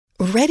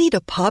Ready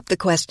to pop the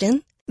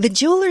question? The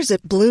jewelers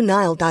at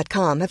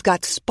BlueNile.com have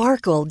got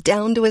sparkle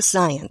down to a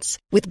science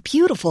with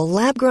beautiful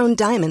lab-grown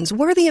diamonds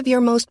worthy of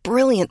your most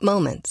brilliant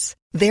moments.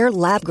 Their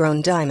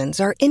lab-grown diamonds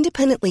are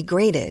independently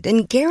graded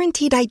and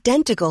guaranteed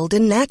identical to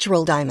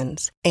natural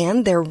diamonds,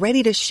 and they're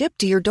ready to ship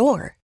to your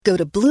door. Go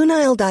to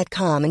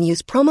BlueNile.com and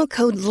use promo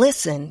code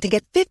LISTEN to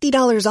get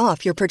 $50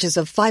 off your purchase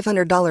of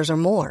 $500 or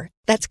more.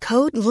 That's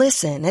code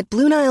LISTEN at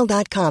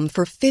BlueNile.com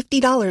for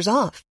 $50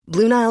 off.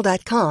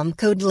 BlueNile.com,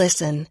 code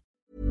LISTEN.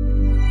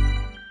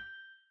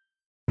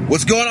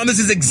 What's going on? This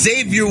is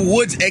Xavier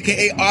Woods,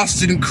 a.k.a.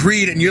 Austin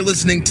Creed, and you're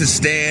listening to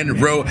Stan,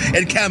 Ro,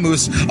 and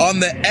Camus on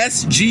the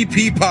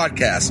SGP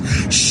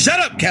podcast. Shut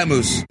up,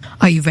 Camus!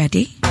 Are you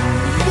ready? I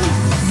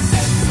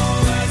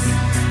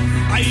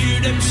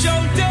hear them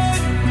shouting.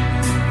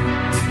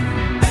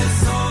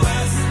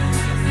 SOS,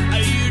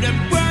 I hear them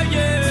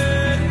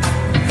crying.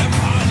 Them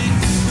calling.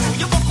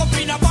 You buck up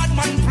in a bad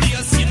man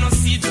place. You know,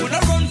 see it when I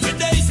run for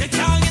days. You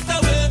can't get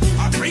away.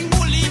 I bring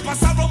bully,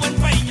 pass a row and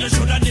pain. You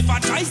should have never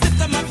tried step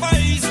to my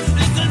face.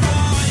 Little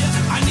boy,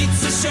 and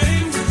it's a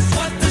shame.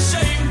 What a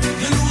shame.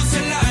 You lose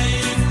your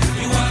life.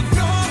 You have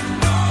no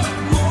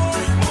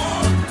more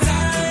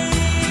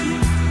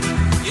time.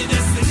 Your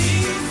destiny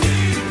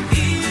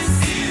is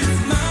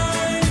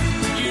mine.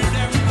 You're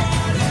them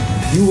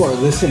calling. You are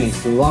listening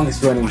to the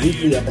longest-running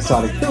weekly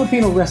episodic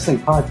Filipino wrestling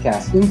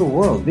podcast in the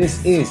world.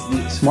 This is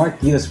the Smart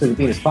Gilas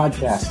Filipinas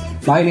podcast.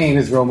 My name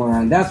is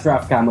Romaran. That's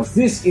Raf Camus.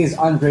 This is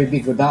Andre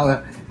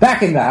Bigodala,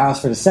 back in the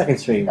house for the second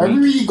straight week. Are we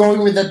really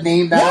going with that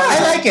name? Yeah,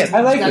 I like it.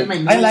 I like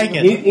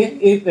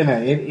it.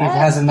 It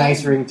has a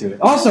nice ring to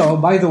it. Also,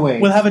 by the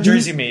way, we'll have a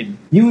jersey made.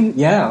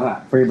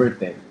 For your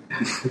birthday.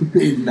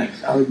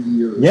 Next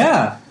year.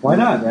 Yeah, why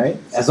not, right?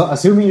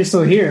 Assuming you're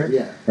still here,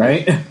 yeah,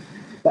 right?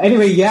 But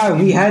anyway, yeah,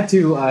 we had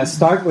to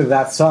start with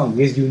that song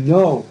because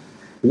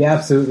we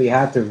absolutely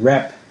had to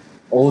rep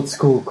old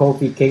school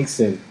Kofi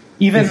Kingston.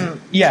 Even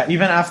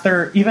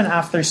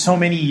after so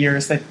many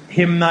years that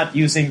him not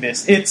using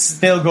this, it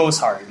still goes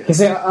hard.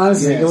 Because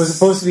honestly, it was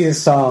supposed to be the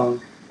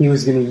song he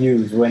was going to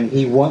use when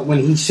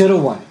he should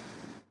have won it.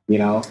 You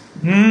know,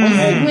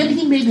 when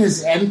he made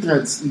his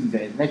entrance,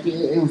 even like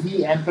if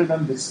he entered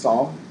on this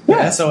song,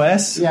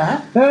 SOS,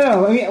 yeah.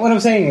 No. I mean, what I'm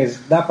saying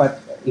is that,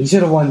 but he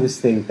should have won this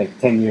thing like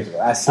 10 years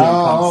ago. As CM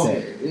Punk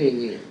said.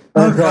 Yeah.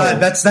 Oh god,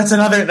 that's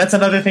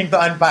another thing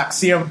to unpack.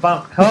 CM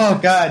Punk. Oh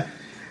god.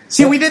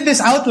 See, we did this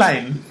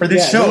outline for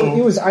this show.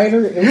 It was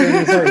either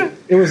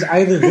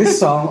this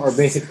song or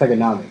Basic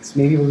Thugonomics.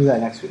 Maybe we'll do that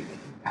next week.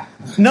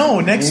 No,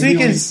 next week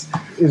is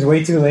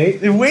way too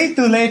late. Way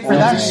too late for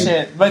that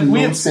shit. But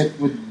we'll sit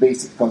with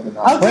Basic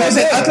Thugonomics. I'll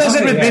close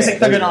it with Basic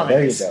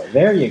Thugonomics.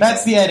 There you go.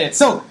 That's the edit.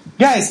 So,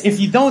 guys, if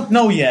you don't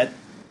know yet,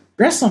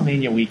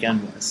 WrestleMania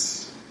weekend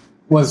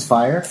was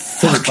fire.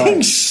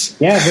 Fucking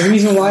yeah, the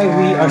reason why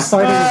we are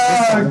starting with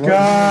this song,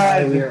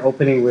 God. we are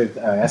opening with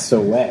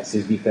SOS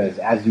is because,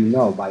 as you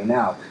know by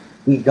now,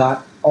 we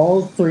got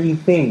all three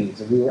things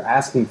that we were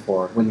asking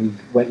for when we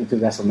went into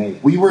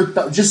WrestleMania. We were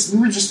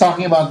just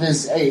talking about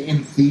this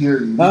in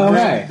theory.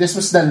 Right. This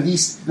was the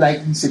least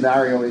likely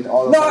scenario in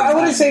all of No, our I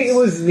wouldn't minds. say it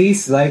was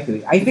least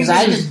likely. I think because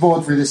I did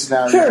vote for this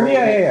scenario. Sure,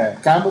 yeah.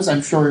 Campos,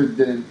 I'm sure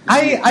didn't.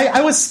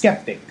 I was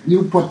skeptic.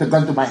 You put the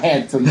gun to my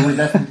head, so you were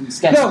definitely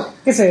skeptic. No,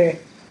 kasi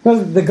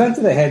the gun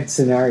to the head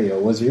scenario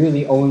was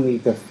really only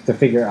to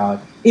figure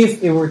out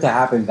if it were to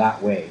happen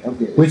that way.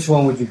 Okay. Which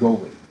one would you go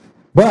with?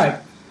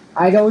 But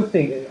I don't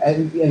think,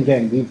 and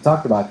again, we've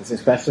talked about this,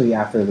 especially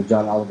after the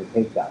John Oliver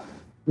takedown.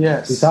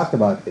 Yes. We talked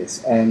about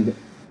this, and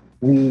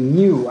we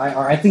knew,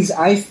 or at least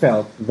I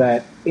felt,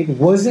 that it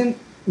wasn't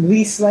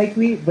least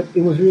likely, but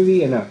it was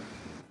really,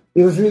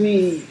 it was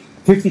really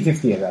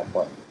 50-50 at that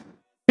point.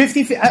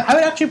 50. I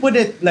would actually put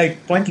it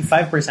like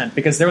 25%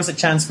 because there was a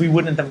chance we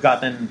wouldn't have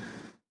gotten.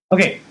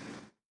 Okay,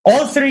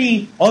 all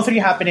three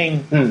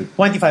happening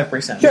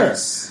 25%. Sure.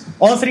 Yes.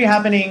 All three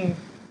happening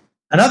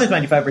another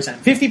 25%.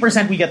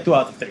 50% we get 2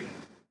 out of 3.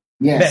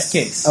 Yes. Best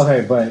case.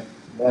 Okay, but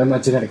I'm a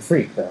genetic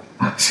freak, though.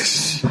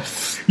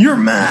 Your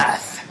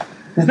math.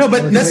 No,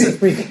 but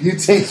that's You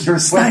take your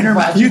Steiner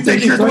math. You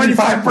take your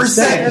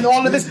 25% and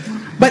all of this.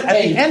 But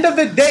at the end of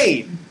the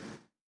day,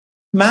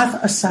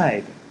 math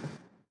aside,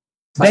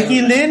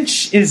 Becky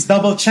Lynch is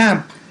double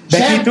champ.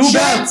 Becky 2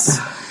 belts.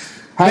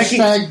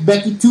 Hashtag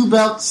Becky 2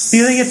 belts.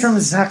 Stealing it from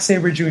Zack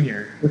Sabre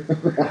Jr.,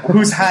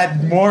 who's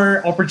had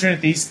more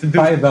opportunities to do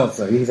 5 belts.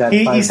 Though.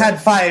 He's had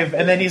 5,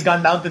 and then he's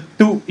gone down to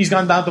 2. He's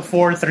gone down to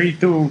 4, 3,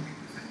 2,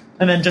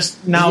 and then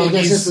just now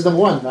he's just the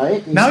one,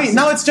 right? Now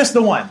it's just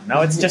the one.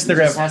 Now it's just the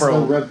Rev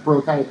Pro. The Rev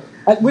Pro title.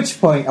 At which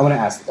point, I want to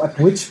ask, at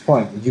which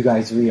point did you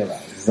guys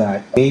realize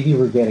that maybe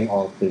we're getting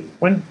all 3?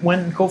 When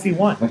Kofi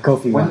won. When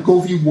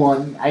Kofi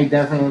won, I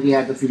definitely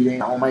had the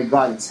feeling, oh my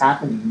god, it's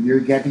happening. You're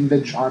getting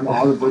the John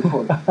Oliver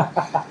pull.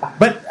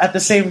 But at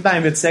the same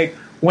time, it's like,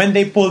 when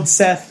they pulled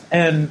Seth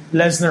and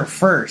Lesnar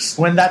first,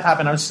 when that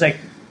happened, I was just like,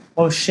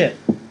 oh shit.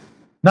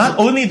 Not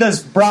only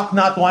does Brock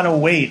not want to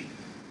wait,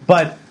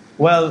 but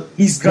well,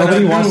 he's gonna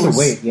Nobody lose. wants to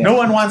wait, yeah. No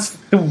one wants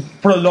to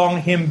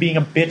prolong him being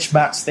a bitch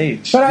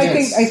backstage. But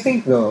Yes. I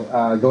think though,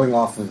 going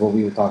off of what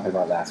we were talking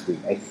about last week,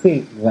 I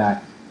think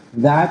that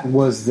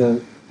was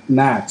the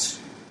match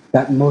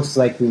that most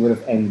likely would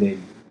have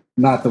ended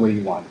not the way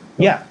you wanted.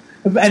 Yeah,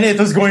 and it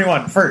was going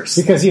on first.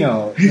 Because,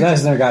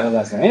 Lesnar got a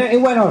Lesnar. And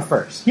it went on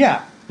first. Yeah,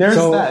 there's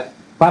So, that.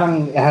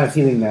 parang I had a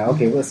feeling now,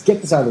 okay, let's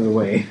get this out of the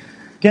way.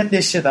 Get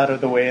this shit out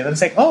of the way. And then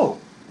it's like,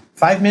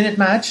 5-minute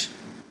match,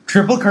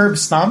 triple curb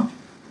stomp.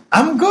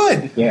 I'm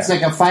good. Yeah. It's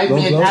like a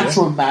 5-minute Go,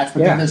 actual match,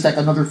 but Yeah. then there's like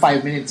another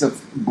 5 minutes of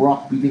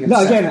Brock beating No,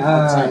 himself again,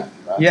 outside.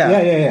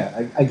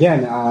 Yeah.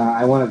 Again,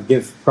 I want to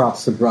give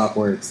props to Brock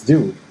where it's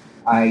due.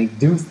 I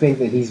do think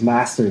that he's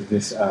mastered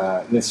this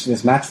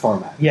match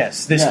format.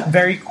 Yes, this Yeah.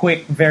 very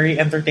quick, very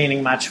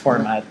entertaining match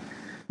format.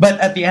 But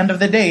at the end of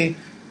the day,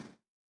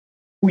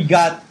 we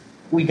got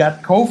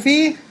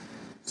Kofi,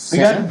 we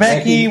got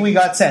Becky, we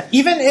got Seth.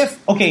 Even if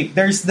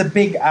there's the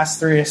big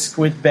asterisk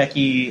with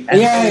Becky and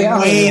the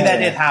way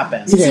that it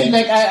happened. You see,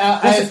 like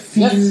I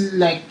feel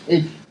like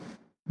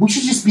we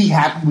should just be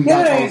happy we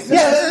got all this.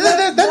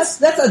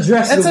 Let's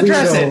address Let's the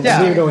address weirdo, it,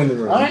 yeah. weirdo in the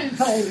room. Alright,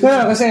 fine.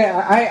 No, because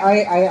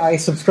I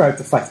subscribe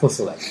to Fightful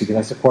Select because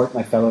I support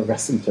my fellow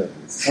wrestling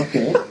journalists.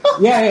 Okay.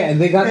 Yeah, and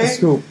they got the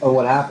scoop of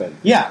what happened.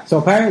 Yeah. So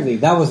apparently,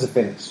 that was the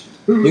finish.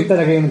 Yun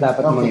talaga yung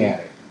dapat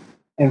mangyari.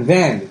 And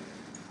then,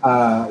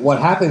 what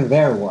happened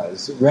there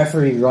was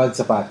referee Rod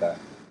Zapata,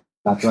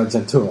 not Rod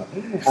Santura,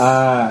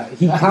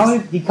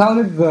 he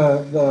counted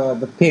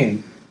the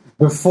pin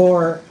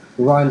before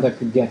Ronda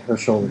could get her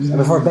shoulders,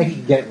 before Becky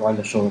could get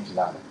Ronda's shoulders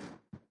down.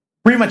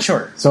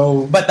 Premature.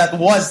 So, But that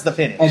was the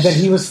finish. and then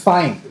he was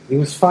fined. He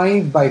was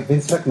fined by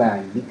Vince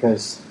McMahon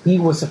because he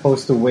was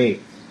supposed to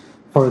wait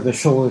for the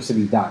shoulders to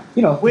be done.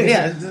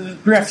 the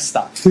ref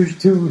stopped.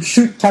 To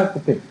shoot out the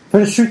pin, for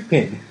the shoot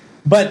pin.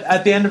 But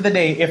at the end of the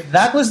day, if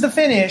that was the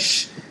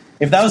finish,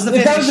 If that was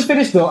the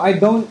finish, though, I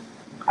don't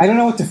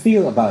know what to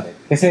feel about it.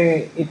 Because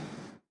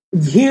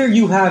here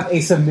you have a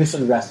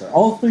submission wrestler.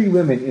 All three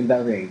women in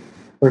that ring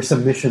were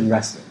submission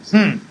wrestlers,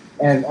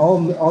 and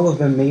all of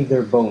them made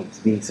their bones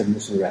being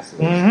submission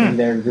wrestlers in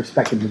their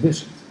respective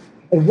divisions.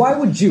 And why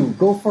would you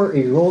go for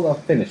a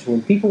roll-up finish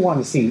when people want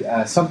to see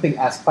something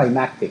as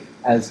climactic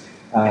as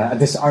a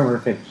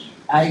disarmor finish?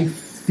 I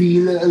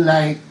feel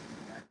like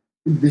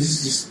this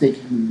is just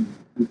taking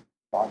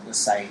on the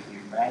side here.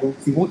 But I don't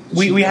think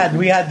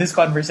we had this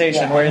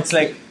conversation where it's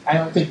like, I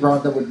don't think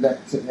Ronda would let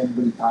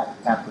anybody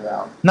tap her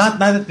out.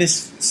 not at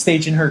this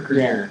stage in her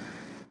career.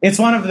 It's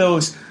one of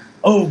those,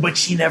 but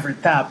she never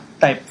tapped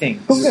type things.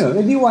 Kung gano'n,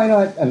 edi why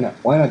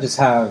not just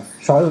have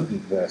Charlotte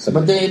beat the submission?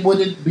 But they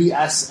wouldn't be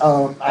as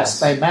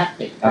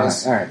climactic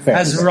as all right, fair.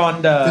 As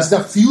Ronda, because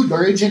the feud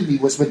originally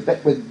was with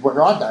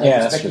Ronda.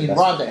 Yeah, it was that's Becky true, and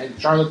Ronda,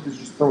 and Charlotte was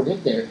just thrown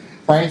in there.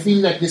 But I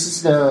feel like this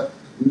is the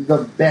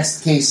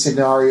best case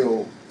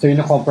scenario. So you're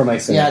not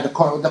compromising. Yeah, the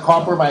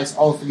compromise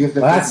all three of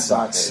them. Well, that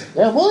sucks.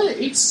 Yeah, well,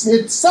 it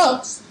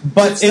sucks.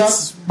 but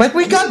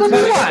we got what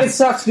we want. It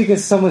sucks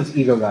because someo's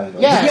ego got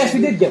involved. Yeah. But yes, we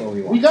did get what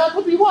we We wanted. got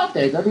what we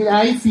wanted. I mean,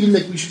 I feel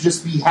like we should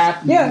just be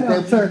happy Yeah, no,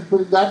 that sure.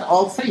 we got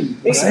all three.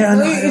 It's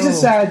Right? just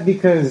sad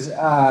because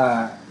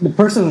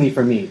personally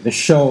for me, the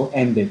show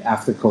ended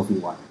after Kofi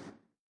won.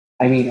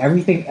 I mean,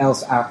 everything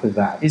else after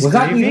that Is was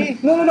not gravy?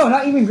 even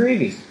not even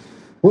gravy.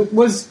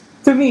 Was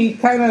to me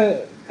kind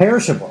of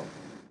perishable.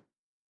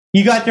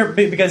 You got your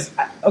because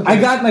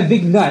I got my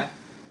big nut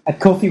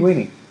at Kofi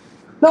winning.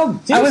 No,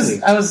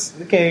 seriously. I was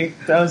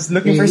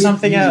looking for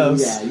something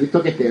else. Yeah, you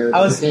took it there.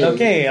 I was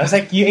okay. I was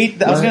like, you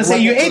ate. I was gonna say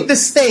you ate the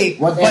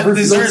steak, Whatever but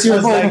dessert floats your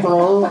was boat, like,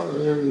 bro.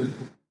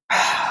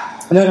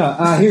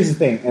 No. Here's the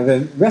thing. And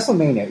then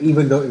WrestleMania,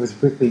 even though it was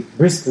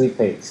briskly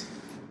paced,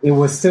 it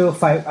was still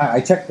 5.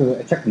 I checked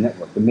the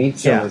network. The main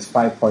show is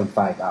 5.5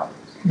 hours.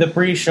 the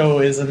pre-show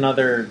is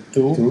another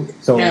 2.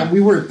 So Yeah,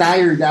 we were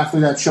tired after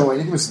that show,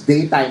 and it was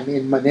daytime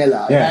in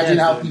Manila. Yeah. Imagine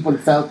how people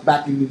felt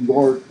back in New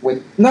York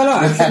when. We'll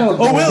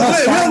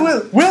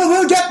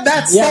get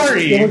that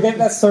story. Yeah, we'll get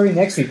that story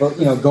next week. But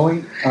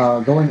going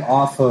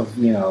off of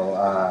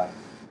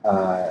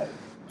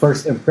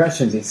first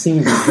impressions, it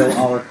seems as though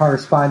our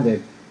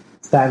correspondent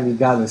Stanley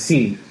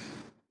Galassi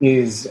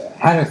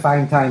had a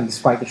fine time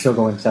despite the show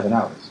going 7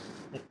 hours.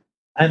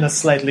 And a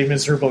slightly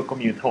miserable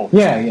commute home.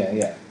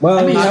 Yeah. Well,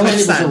 I mean, that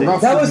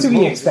was to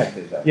be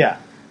expected, though. Yeah,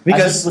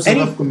 Because because it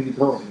was a rough commute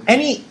home.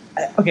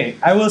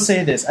 I will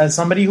say this as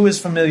somebody who is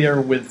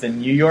familiar with the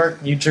New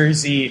York, New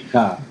Jersey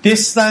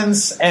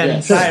distance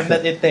and time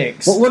that it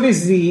takes. What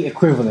is the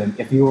equivalent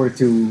if you were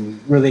to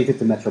relate it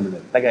to Metro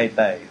Manila?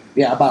 Tagaytay.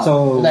 Yeah, about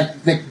So-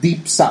 like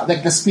deep south,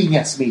 like the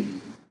Piñas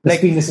maybe. Las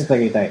Piñas is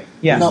Tagaytay.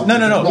 Yeah, No,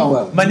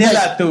 no.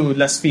 Manila to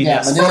Las Piñas.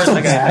 Yeah, Manila or to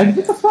Tagaytay.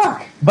 What the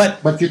fuck?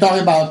 But you're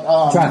talking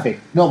about Traffic.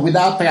 No,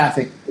 without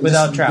traffic.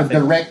 Without Just traffic. the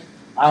direct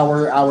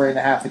hour and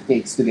a half it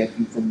takes to get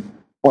you from.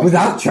 point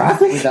Without to-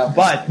 traffic? Without.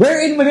 but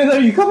Where in Manila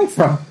are you coming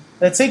from?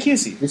 let's say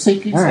QC. You say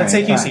Piñas. All right. Let's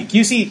say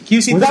QC.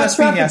 QC to Without Las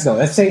traffic, Piñas. though.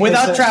 Let's say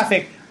without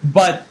traffic,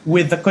 but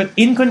with the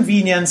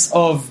inconvenience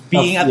of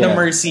being at the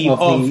mercy of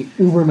the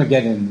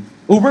Ubermageddon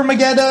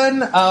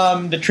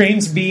Ubermageddon, the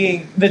trains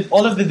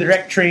all of the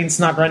direct trains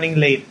not running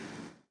late,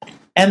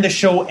 and the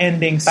show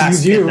ending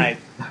past midnight.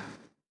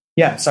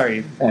 Yeah,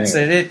 sorry. Anyway. So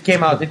it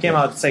came out.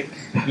 It's like,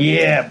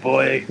 yeah,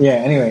 boy. Yeah.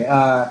 Anyway,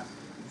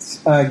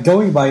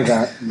 going by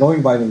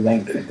the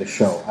length of the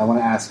show, I want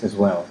to ask as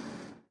well.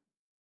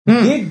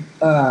 Did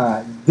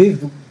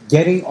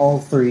getting all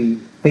three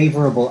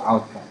favorable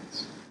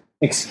outcomes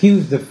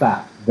excuse the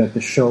fact that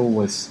the show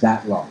was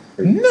that long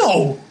for you?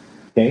 No.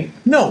 Okay.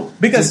 No,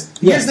 because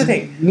here's the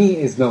thing. Me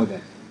is no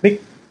then.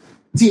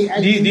 See,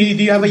 Do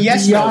you have a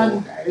yes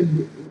no?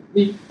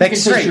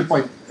 Finish straight. your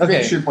point. Okay.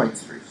 Finish your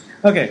points first.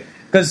 Okay,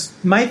 because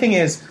my thing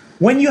is,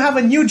 when you have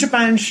a New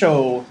Japan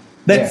show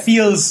that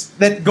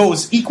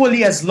goes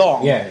equally as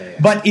long,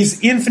 but is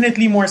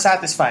infinitely more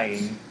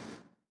satisfying,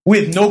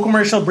 with no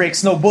commercial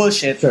breaks, no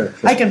bullshit, Sure.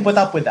 I can put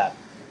up with that.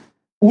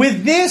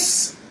 With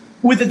the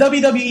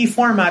WWE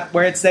format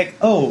where it's like,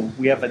 oh,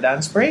 we have a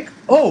dance break,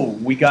 oh,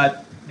 we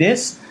got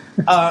this,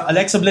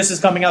 Alexa Bliss is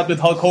coming out with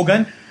Hulk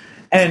Hogan,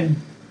 and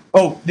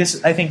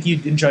this, I think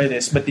you'd enjoy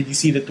this, but did you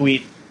see the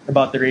tweet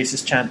about the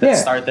racist chant that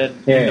started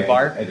in the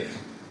bar? I did.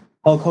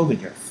 Hulk Hogan,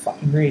 you're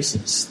fucking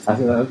racist. I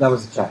think that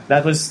was the chant.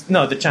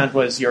 The chant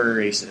was you're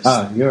a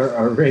racist. You're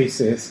a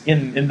racist.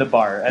 In the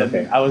bar. And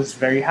Okay. I was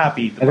very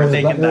happy to And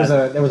partake in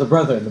that. there was a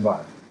brother in the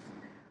bar.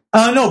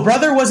 No,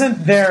 brother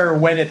wasn't there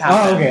when it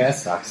happened. Oh, okay, that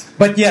sucks.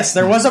 But yes,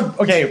 there was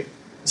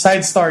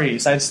side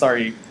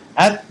story.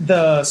 At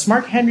the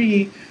Smart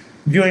Henry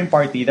viewing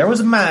party, there was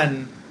a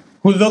man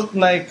who looked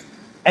like,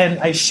 and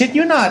I shit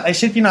you not,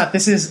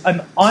 this is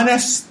an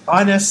honest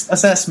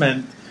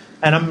assessment,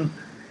 and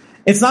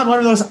it's not one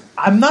of those,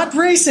 I'm not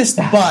racist,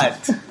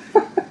 but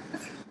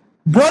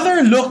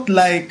brother looked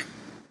like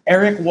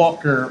Eric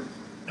Walker,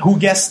 who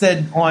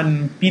guested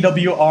on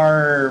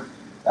PWR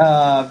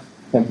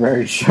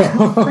February show.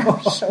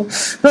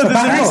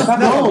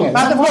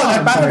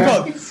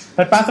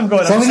 Path of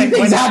Gold. So many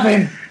things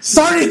happened.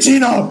 Sorry,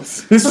 Gino.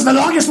 This was the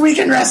longest week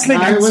in wrestling.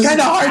 It's kind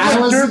of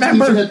hard to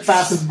remember. At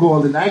Path of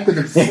Gold, and I could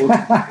have told.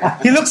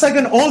 He looks like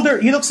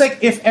he looks like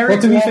if Eric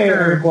Well, to be Walker.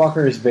 fair, Eric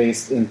Walker is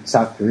based in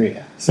South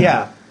Korea. So.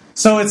 Yeah.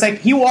 So it's like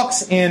he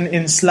walks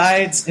in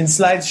slides,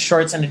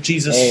 shorts, and a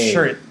Jesus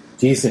shirt.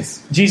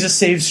 Jesus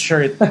Saves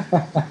shirt.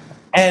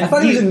 And I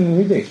thought he was in a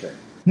New Day shirt.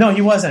 No,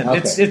 he wasn't.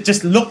 Okay. It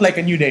just looked like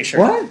a New Day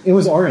shirt. What? It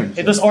was orange.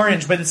 It was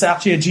orange, but it's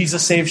actually a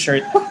Jesus Save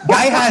shirt.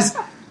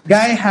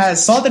 Guy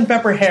has salt and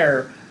pepper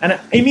hair, and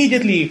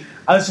immediately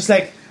I was just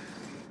like,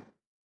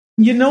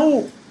 you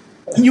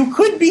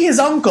could be his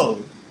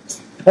uncle.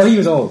 Oh, he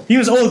was old. He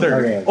was older.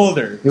 Okay.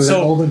 Older. He was an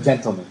older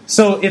gentleman.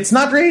 So it's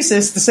not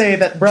racist to say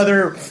that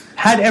brother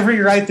had every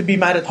right to be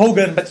mad at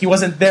Hogan, but he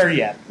wasn't there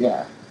yet.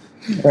 Yeah.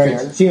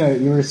 Right, Gino,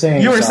 you were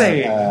saying.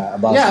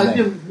 About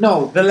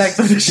the length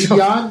of the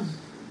show.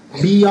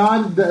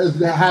 Beyond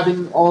the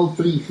having all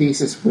three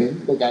faces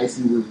win, the guys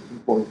who were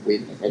before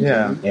win.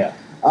 Yeah.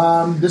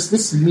 Does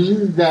this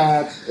mean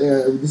that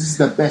this is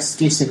the best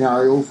case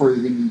scenario for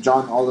the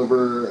John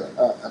Oliver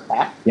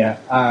attack? Yeah.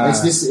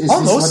 Is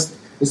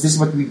this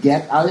what we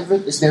get out of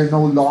it? Is there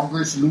no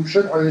longer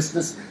solution, or is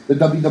this the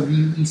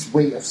WWE's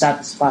way of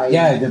satisfying?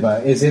 Yeah,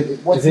 diba?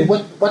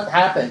 What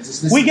happens?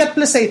 Is this, we get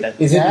placated.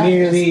 Is it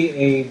merely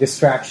a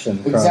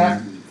distraction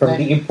from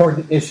the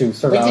important issues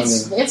surrounding?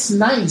 It's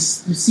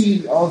nice to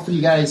see all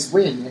three guys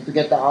win and to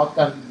get the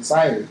outcome you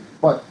desired,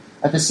 but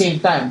at the same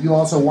time, you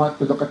also want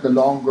to look at the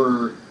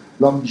longer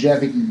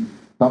longevity.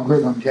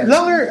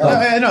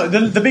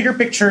 The bigger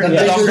picture and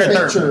the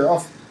longer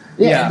term.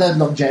 And the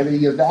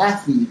longevity of the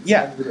athletes,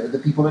 the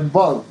people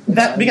involved.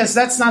 Because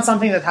that's not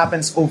something that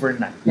happens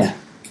overnight. Yeah.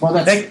 Well,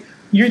 that's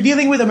you're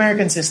dealing with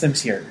American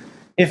systems here.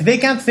 If they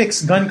can't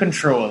fix gun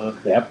control,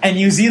 and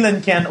New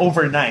Zealand can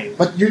overnight.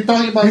 But you're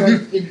talking about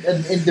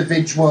an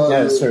individual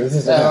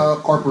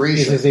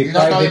corporation. You're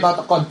not talking about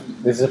a country.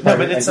 It's a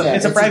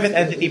private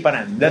entity pa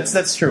rin.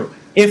 That's true.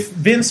 If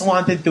Vince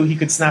wanted to, he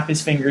could snap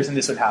his fingers and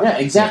this would happen. Yeah,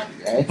 exactly.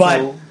 Right?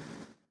 But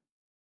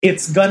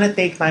it's gonna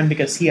take time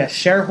because he has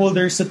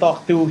shareholders to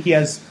talk to, he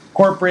has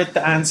corporate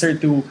to answer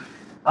to,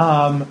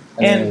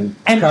 and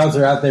crowds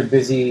are out there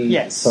busy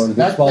throwing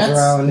balls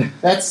around.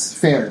 That's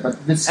fair,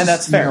 but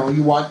that's fair.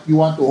 You want to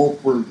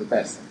hope for the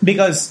best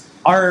because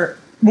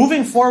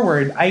moving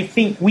forward, I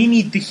think we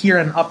need to hear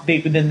an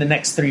update within the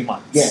next 3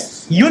 months.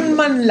 Yes, yun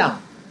man lang.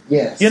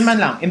 Yes, yun man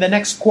lang. In the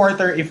next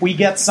quarter, if we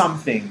get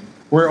something,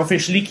 we're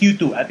officially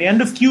Q2. At the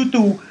end of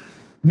Q2,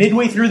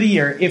 midway through the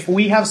year, if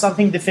we have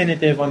something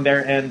definitive on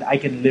their end, I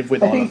can live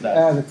with all of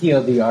that. The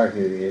TLDR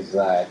here is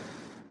that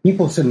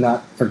people should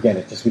not forget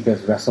it just because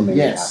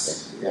WrestleMania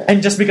happened. Yeah.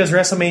 And just because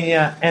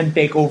WrestleMania and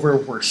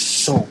TakeOver were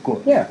so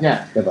good. Yeah.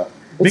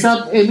 It's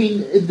not, I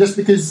mean, just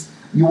because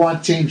you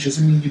want change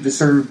doesn't mean you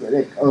deserve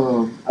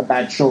a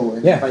bad show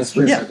and vice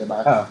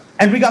versa.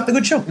 And we got the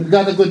good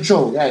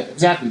show. Yeah,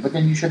 exactly. But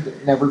then you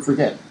should never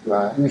forget.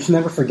 You should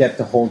never forget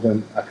to hold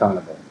them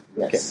accountable.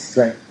 Yes.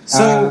 Okay. Right.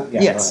 So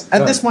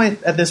at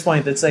this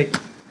point, it's like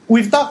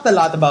we've talked a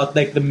lot about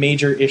like the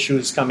major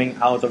issues coming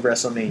out of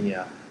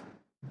WrestleMania,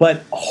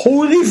 but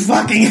holy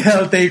fucking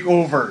hell,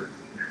 TakeOver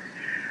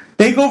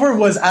Takeover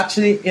was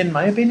actually, in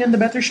my opinion, the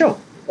better show.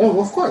 Oh,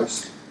 of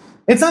course.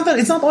 It's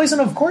not always an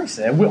of course.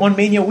 On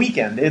Mania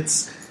weekend,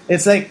 it's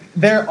like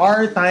there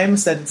are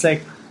times that it's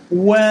like,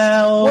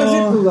 well, Was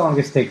it the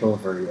longest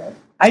takeover yet?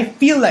 I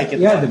feel like it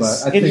Yeah,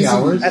 was. diba? At 3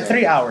 hours? At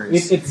 3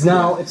 hours. It's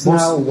now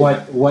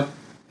what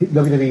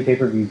WWE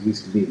pay-per-views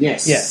used to be.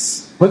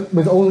 Yes. But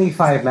with only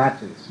 5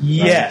 matches.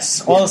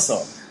 Yes,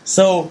 also.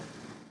 So,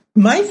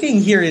 my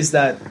thing here is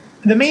that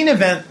the main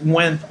event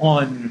went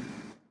on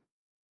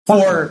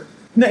for...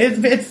 No,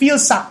 it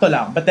feels sakto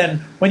lang. But then,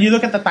 when you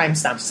look at the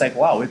timestamps, it's like,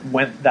 wow, it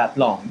went that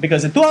long.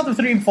 Because a 2 out of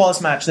 3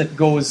 falls match that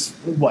goes,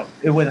 what?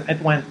 It went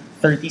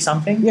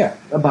 30-something? Yeah.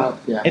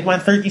 It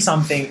went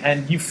 30-something,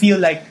 and you feel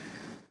like,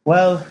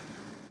 well,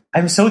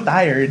 I'm so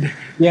tired.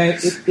 Yeah,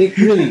 it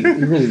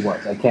really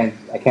was. I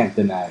can't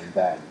deny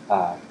that.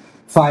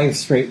 5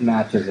 straight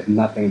matches of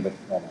nothing but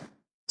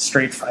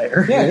Straight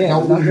fire. yeah,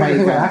 No, nothing my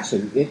but God.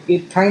 action.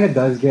 It kind of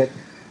does get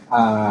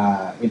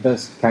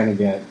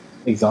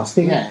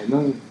exhausting. Yeah,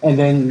 no, And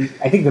then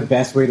I think the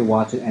best way to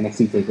watch an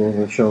NXT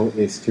Takeover show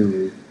is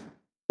to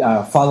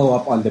follow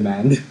up on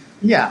demand.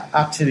 Yeah,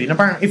 actually. Na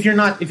parang if you're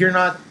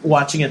not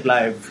watching it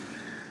live,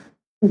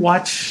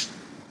 watch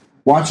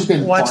watch it in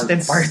it in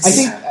parts. parts.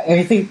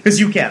 I think Because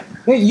you can.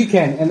 yeah, you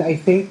can, and I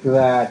think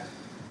that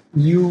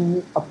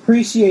you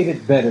appreciate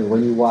it better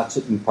when you watch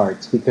it in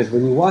parts, because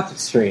when you watch it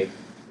straight,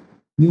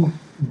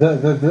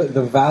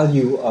 the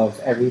value of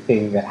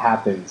everything that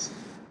happens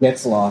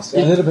gets lost.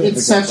 A little bit of it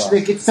It's gets such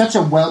lost. it's such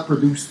a well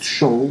produced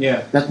show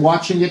that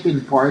watching it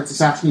in parts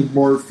is actually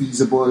more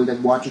feasible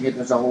than watching it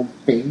as a whole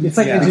thing. It's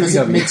like Yeah. because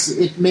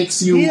WWE. it makes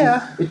you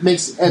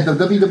the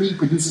WWE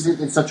produces it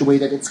in such a way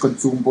that it's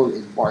consumable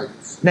in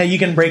parts. Now you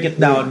can break it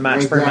down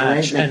match per Yeah,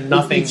 match right? and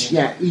nothing.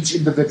 Each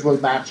individual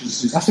match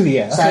is just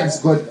Actually, yeah, stands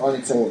good on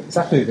its own. It's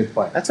actually a good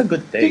point. That's a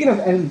good thing. Speaking of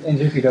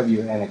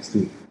NJPW and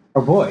NXT,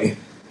 our boy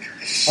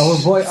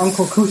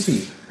Uncle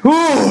Kushi Who?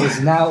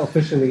 is now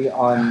officially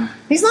on.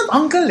 He's not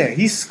uncle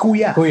he's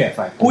kuya. Kuya,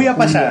 fine. Kuya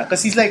pa siya.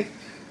 Because he's like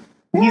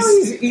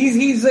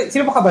He's like,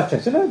 sino ba kabat siya?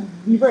 Sino?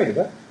 Libra,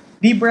 diba?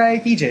 Libra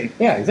TJ.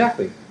 Yeah,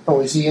 exactly. So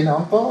is he an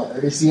uncle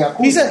or is he a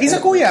kuya? He's a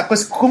kuya.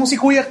 Because kung si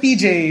Kuya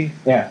TJ,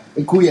 Yeah.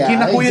 A kuya.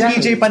 kina-Kuya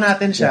exactly. TJ pa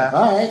natin siya.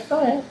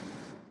 Alright.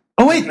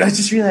 Oh wait, I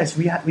just realized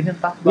we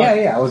didn't talk about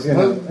Yeah, I was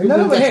gonna. We'll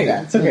No, but get hey, to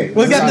that. it's okay.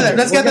 We'll get to that.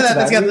 Let's get to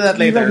that You've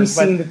later. already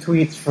But seen the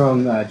tweets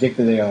from Jake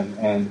De Leon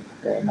and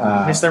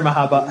Mr.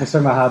 Mahaba.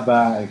 Mr.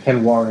 Mahaba and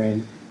Ken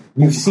Warren.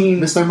 You've seen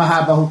Mr.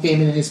 Mahaba who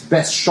came in his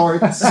best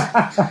shorts.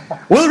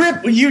 We'll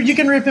rip you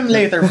can rip him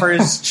later for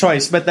his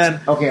choice, but then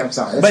Okay, I'm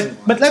sorry.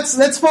 but let's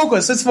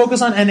focus. Let's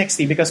focus on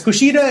NXT because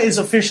Kushida is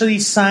officially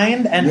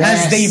signed and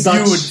has Yes,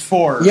 debuted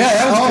for. Yeah,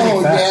 that was pretty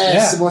fast. yes,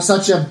 Yeah. it was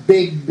such a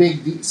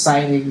big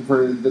signing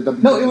for the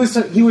WWE. No,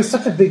 he was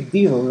such a big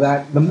deal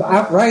that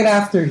right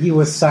after he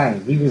was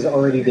signed, he was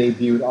already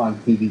debuted on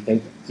TV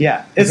taping.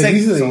 Yeah, it's Because like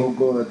usually, so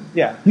good.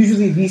 yeah.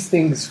 usually these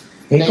things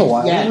take a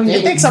while. Yeah, When you-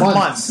 It takes a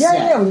month.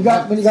 yeah.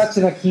 When you got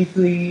Sina Keith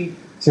Lee,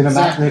 Sina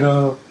Matt Exactly.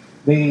 Riddle,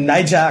 they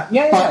Dijak.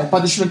 yeah.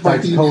 Punishment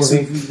Party Like, is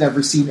we've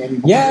never seen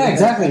anybody. Yeah,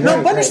 exactly.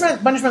 No,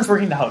 Right, punishment's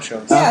working the house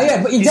shows.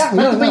 Yeah, but exactly.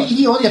 But No.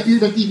 he only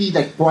appeared on TV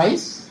like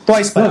twice.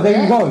 Twice No, pa. there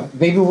you go.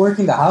 They've been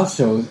working the house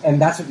shows, and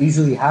that's what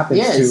usually happens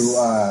Yes.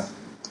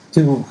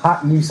 to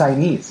hot new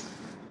signees.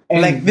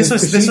 And Like, this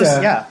with was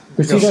yeah.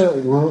 Kushida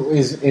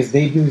is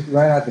debuted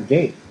right out the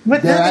gate.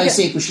 But Dare then I again-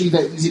 say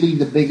Kushida easily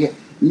the biggest,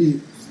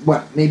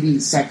 maybe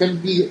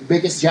second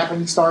biggest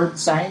Japanese star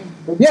signed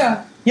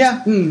Yeah,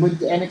 yeah, with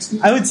the NXT?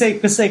 I would say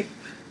because like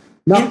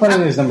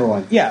Nakparan is number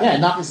 1. yeah. Yeah,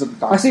 Knock is the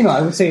top. Actually, no,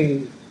 I would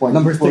say What,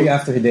 number 3 for-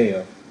 after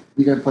Hideo.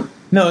 You're gonna put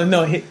No, when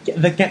At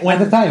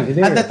the time,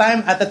 Hideo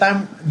at the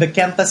time the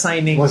Kenta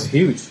signing was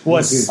huge.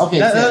 was huge. okay.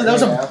 that fair,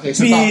 was a yeah, okay,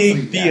 so top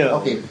big three, yeah, deal.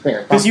 Okay, fair.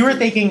 Because Top you were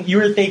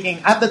three. taking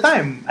at the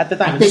time.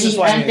 I'm This is taking,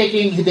 why I'm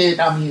taking Hideo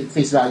Itami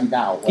face value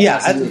now. yeah,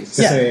 as it is.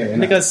 Kasi, you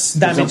know, because Because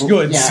damaged of-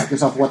 goods. Yeah,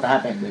 because of what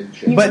happened and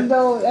shit. Even but-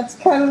 though that's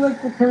kind of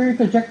like the career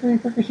trajectory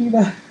for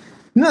Kushida.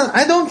 No,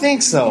 I don't think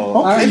so.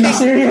 Are I you think,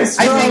 serious,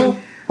 I bro? think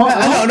no.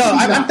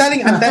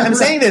 I'm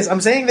saying this.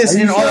 I'm saying this Are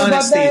you in all sure about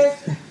honesty.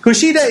 that?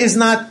 Kushida is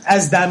not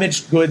as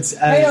damaged goods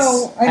I as,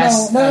 know.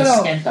 as No.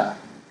 Kenta.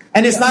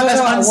 and it's not as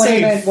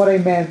unsafe. What I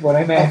meant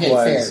Okay,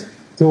 was fair.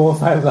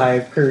 205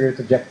 Live career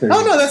trajectory.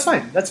 Oh no, that's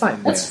fine. That's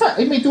fine. That's fine.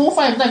 I mean,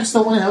 205 times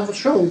still one hell of a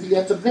show. If he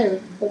ends up there,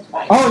 that's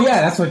fine. Oh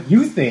yeah, that's what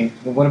you think.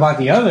 But what about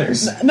the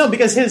others? No,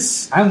 because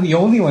his. I'm the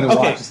only one who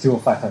Okay. watches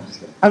 205 times.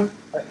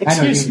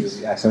 Excuse you. you.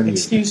 Yeah, so do you.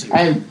 Excuse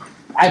you.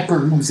 I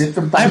peruse it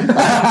from time to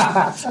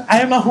time.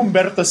 I am a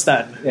Humberto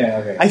stan.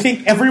 Yeah, okay. I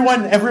think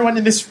everyone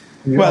in this.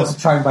 You're Well, also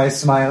charmed by a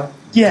smile.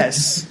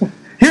 yes.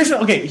 Here's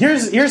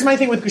my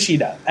thing with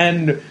Kushida,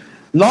 and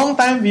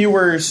longtime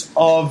viewers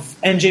of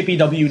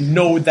NJPW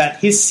know that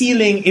his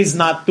ceiling is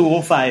not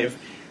 205.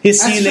 His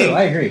That's ceiling, true,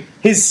 I agree.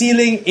 His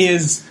ceiling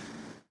is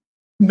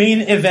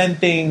main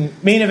eventing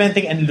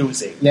and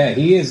losing. Yeah,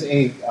 he is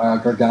a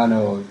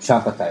Gargano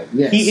Ciampa type.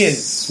 Yes. He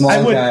is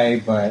Small guy,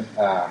 but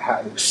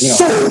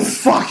so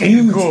fucking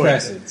huge good.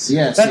 presence.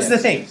 Yes, That's yes. the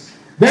thing.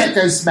 Very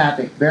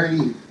charismatic. Very.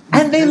 I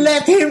And they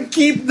let him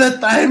keep the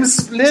time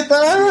split.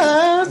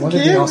 I wonder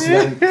if they also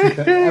let him keep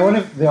I wonder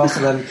if they also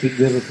let him keep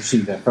Little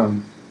Kushida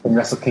from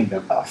Wrestle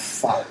Kingdom. Oh,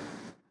 fuck.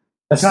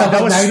 That's God,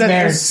 that was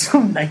nightmares.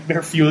 some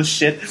nightmare fuel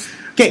shit.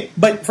 Okay,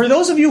 but for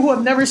those of you who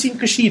have never seen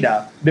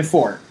Kushida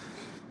before,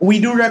 we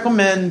do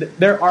recommend,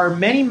 there are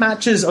many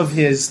matches of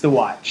his to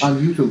watch. On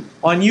YouTube.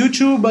 On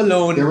YouTube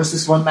alone. There was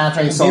this one match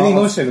I saw. Daily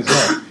Motion as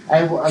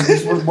well.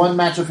 This was one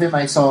match of him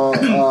I saw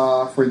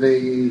for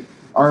the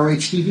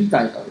ROH TV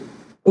title.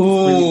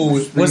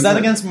 Ooh, Pretty was that good.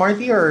 against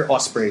Marty or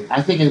Osprey?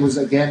 I think it was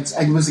against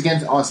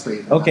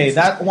Osprey. Okay,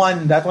 that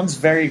one's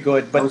very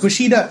good. But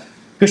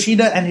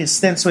Kushida and his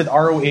stints with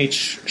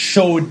ROH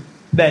showed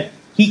that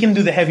he can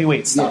do the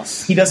heavyweight stuff.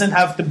 Yes. He doesn't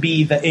have to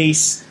be the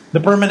ace, the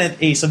permanent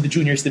ace of the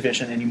juniors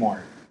division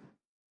anymore.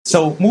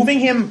 So moving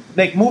him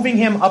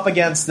up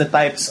against the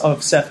types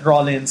of Seth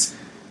Rollins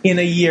in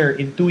a year,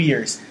 in 2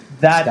 years,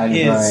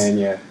 Daniel Bryan,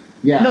 yeah.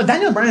 Yeah. No,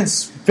 Daniel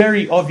Bryan's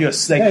very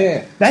obvious. Like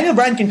Yeah. Daniel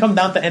Bryan can come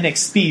down to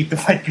NXT to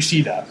fight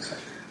Kushida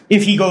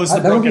if he goes the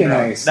That would be broken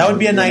route. nice. That would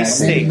be a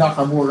nice Maybe thing.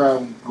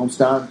 Nakamura goes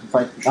down to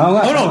fight Kushida. Oh,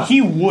 Oh no,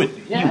 he would.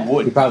 Yeah. He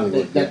would. He probably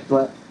would.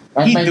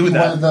 That He'd might do be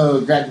that. one of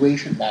the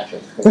graduation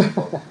matches.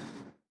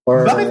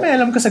 Or, Bakit may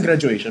alam ka sa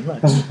graduation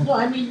match? No,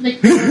 I mean,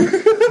 like,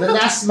 the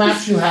last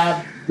match you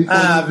have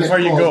Before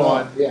you get go called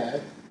on. up. Yeah.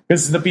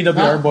 Because the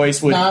PWR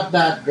boys would. Not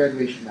that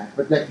graduation match,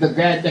 but like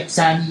the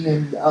Sani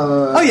and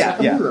Oh yeah,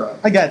 Nakamura.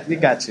 I got you.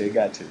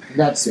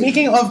 That's it.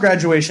 Speaking of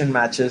graduation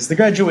matches, the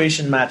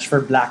graduation match for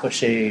Black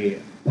O'Shea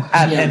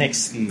at Yeah,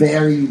 NXT.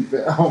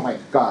 oh my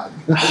god.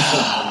 Oh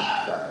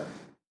my God.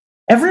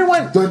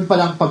 Everyone Doon pa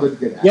lang pagod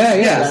ka na. yeah,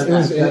 That- it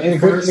was that in a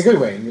first- good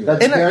way.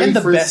 That In very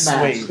the first best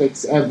match way.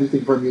 takes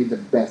everything for me in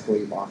the best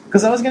way possible.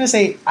 Because I was gonna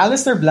say,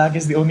 Aleister Black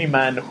is the only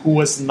man who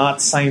was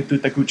not signed to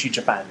Taguchi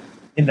Japan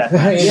in that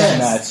match. In that Yes.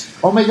 match.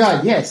 Oh my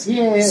god, yes.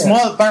 Yeah.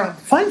 Small parang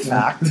fun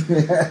fact.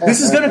 This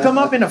is gonna come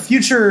up in a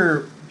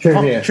future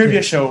Trivia.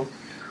 show.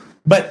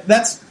 But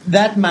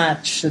that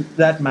match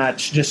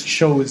just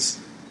shows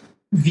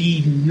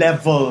the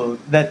level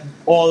that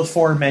all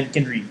four men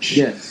can reach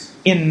Yes.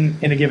 in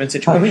a given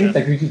How many situation.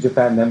 Taguchi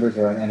Japan members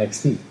are on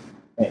NXT?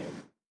 Hey.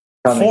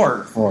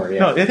 Four. Four, yeah.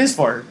 No, it is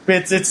four.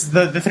 It's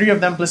the three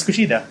of them plus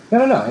Kushida.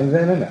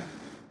 No.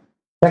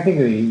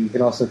 Technically, you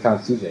can also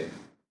count CJ.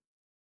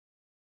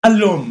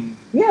 Alum.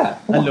 Yeah.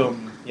 come on. Alum.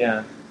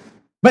 Yeah.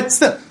 But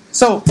still,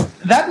 so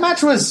that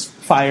match was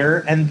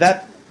fire, and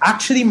that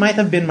actually might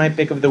have been my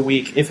pick of the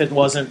week if it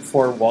wasn't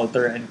for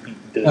Walter and Pete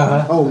Dunne.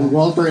 Uh-huh. Oh,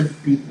 Walter and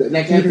Pete.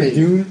 Like, Peter okay,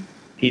 Dune.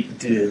 Pete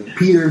Dunne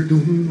Peter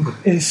Doom.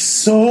 is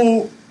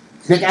so.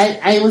 Like,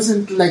 I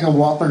wasn't like a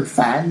Walter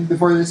fan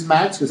before this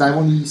match because I've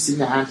only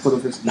seen a handful of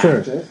his Sure.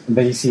 matches. And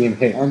then you see him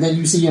hit. And then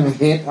you see him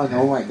hit, and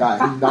oh my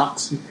god, he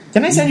knocks you.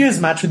 Can I send you his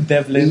match with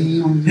Devlin? He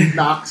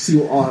knocks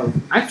you off.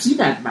 I've seen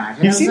that match.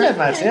 And I You've was seen like, that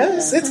match, yeah?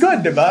 It's good,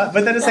 diba?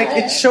 But then it's like,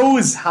 it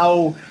shows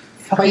how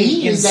But fucking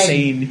he is like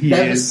insane he is.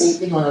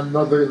 devastating on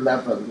another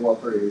level.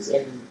 Walter is,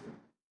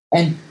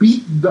 and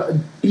Pete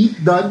Dunne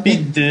Pete Dunne?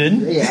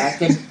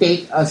 can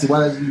take as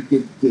well as you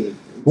can give.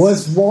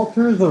 Was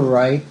Walter the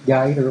right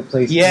guy to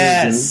replace Peter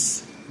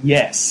Yes.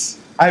 Yes.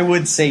 I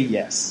would say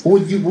yes. Who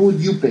would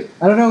you pick?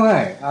 Dune? I don't know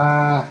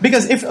why.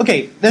 Because if,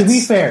 okay, To be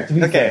fair,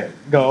 okay,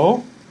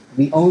 go.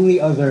 the only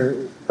other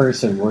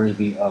person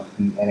worthy of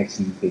the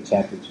NXT UK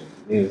Championship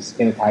is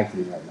in a tag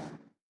team right now.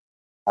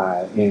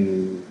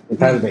 In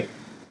Tyler Bate.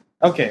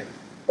 Okay.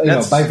 You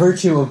know, That's- by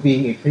virtue of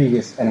being a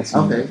previous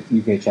NXT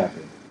UK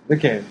champion.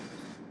 Okay.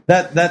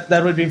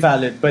 That would be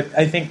valid, but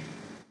I think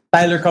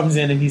Tyler comes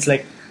in and he's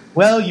like,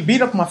 well, you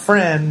beat up my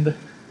friend.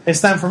 It's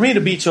time for me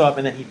to beat you up,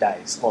 and then he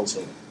dies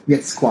also.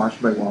 Gets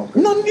squashed by Walter.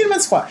 No, hindi naman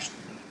squashed.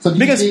 So do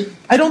Because you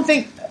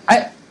think,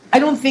 I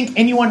don't think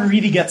anyone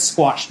really gets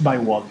squashed by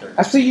Walter.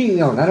 Actually, you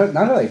know, now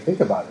that I think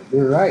about it,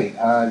 you're right.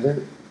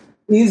 There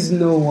is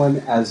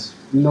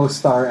no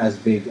star as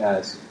big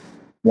as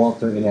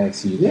Walter in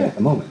NXT UK at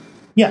the moment.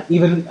 Yeah.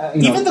 Even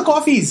Even the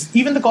coffees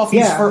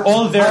yeah, for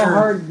all their how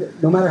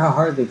hard, no matter how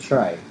hard they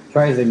try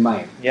as they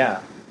might.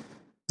 yeah.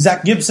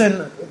 Zach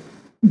Gibson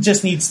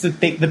just needs to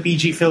take the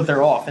PG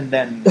filter off, and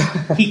then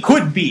he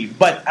could be,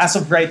 but as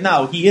of right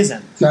now, he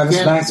isn't. Travis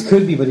Yeah. Banks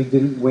could be, but he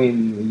didn't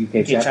win the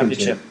UK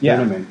championship yeah.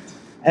 tournament.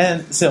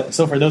 And so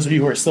for those of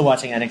you who are still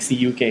watching NXT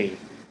UK,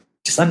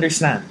 just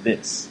understand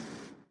this: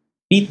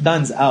 Pete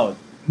Dunne's out,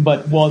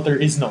 but Walter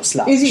is no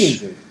slouch. Is he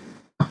injured?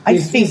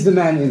 Is the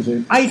man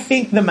injured? I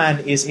think the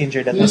man is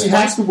injured at he this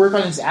has point. to work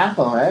on his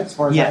ankle, right? As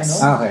far as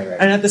Yes. I know. Okay, right.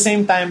 And at the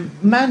same time,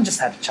 man just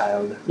had a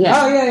child. Yeah.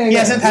 Oh, yeah. He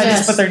hasn't had his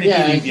Yes, paternity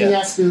yeah, leave he yet.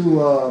 has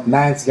to.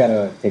 Man's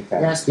gotta take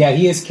that. Yes. Yeah,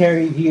 he is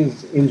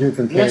injured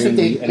from He has carrying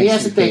to take. the He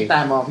has to NXT take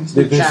time off. He's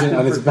been division champion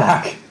on his for.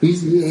 back.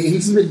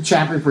 He's been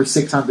champion for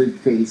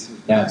 600 days.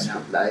 Yeah, that's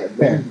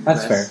fair.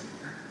 That's fair.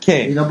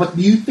 Okay. You know, but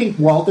do you think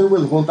Walter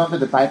will hold on to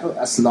the title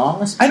as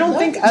long as? I don't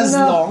think as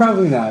No, long.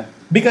 probably not.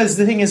 Because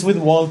the thing is with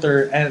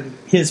Walter and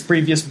his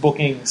previous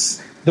bookings,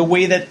 the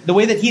way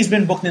that he's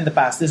been booked in the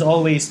past is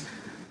always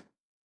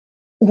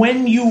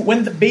when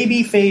the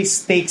baby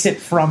face takes it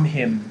from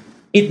him,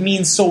 it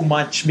means so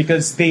much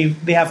because they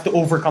have to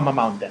overcome a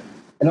mountain.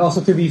 And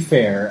also, to be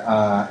fair,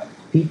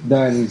 Pete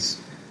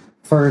Dunne's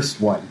first,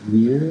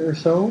 year or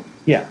so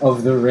Yeah.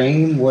 of the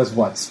reign was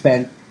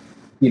spent,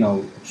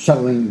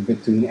 shuttling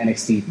between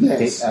NXT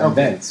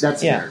events.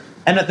 That's Yeah. fair.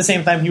 And at the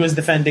same time, he was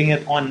defending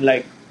it on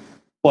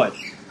what?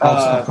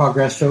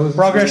 Progress shows.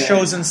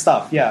 Shows and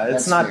stuff. Yeah,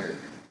 it's That's not. fair.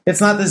 It's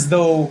not as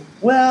though,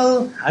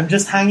 I'm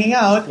just hanging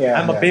out. Yeah,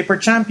 I'm a paper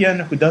champion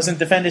who doesn't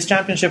defend his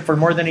championship for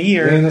more than a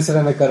year. Ngayon na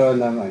sila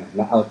nagkaroon ng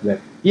outlet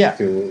Yeah.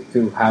 to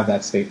have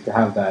that state, to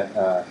have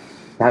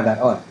that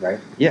on, right?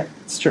 Yeah,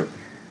 it's true.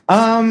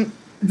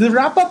 The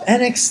wrap up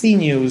NXT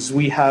news,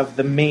 we have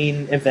the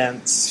main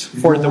events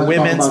for You the wanna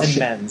women's talk about and Shane?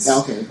 men's. Yeah,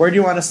 okay. Where do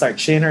you want to start,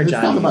 Shane or Let's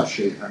talk Johnny? about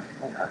Shane.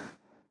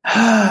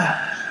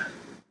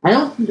 I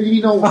don't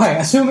really know. Okay,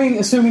 assuming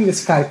the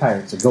Sky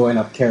Pirates are going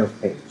up care of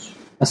Paige.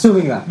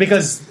 Assuming that.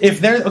 Because if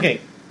they're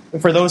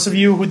for those of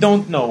you who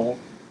don't know,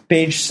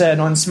 Paige said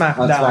on On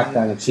SmackDown,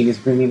 SmackDown, that she is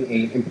bringing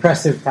an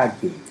impressive tag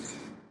team.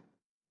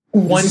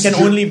 one This can is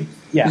dur- only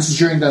This is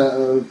during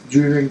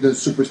the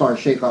Superstar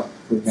Shakeup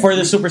for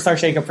the Superstar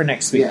Shakeup for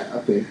next week. Yeah.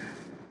 Okay.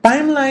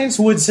 Timelines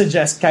would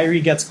suggest Kyrie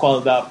gets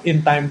called up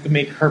in time to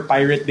make her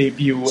pirate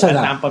debut Siya at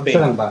lang. Tampa Bay. Siya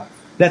lang ba?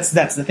 That's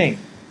the thing.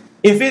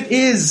 If it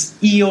is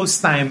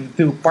EO's time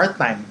to part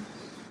time,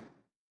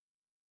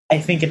 I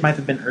think it might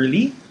have been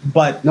early,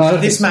 but No, I don't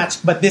this think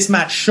so. match this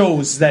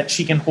shows that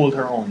she can hold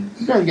her own,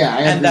 Yeah,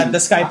 I and agree. that the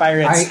Sky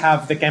Pirates I-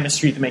 have the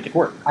chemistry to make it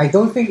work. I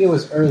don't think it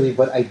was early,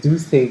 but I do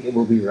think it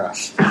will be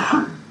rushed.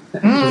 Does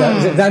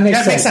that make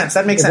That makes sense? sense.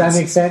 That makes Does sense. that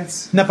make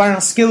sense? Na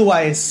parang skill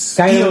wise,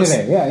 Kaya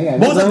nila, yeah.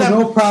 Both of them,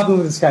 no problem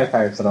with the Sky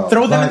Pirates at all.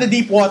 throw them in But the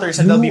deep waters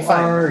and they'll be you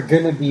fine. are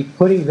gonna be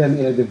putting them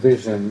in a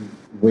division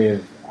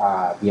with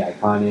the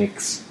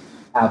Iconics,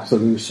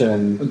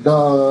 Absolution.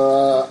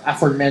 the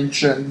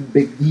aforementioned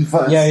Big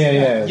Divas.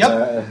 Yeah.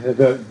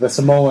 Yep. The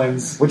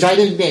Samoans. Which I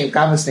didn't name.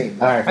 Kama's name.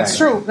 All right, That's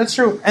fine. true. That's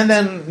true. And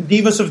then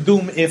Divas of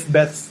Doom if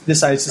Beth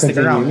decides to stick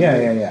Continue.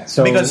 around. Yeah.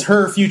 So Because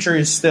her future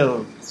is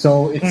still.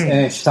 So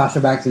it's Sasha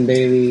Banks and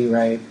Bailey,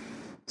 right?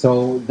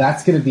 So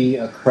that's going to be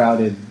a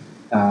crowded.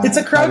 It's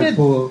a crowded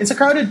pool. It's a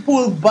crowded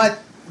pool, but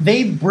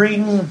they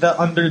bring the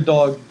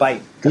underdog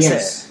bite. Kasi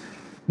Yes.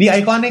 the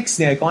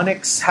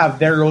Iconics have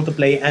their role to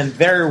play, and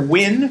their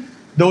win,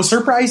 though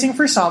surprising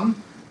for some,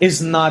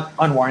 is not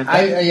unwarranted.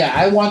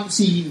 I want to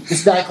see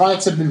because the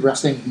Iconics have been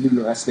wrestling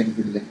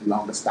for the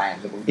longest time.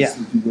 Yeah.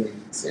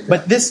 Wins and,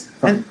 but this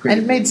from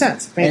and it made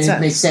sense. It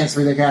makes sense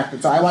for the character.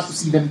 So I want to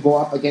see them go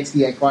up against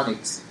the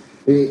Iconics,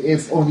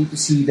 if only to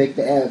see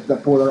the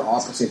polar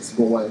opposites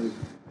go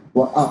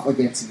up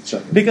against each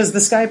other. Because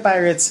the Sky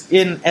Pirates,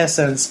 in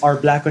essence, are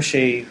Black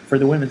O'Shea for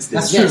the women's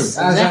That's division. true. Yes,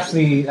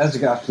 That's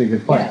exactly. actually a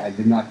good point. Yeah. I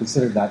did not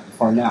consider that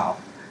before now.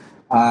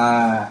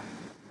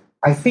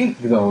 I think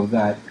though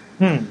that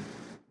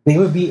they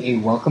would be a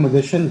welcome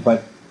addition,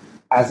 but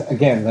as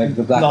again, like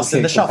the Black Lost in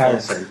O'Shea the shuffle.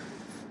 comparison,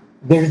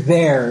 they're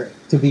there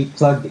to be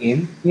plugged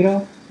in.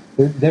 They're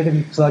there to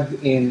be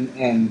plugged in,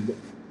 and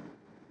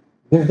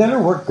they're there to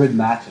work good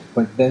matches.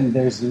 But then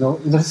there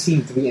doesn't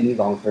seem to be any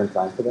long term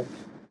plan for them.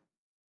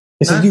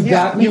 So you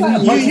have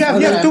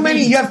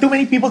too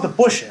many people to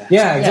push.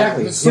 Yeah,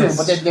 exactly. That's true. Yes.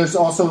 But then there's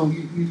also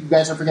you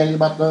guys are forgetting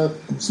about the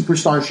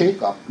Superstar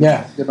Shakeup.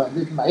 Yeah.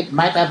 It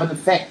might have an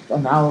effect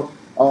on how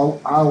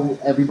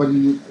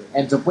everybody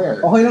ends up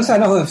where. Okay, I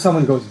know if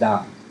someone goes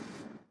down.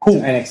 Who? To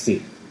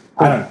NXT.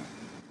 I don't know.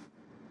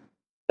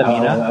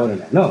 Tamina? I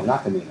wouldn't know. No,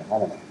 not Tamina. I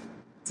don't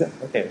know.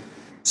 Okay.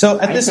 So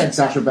at I this, said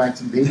Sasha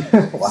Banks and Bailey.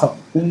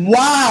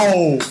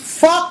 wow,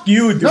 fuck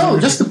you, dude. No,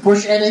 just to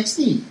push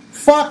NXT.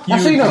 fuck you.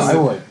 Actually, no, dude. I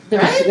would.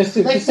 Right? Just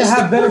to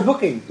have better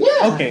booking.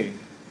 Yeah. Okay.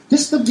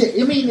 Just to get.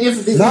 I mean,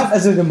 if they, Not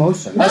as an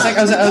emotion. I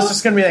was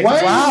just gonna be like,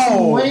 why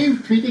are you wow.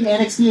 treating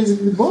NXT as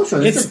an emotion?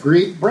 It's It's- a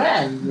great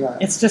brand. Yeah.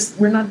 It's just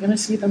we're not gonna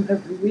see them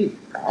every week.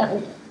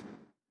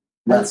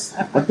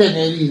 But then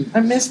I mean, I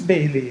miss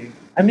Bailey.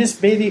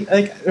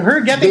 Like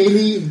her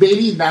getting.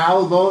 Bailey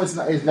now though is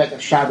like a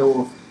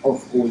shadow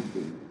of old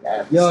Bailey.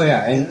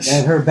 Yeah, and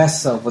her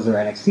best self was her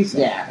NXT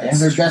self. Yeah, and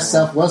That's her true. best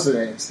self was her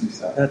NXT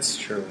self. That's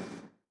true.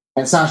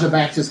 And Sasha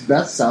Banks'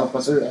 best self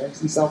was her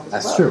NXT self as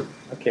That's well. true.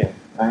 Okay.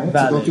 Right? So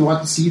Valid. don't you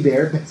want to see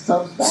their best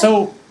self back?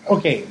 So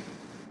okay,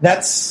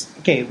 that's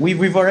okay.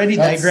 We've already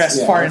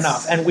digressed far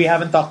enough, and we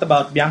haven't talked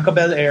about Bianca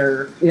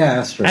Belair Yeah,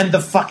 that's true. and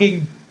the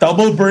fucking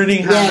double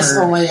burning hammer. yes,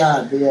 oh my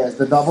god, yes,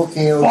 the double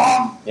KO.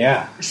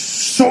 yeah.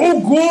 So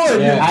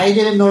good. Yeah. I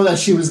didn't know that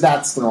she was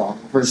that strong,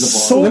 first of all.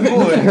 So Look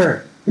good. at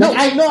her. No,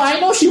 I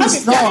know she was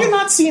strong. Have you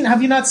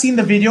not seen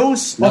the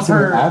videos Not of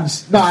her her?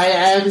 abs. No, I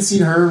haven't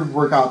seen her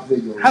workout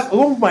videos.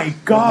 Oh my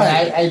But god!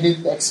 I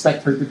didn't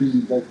expect her to be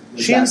like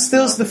She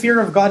instills the fear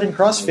of God in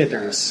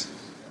CrossFitters.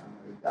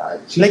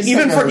 She's Like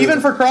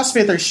even for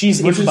CrossFitters,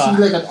 she's was she imba.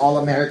 like an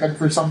All-American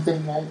for something?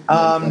 Like,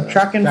 Track and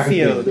track and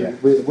field. field,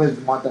 yeah.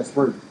 with Montez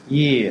Ford,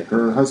 Yeah,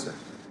 her husband.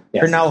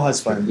 her now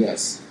husband.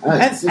 Yes,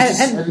 And- it's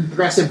just and- an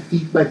impressive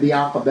feat by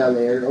Bianca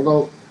Belair.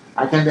 Although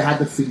I kind of had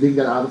the feeling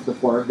that out of the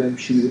four of them,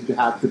 she would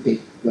have to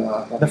take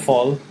The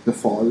fall. the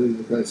fall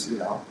because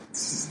it's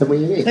just the way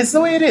it is. It's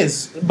the way it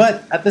is.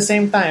 But at the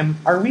same time,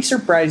 are we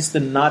surprised to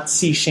not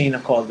see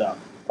Shayna called up?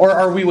 Or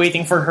are we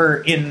waiting for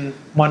her in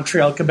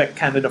Montreal, Quebec,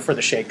 Canada for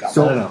the shake-up?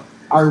 So, I don't know.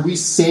 are we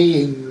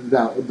saying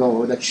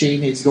that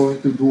Shane is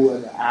going to do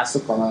an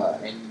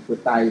Asuka and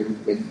retire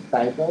with the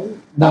title?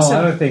 No, Listen,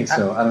 I don't think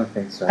so. I don't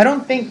think so. I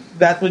don't think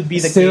that would be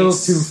the Still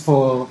case. too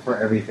full for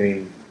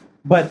everything.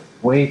 But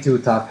Way too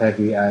top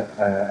heavy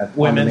at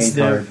women's on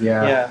the main div, card.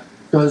 Yeah.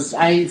 Because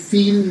I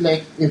feel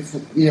like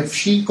if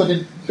she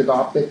couldn't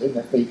drop it in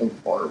a fatal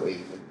 4-way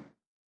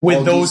with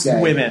all those these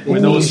guys, women, who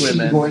with those is she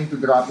women. going to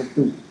drop it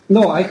to?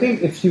 No, I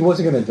think if she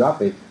wasn't going to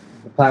drop it,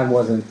 the plan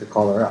wasn't to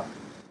call her up.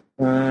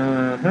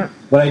 Mhm.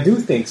 But I do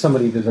think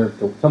somebody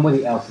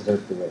else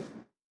deserved to win.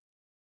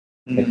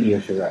 Like Io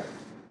Shirai.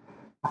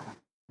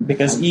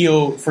 Because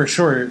EO for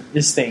sure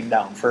is staying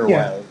down for a Yeah.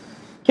 while.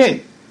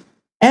 Okay.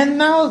 And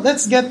now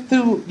let's get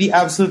to the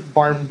absolute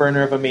barn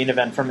burner of a main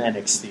event from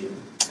NXT.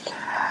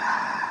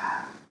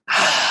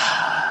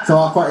 So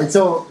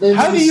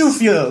How do you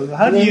feel?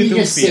 How do let you me do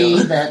just feel?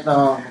 say that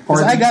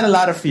Because I got a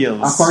lot of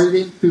feels.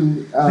 according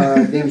to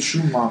David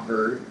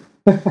Schumacher,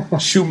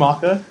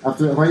 Schumacher.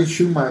 according to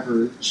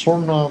Schumacher,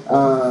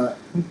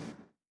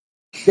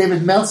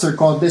 David Meltzer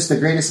called this the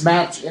greatest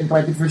match in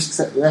 21st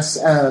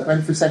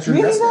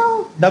century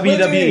wrestling.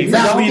 WWE. For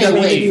Now, okay,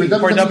 wait, WWE.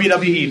 For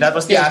WWE. That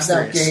was the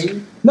asterisk. Okay.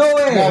 No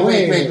way! No,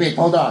 wait,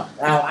 hold on.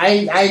 Now,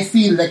 I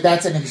feel like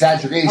that's an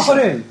exaggeration. Ako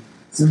rin.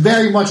 It's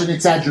very much an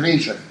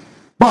exaggeration.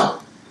 But,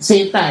 at the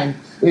same time,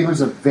 it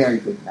was a very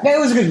good match. Yeah, it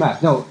was a good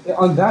match. No,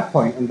 on that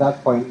point,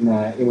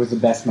 it was the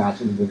best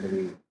match in the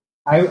WWE.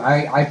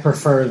 I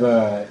prefer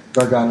the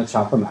Gargano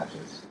Ciampa matches.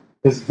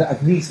 Because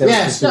at least there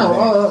was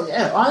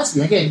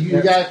honestly, again,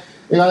 you got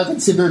to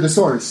consider the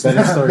source.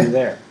 better story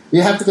there.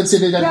 You have to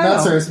consider that Yeah,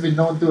 Meltzer no. has been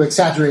known to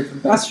exaggerate from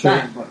time That's to true.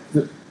 time.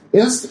 But it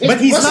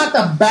wasn't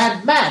a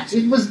bad match.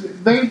 It was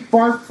very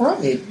far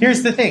from it.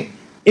 Here's the thing.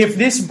 If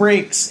this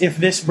breaks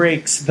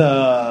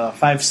the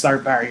 5-star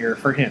barrier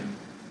for him,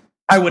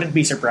 I wouldn't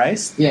be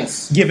surprised.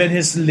 Yes. Given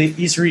his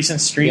recent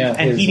streak, Yeah,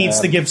 and he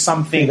needs to give Free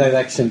something.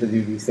 direction to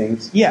do these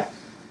things. Yeah,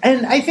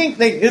 and I think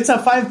it's a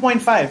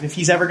 5.5 if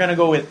he's ever gonna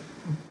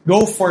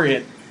go for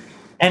it.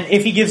 And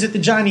if he gives it to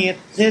Johnny,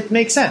 it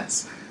makes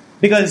sense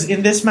because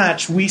in this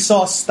match we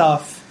saw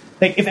stuff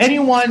like if any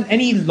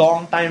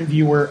longtime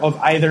viewer of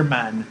either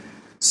man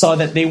saw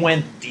that they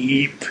went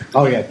deep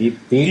Oh yeah, deep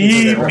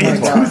into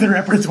repertoire. the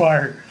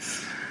repertoire.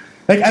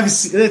 Like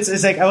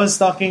it's like I was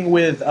talking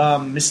with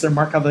Mr.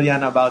 Mark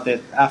Avellana about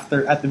it at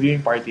the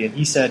viewing party, and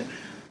he said,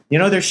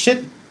 there's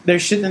shit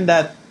in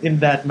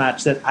that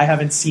match that I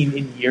haven't seen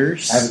in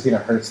years. I haven't seen a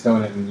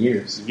Hearthstone in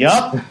years.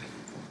 Yup.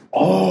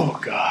 Oh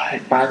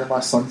god. Panama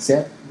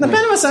Sunset. The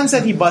Panama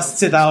Sunset, he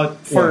busts it out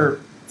for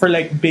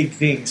like big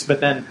things, but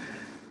then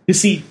you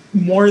see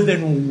more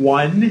than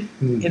one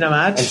in a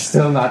match And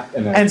still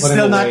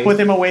not put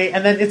him away,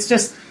 and then it's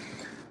just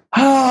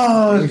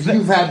If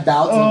you've had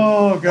doubts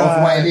of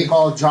God. why they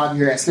call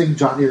Johnny Wrestling,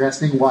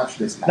 watch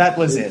this match. That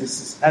was it.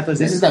 This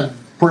This is the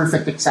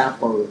perfect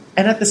example.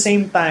 And at the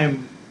same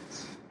time,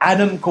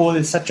 Adam Cole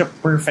is such a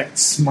perfect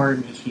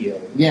smarmy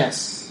heel.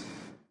 Yes.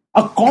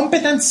 A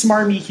competent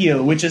smarmy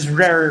heel, which is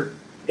rare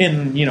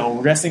in,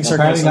 wrestling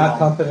circles. Apparently not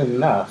competent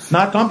enough.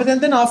 Not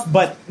competent enough,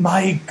 but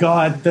my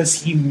God,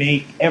 does he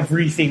make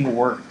everything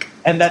work.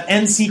 And that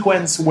end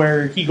sequence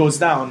where he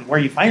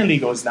finally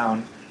goes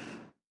down,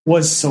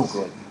 was so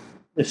good.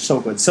 It's so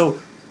good. So,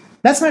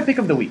 that's my pick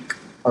of the week.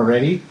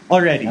 Already?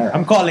 Already. All right.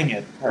 I'm calling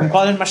it. I'm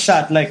calling my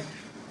shot like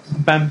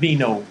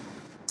Bambino.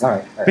 All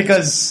right.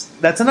 Because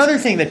that's another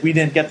thing that we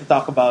didn't get to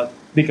talk about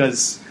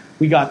because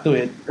we got to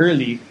it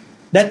early.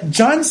 That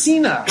John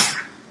Cena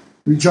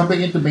We're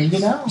jumping into Mania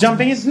now?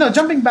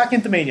 jumping back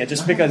into Mania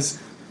just because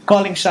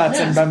calling shots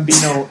and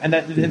Bambino and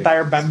that the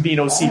entire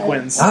Bambino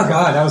sequence Oh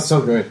god, that was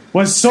so good.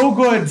 was so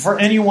good for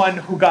anyone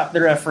who got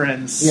the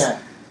reference. Yeah.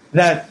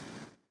 That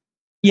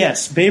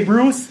yes, Babe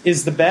Ruth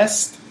is the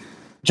best.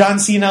 John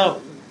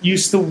Cena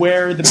used to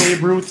wear the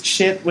Babe Ruth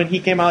shit when he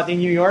came out in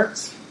New York,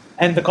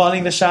 and the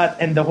calling the shot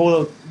and the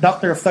whole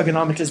Doctor of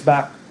Thugonomics is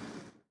back.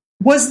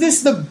 Was this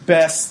the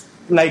best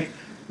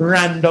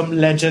random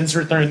Legends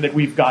return that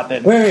we've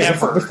gotten Wait,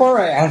 ever? before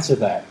I answer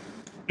that,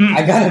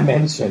 I gotta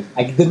mention,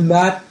 I did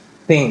not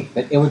think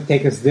that it would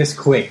take us this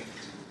quick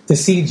to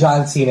see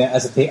John Cena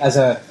as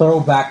a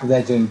throwback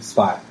legend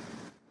spot.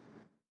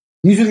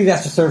 Usually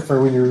that's reserved for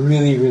when you're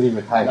really, really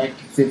retired. Like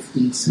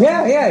 50s.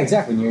 Yeah,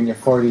 exactly. When you're in your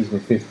 40s or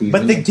 50s.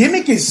 But the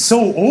gimmick is so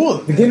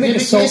old. The gimmick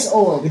is so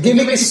old. The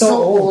gimmick is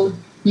so old.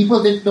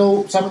 People didn't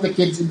know, some of the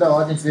kids in the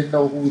audience didn't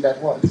know who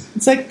that was.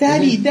 It's like,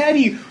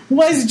 Daddy,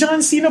 why is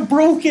John Cena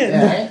broken?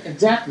 Yeah,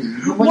 exactly.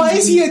 Why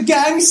is he a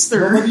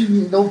gangster? A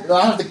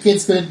lot of the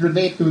kids couldn't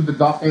relate to the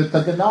Doctor of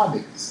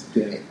Thugonomics.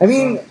 I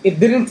mean, it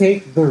didn't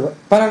take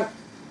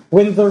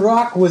when The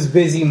Rock was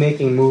busy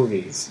making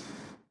movies,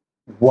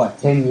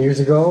 10 years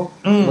ago?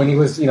 When he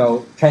was,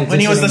 transitioning. When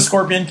he was the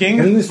Scorpion King?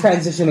 When he was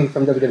transitioning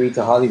from WWE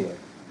to Hollywood.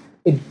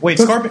 Wait,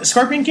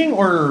 Scorpion King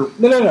or...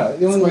 No.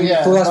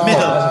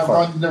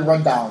 The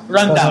Rundown.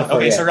 Rundown.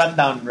 Okay, yeah. so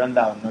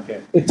Rundown.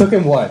 Okay. It took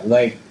him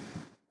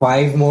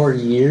 5 more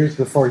years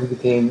before he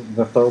became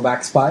the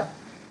throwback spot?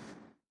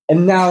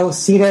 And now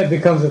Cena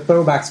becomes a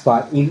throwback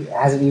spot. He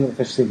hasn't even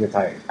officially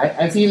retired.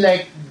 I feel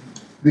like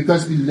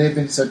because we live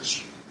in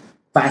such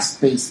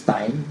fast-paced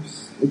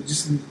times, it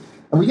just...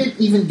 And we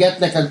didn't even get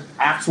like an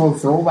actual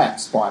throwback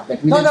spot.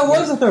 Like we No, didn't that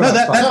was a throwback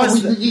that spot.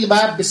 was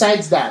but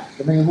besides that,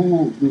 I mean,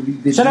 who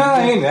did Shut up,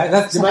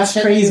 that's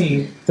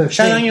crazy. To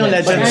Siya lang think yung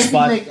that- legend But I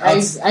spot. feel like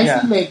I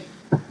feel like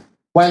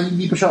while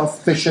hindi pa siya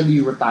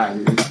officially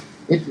retired,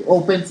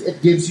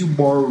 it gives you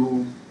more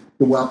room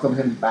to welcome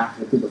him back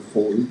into the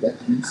fold at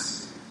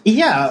least.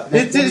 Yeah,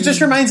 it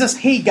just reminds us,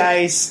 hey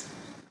guys,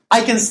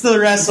 I can still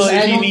wrestle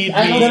if you need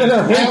me.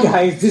 No. Hey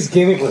guys, this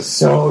gimmick was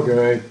so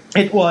good.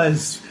 It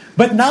was.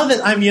 But now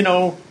that I'm,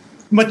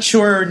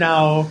 mature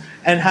now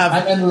and have...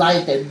 I'm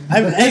enlightened.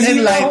 I'm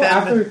enlightened.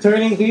 After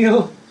turning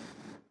heel,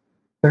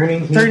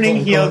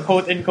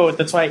 quote unquote.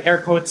 That's why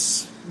air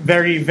quotes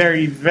very,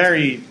 very,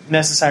 very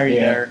necessary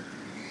there.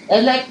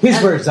 And like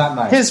his words, not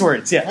mine. His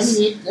words, yes. I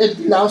mean, it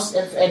allows,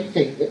 if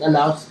anything, it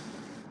allows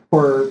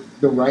for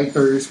the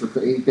writers, for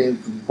creative,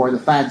 for the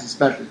fans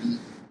especially,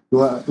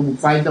 to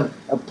find a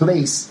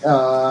place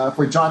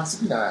for John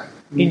Cena.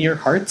 In your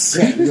hearts?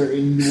 Yeah,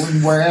 in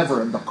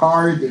wherever, in the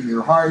card, in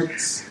your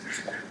hearts.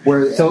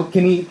 So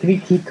can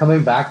he keep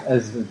coming back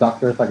as the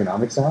Doctor of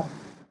Thugonomics now?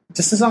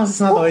 Just as long as it's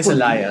not always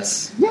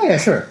Elias. Yeah,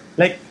 sure.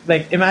 Like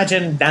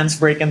imagine dance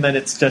break and then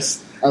it's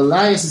just...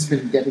 Elias has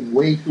been getting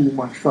way too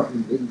much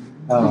fucking...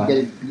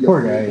 getting beat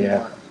poor up guy, way yeah.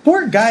 too much.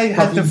 Poor guy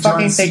had to Fucking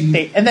fucking John Cena-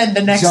 take... And then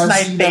the next John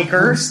night, Cena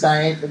Taker. First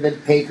night, and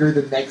then Taker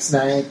the next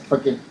night.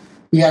 Fucking...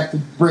 He had to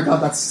break out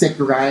that sick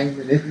rhyme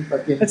and then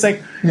fucking... It's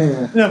like...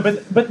 Yeah. No,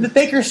 but the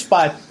Taker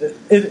spot,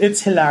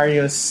 it's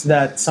hilarious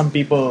that some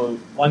people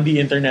on the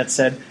internet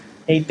said,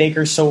 hey,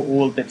 Taker's so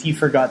old that he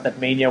forgot that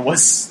Mania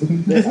was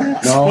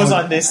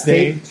on this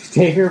day.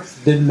 Taker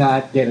did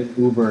not get an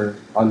Uber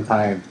on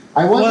time.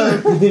 I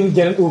wonder... He didn't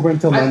get an Uber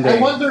until Monday. I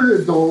wonder,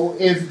 though,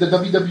 if the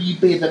WWE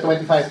paid the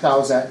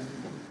 $25,000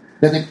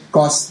 that it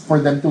cost for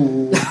them to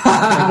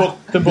book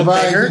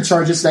Taker? It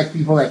charges like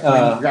people like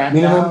 $20,000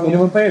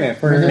 minimum pa yun eh.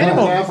 For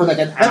like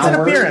an That's hour.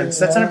 an appearance.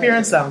 That's an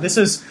appearance now. This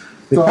is...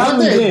 So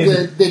probably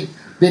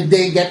did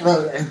they get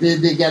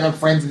a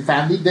friends and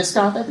family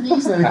discount at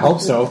least? I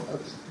hope so.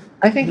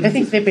 I think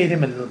they paid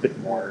him a little bit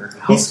more.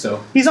 Hope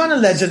so. He's on a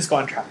Legends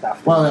contract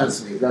after. Well,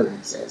 that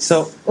makes sense.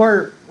 So,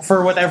 or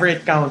for whatever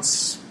it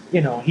counts,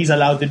 he's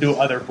allowed to do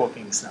other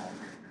bookings now.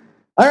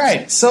 All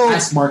right, so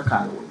Ask Mark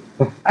Calloway.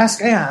 at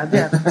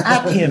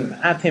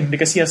him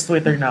because he has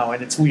Twitter now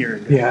and it's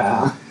weird.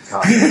 Yeah.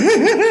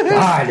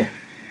 God.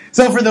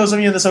 So for those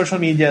of you in the social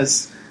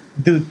medias,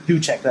 do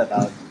check that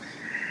out.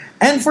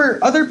 And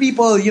for other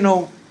people,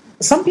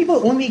 some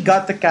people only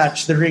got to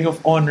catch the Ring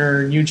of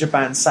Honor New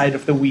Japan side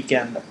of the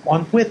weekend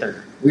on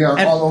Twitter. We are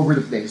all over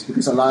the place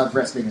because a lot of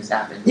wrestling has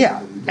happened.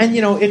 Yeah, and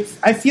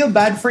I feel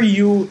bad for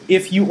you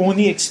if you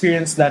only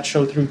experienced that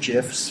show through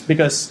GIFs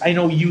because I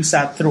know you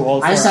sat through all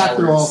 4 hours. I sat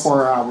through all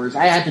 4 hours.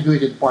 I had to do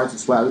it in parts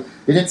as well.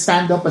 They didn't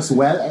stand up as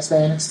well as the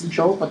NXT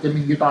show, but I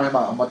mean, you're talking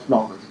about a much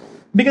longer show.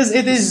 Because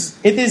it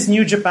is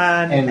New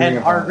Japan and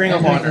our Ring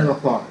of Honor.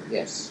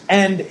 Yes.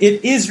 And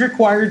it is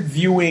required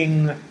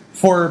viewing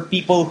for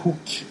people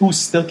who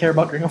still care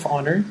about Ring of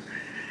Honor.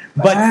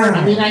 But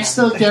I mean, I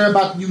still care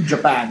about New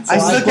Japan. So I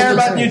still care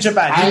about New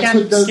Japan. You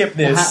can't skip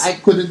this. I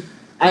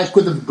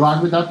could have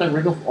gone without the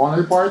Ring of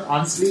Honor part,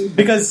 honestly.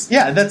 Because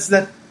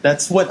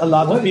that's what a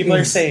lot of people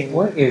are saying.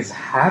 What is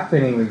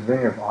happening with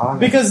Ring of Honor?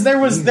 Because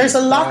there's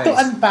a lot to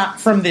unpack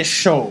from this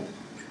show.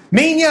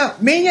 Mania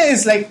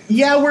is like,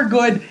 yeah, we're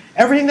good.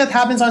 Everything that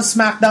happens on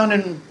SmackDown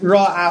and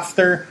Raw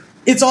after,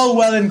 it's all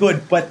well and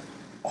good, but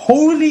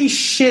holy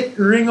shit,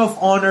 Ring of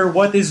Honor,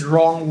 what is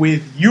wrong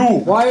with you?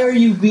 Why are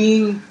you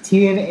being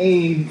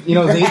TNA?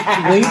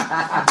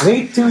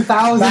 Late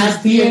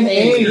 2000s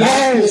TNA.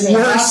 Yes,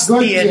 worst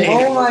TNA.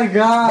 Oh my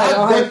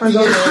god! That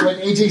TNA when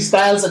AJ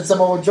Styles and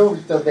Samoa Joe were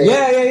still there.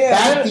 Yeah.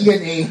 That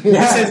TNA.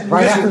 Yeah,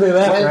 right after they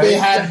left, when right? they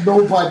had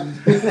nobody.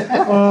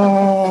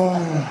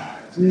 Oh.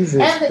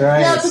 Jesus and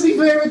Christ. to be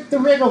fair with the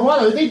Ring of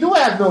Honor, they do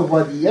have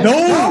nobody. Yes?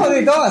 No,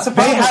 they don't. That's a they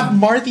problem. have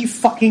Marty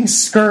fucking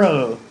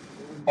Skrull.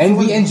 And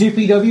the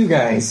NJPW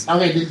guys.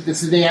 Okay,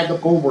 this they have the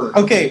co-work.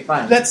 Okay,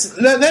 fine.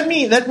 let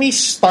me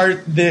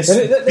start this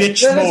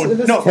bitch mode.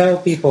 Let's tell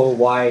people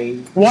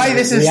why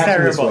this is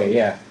terrible. This way,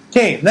 yeah.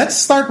 Okay, let's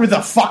start with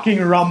the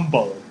fucking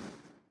Rumble.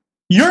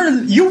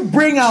 You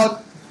bring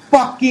out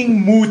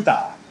fucking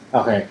Muta.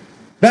 Okay.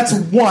 That's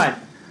one.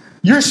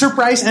 Your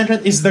surprise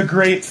entrant is the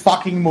great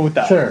fucking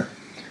Muta. Sure.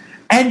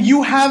 And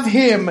you have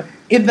him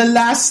in the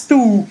last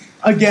two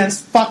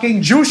against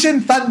fucking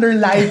Jushin Thunder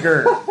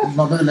Liger.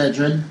 Another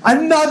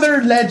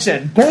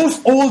legend.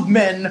 Both old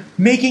men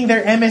making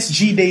their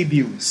MSG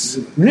debuts.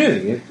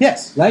 Really?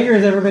 Yes. Liger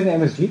has ever been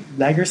to MSG?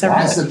 Liger's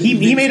never been.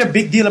 He made a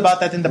big deal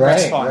about that in the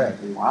press con. Right.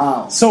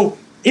 Wow. So,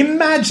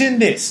 imagine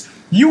this.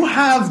 You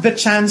have the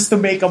chance to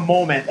make a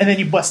moment, and then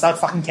you bust out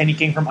fucking Kenny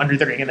King from under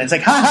the ring, and then it's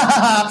like, ha ha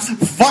ha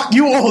ha, fuck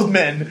you, old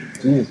men.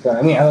 Jesus God.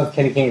 I mean, I love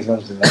Kenny King as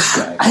much as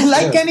that guy. I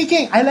like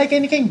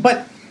Kenny King,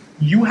 but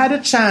you had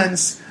a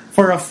chance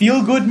for a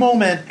feel-good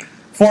moment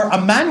for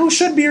a man who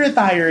should be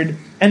retired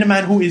and a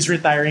man who is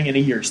retiring in a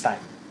year's time.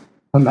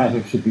 A man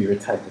who should be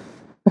retired.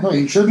 No,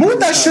 you should.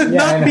 Muta should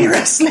Yeah, I not know. be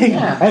wrestling.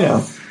 Yeah. I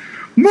know.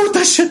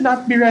 Muta should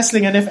not be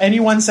wrestling, and if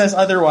anyone says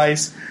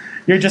otherwise,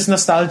 you're just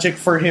nostalgic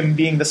for him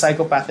being the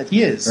psychopath that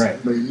he is. Right.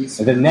 But he's-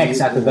 And then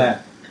next after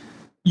that.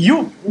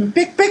 You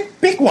pick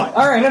one.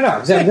 All right, no.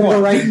 I'm gonna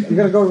go right. I'm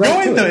gonna go right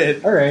Go to into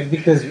it. All right,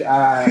 because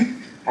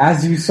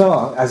as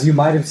you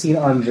might have seen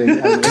on the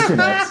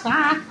internet,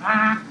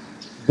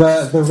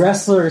 the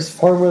wrestlers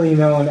formerly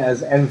known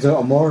as Enzo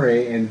Amore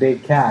and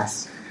Big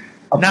Cass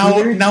Now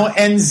appeared.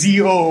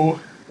 NZO.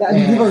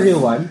 Give a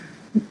real one.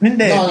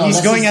 Hindi, No, he's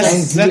that's going his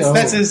as NZO.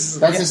 that's his.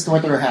 That's his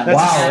Twitter handle.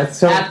 Wow, at, that's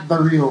so- at the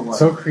real one.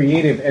 So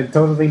creative and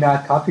totally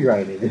not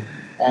copyrighted.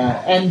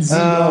 NZO.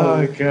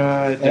 Oh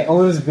god, And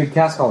what does Big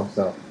Cass call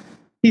himself?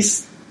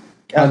 he's.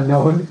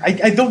 Unknown.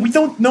 I don't. We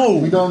don't know.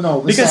 We don't know.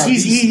 because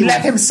he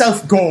let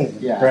himself go.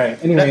 Yeah. Right.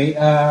 Anyway,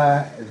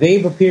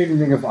 they've appeared in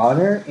Ring of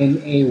Honor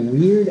in a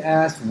weird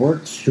ass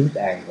work shoot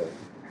angle,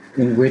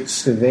 in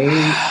which they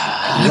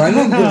run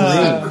in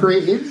the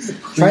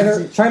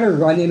ring, try to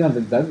run in on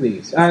the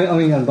Dudleys. I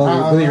mean on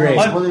Bully Ray.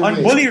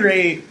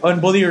 On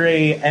Bully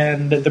Ray,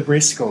 and the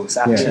Briscoes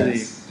actually.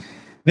 Yes.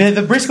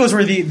 The Briscoes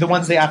were the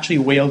ones they actually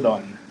wailed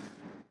on,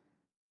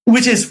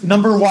 which is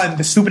number one,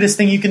 the stupidest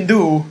thing you can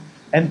do,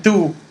 and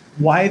two,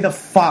 why the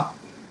fuck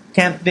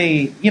can't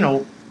they,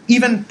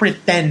 even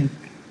pretend,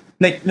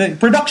 like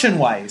production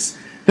wise,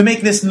 to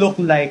make this look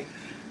like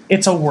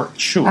it's a work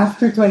shoot?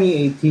 After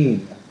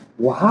 2018,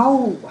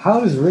 how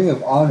does Ring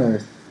of Honor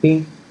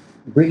think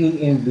bringing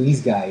in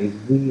these guys,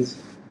 these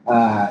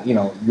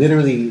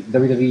literally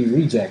WWE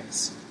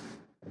rejects,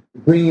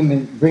 bring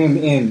them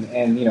in,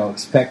 and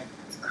expect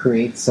to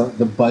create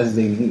the buzz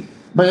they need?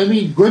 But I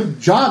mean, good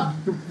job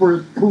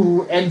for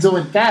Enzo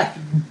and Cass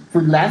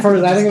for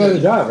landing another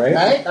job, right?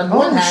 Right? On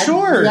one hand,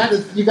 sure.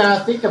 you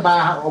gotta think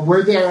about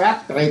where they're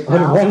at right On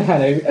now. one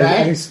hand,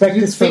 I expect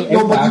you this from think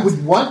nobody Impact.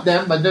 would want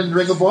them, but then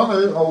Ring of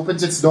Honor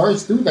opens its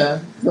doors to them.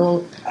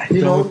 So,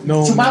 don't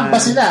know, sumamba man.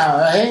 sila,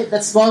 right?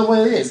 That's not what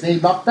it is. They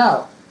lucked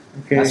out.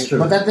 Okay. That's true.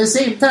 But at the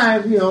same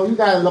time, you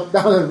gotta look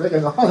down at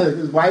Ring of Honor,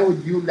 because why would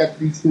you let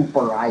these two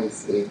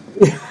pariahs in?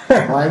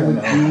 Why would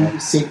you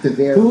sink to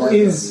their Who level?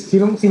 is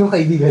sinong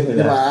kaibigan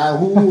nila?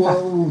 Diba?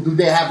 Who do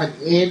they have an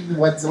in?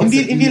 What's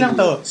Hindi the deal? lang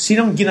to.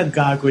 Sinong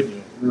ginagago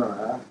niyo?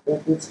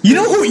 It's- You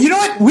know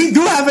what? We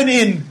do have an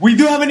in. We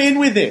do have an in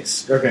with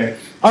this. Okay.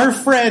 Our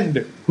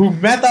friend who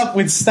met up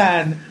with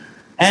Stan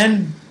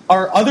and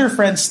our other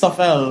friend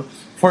Stoffel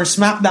for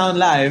SmackDown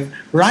Live,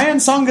 Ryan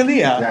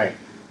Songalia. Right.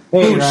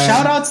 Hey, Dude, Ryan.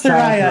 shout-outs to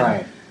Shout out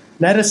Ryan.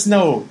 Let us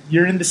know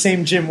you're in the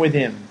same gym with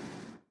him.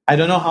 I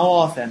don't know how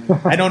often.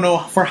 I don't know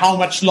for how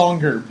much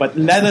longer, but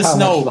let us How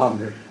know much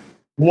longer?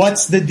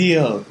 what's the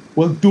deal.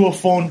 We'll do a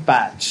phone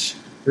patch.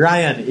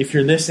 Ryan, if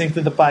you're listening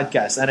to the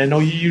podcast, and I know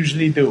you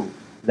usually do,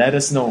 let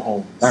us know,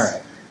 Holmes. All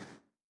right.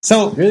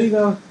 So, Really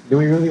though, do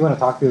we really want to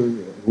talk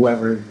to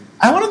whoever?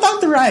 I want to talk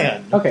to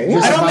Ryan. Okay.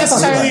 Just I don't about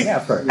necessarily. Yeah,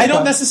 of course. I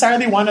don't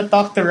necessarily want to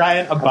talk to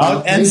Ryan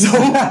about About Enzo,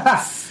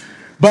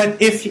 but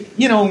if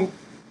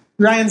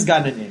Ryan's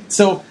gotten in,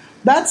 so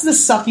that's the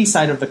sucky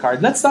side of the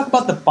card. Let's talk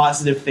about the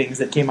positive things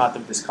that came out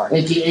of this card.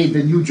 AKA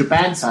the New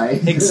Japan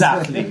side.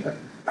 Exactly.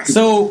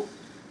 So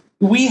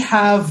we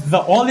have the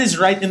All Is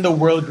Right in the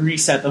World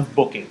reset of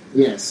booking.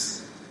 Yes.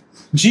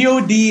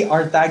 GOD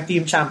are tag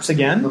team champs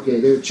again. Okay,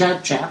 they're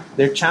champ.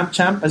 They're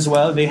champ as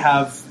well.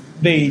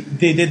 They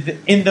did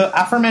in the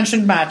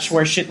aforementioned match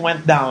where shit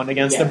went down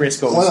against the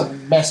Briscoes. What a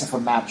mess of a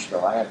match,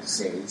 though, I have to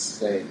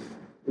say.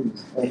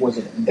 It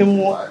wasn't an It easy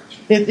wa- match.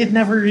 It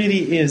never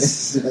really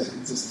is. It's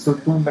just so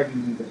too many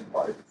moving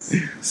parts.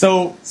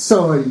 So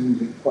So many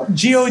moving parts.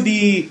 GOD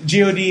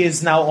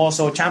is now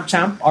also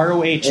champ,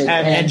 ROH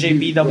and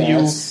NJPW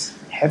yes,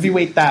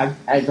 heavyweight tag.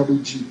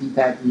 IWGP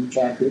Tag Team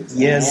Champions.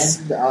 Yes.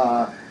 And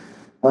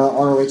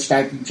ROH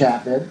Tag Team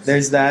Champions.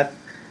 There's that.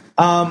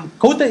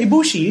 Kota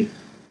Ibushi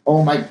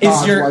Oh my god.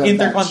 is your what a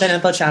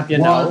Intercontinental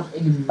Champion match. now. What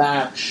a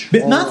match.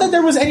 But not that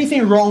there was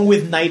anything wrong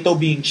with Naito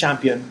being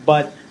champion,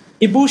 but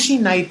Ibushi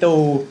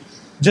Naito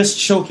just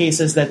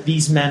showcases that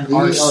these men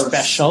are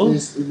special.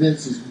 This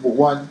is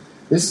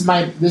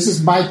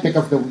my pick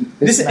of the week.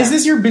 Is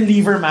this your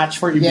believer match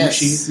for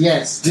Ibushi?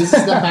 Yes. This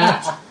is the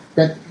match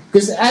that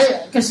because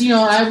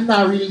I'm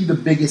not really the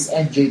biggest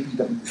NJPW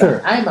fan.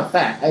 Sure. I'm a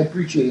fan. I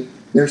appreciate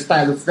their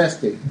style of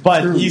wrestling.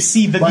 But True. you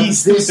see But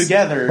these two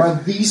together.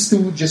 But these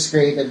two just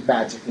created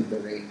magic in the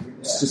ring.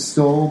 It's just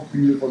so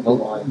beautiful to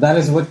watch. That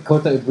is what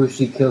Kota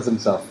Ibushi kills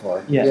himself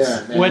for. Yes.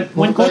 Yeah, man.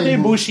 When Kota Kota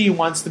Ibushi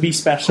wants to be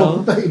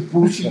special, Kota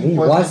Ibushi And he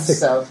put wants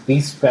himself. to be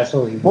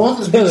special. He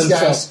Both of kill these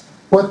himself. guys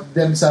put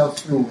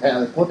themselves through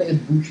hell. Kota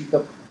Ibushi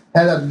took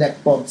hella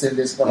neck bumps in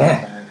this fucking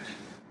Yeah. match.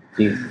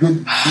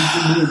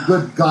 Jeez.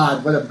 Good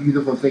God, what a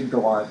beautiful thing to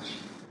watch.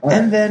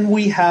 and then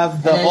we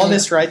have the And- All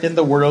Is Right in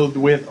the World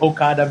with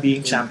Okada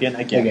being champion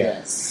again. Okay.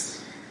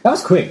 Yes. That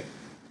was quick.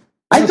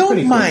 I That was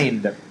pretty don't quick.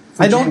 mind.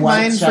 For I don't Jay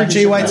mind White's for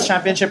Jay championship White's reign.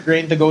 championship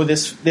reign to go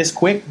this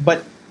quick,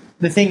 but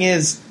the thing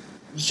is,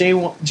 Jay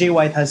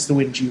White has to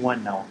win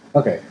G1 now.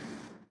 Okay.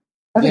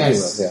 I think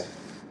Yes. he will, yeah.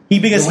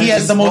 because he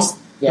has the most.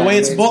 Yeah, the way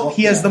it's booked,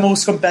 he has yeah. the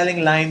most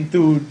compelling line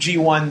to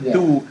G1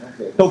 to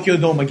Tokyo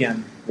Dome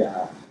again.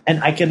 Yeah.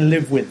 And I can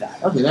live with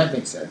that. Okay, that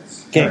makes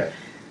sense. Okay. Right.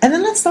 And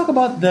then let's talk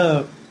about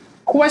the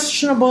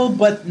questionable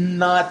but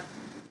not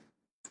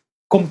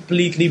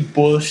completely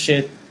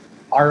bullshit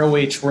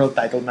ROH World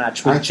Title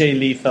match with Jay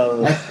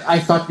Lethal. I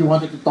thought you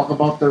wanted to talk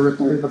about the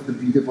return of the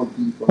beautiful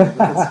people.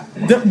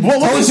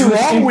 What is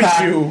wrong with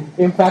you?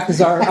 Impact is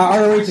our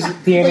ROH is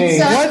TNA.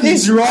 Exactly. What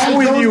is wrong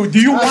with you?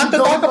 Do you want to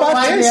talk about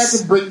I have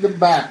this? to bring them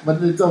back,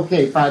 but it's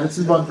okay. Fine, this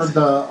is one from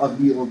the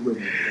old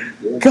women.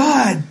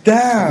 God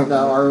damn. The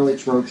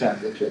ROH World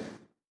Championship.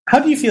 How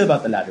do you feel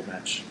about the ladder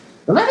match?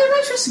 The ladder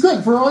match was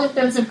good for all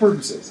intents and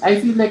purposes. I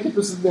feel like it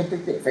was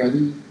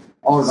fairly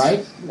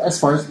alright as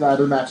far as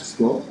ladder matches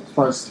go, as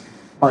far as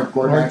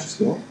hardcore matches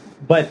go.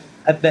 But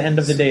at the end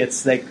of the day,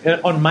 it's like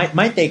on my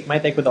take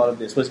with all of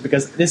this was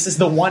because this is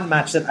the one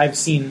match that I've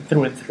seen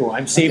through and through.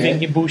 I'm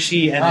saving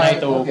Ibushi and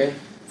Naito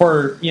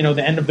for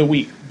the end of the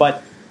week,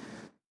 but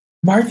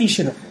Marty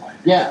should have won.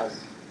 Yeah,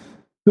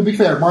 to be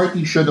fair,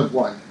 Marty should have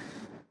won.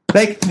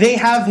 Like they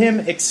have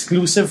him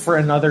exclusive for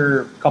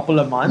another couple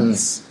of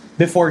months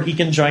before he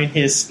can join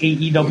his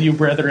AEW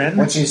brethren,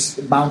 which is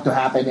bound to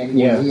happen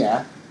anyway.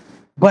 Yeah.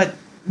 But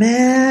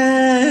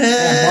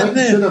man,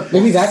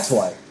 Maybe that's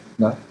why.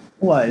 No.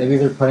 what? Maybe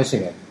they're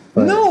punishing it.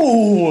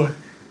 No.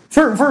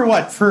 For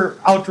what? For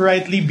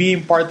outrightly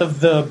being part of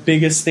the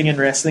biggest thing in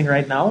wrestling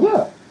right now?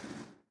 Yeah.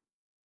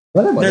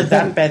 Whatever. They're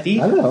that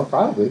petty? I don't know,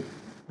 probably.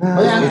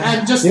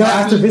 I'm just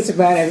after happy. Vince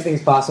McMahon,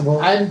 everything's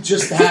possible. I'm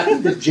just happy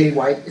that Jay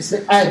White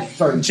isn't.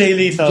 Jay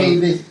Lethal. Jay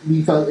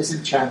Lethal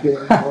isn't champion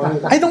anymore.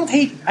 I don't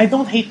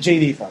hate Jay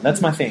Lethal. That's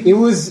my thing. It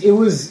was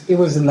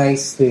a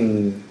nice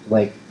thing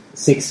like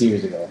 6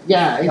 years ago.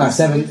 Yeah,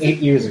 7, 8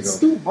 years ago. It's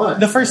too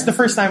much. The first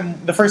time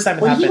it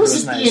happened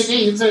was nice.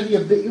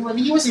 When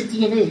he was in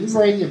TNA, he was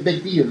already a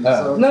big deal.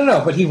 So.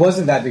 No, but he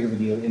wasn't that big of a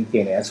deal in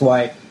TNA. That's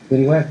why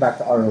when he went back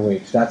to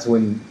ROH, that's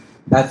when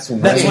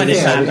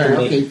it mattered.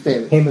 Okay,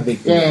 fair. Him a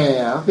big deal.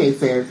 Yeah, okay,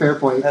 fair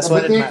point. That's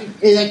what it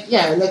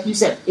mattered. Like you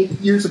said, 8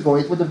 years ago,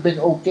 it would have been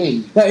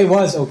okay. No, it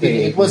was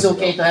okay. It was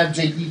okay to have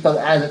Jay Lethal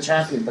as a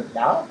champion, but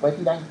now,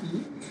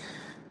 2019?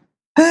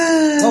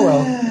 Oh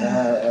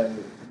well.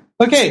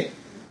 Okay,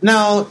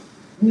 now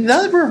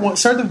that we're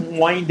sort of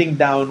winding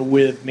down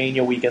with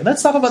Mania weekend,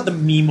 let's talk about the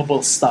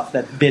memeable stuff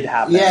that did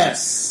happen.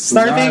 Yes.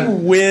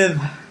 Starting with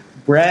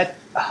Bret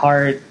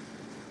Hart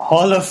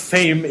Hall of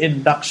Fame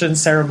induction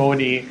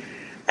ceremony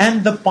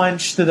and the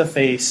punch to the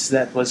face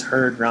that was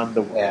heard around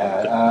the world.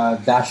 Yeah,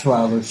 Dash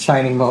Wilder's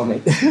shining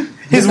moment.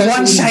 His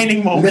one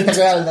shining moment.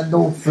 Literal na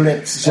no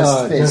flips,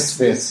 just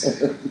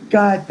fists.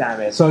 God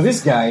damn it. So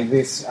this guy,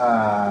 mentally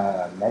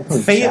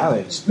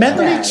challenged.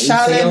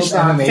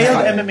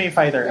 Failed MMA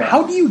fighter. Yeah.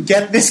 How do you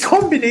get this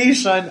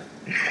combination?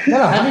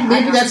 No, I mean,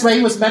 maybe that's why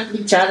he was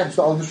mentally challenged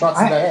to all the shots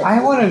in the head.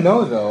 I want to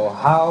know though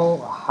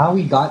how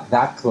he got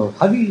that close.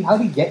 How do you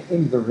get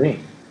in the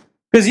ring?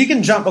 Because you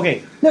can jump.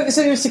 Okay, No,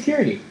 so there's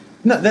security.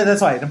 no, that's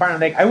why.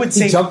 Like I would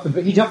say He jumped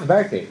the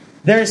barricade.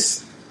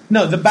 there's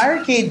the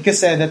barricade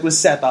cassette that was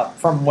set up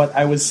from what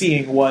I was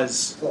seeing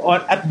was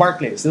at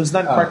Barclays. It was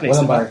not Barclays.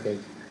 Wasn't barricade.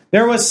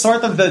 There was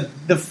sort of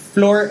the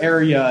floor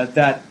area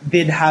that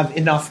did have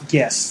enough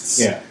guests.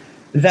 Yeah.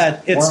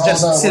 That it's Where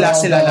just all the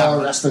sila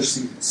lang. wrestlers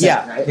sit,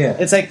 Yeah. right? Yeah.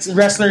 It's like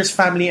wrestlers,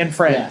 family, and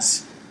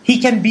friends.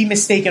 He can be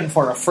mistaken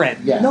for a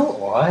friend. Yeah. No,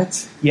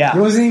 what? Yeah. He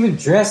wasn't even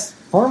dressed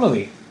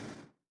formally,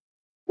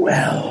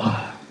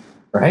 Well,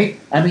 right?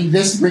 I mean,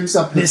 this brings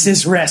up this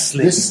is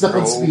wrestling. This is the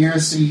bro.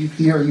 conspiracy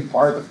theory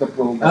part of the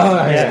program. Oh,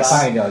 yes.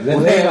 fine.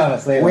 Lay it on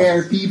us.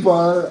 Where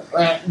people,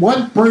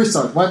 one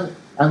person,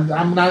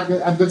 I'm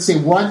going to say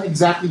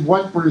exactly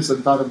one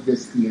person thought of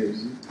this theory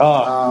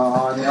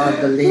on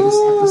the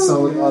latest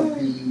episode of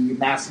the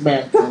Masked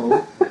Man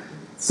show.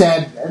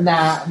 Said,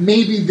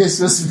 maybe this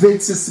was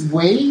Vince's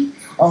way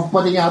of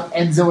putting out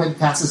Enzo and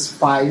Cass's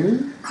fire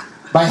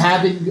by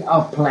having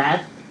a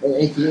plant,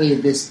 aka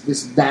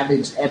this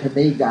damaged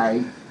MMA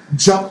guy,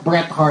 jump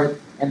Bret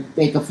Hart and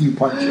take a few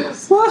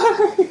punches.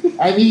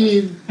 I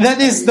mean, That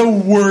is the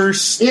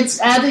worst. it's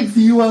adding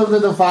fuel to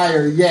the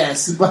fire,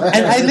 yes. But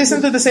And I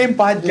listened to the same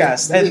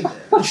podcast. And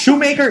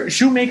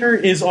Shoemaker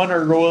is on a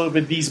roll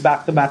with these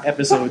back-to-back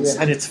episodes,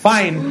 and it's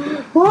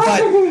fine.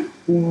 But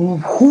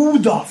who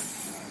the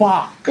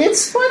fuck?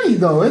 It's funny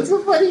though. It's a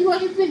funny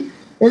thing.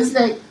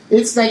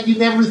 It's like you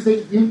never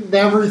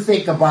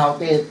think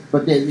about it,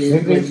 but then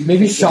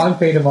Maybe Sean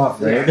paid him off,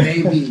 right?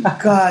 Maybe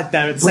God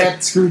damn it! It's Bret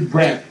like, screwed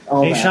Bret.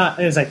 All hey, that.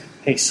 Sean, it's like,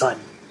 hey son,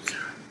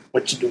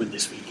 what you doing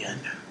this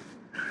weekend?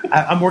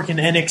 I'm working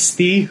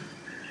NXT.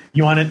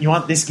 You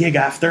want this gig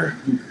after?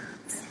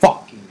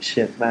 Fucking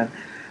shit, man.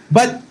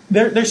 But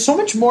there's so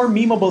much more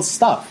memeable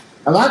stuff.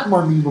 A lot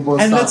more memeable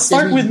And stuff. let's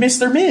start with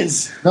Mr.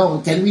 Miz.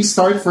 No, can we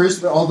start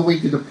first all the way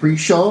to the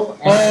pre-show?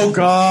 Oh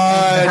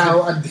God! And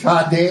how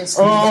Andrade.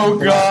 Oh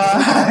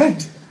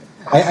God!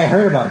 I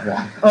heard about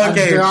that.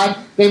 Okay. Andrade,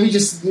 can we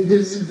just?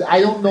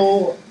 I don't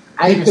know.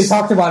 They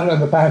talked about it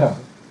on the panel.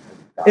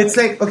 It's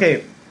like,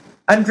 okay,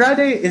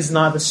 Andrade is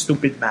not a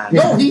stupid man.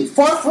 No, he's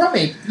far from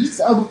it.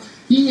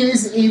 He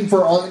is,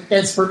 for all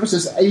intents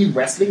purposes, a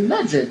wrestling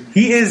legend.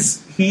 He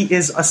is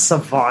a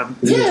savant.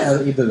 Yeah. El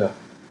Idolo.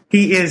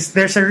 He is.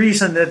 There's a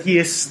reason that he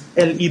is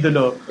El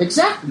Idolo.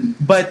 Exactly.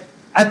 But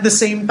at the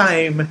same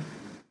time,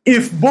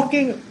 if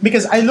booking,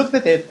 because I looked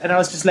at it and I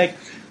was just like,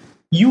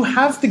 you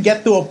have to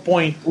get to a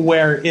point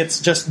where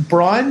it's just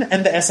Braun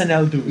and the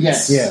SNL dudes.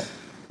 Yes. Yeah.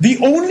 The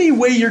only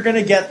way you're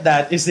gonna get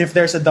that is if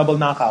there's a double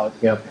knockout.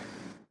 Yep.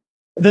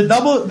 The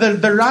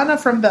Rana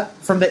from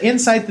the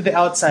inside to the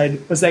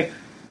outside was like,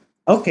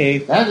 okay,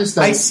 That is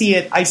I see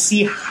it. I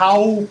see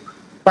how.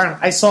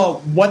 I saw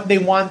what they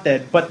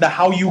wanted, but the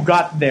how you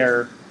got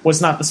there was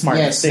not the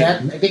smartest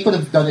thing. They could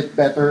have done it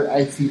better.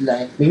 I feel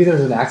like Maybe there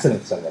was an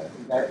accident somewhere.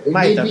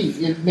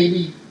 it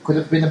maybe could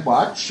have been a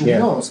botch. Who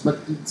knows? But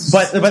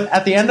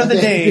at the end of the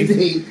day,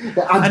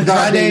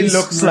 Andrade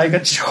looks like a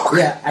joke.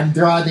 Yeah,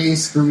 Andrade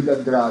screwed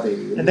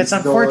Andrade, and that's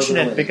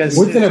unfortunate because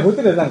What could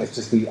have done is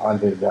just the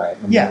Andre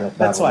Giant.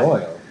 That's why.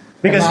 Royal.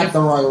 Because And not the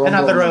Royal and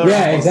not the Rumble. Royal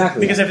Yeah, Rumble.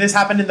 exactly. Because if this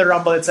happened in the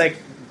Rumble, it's like,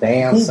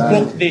 Damn, who son.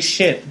 booked this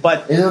shit?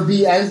 But it'll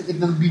be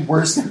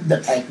worse than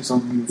the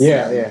episode.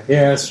 Yeah,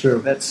 that's true.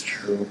 that's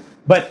true.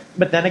 But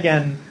then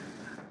again,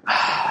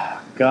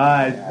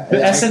 God,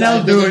 the I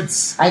SNL didn't-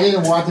 dudes. I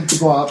didn't want him to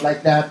go out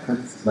like that.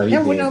 But he Yeah,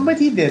 well, did. no, but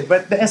he did.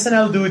 But the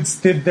SNL dudes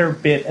did their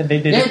bit and they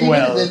did it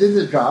well. They did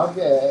the job.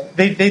 Yeah,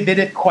 They did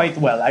it quite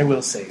well, I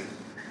will say.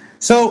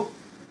 So,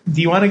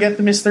 do you want to get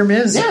to Mr.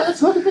 Miz? yeah.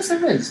 That's what the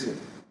Mr. is.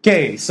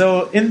 Okay,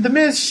 so in the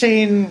Miz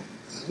Shane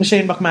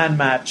McMahon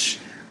match,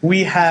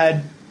 we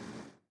had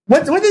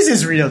what is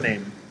his real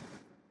name?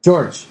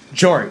 George.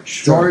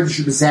 George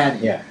Mizanin.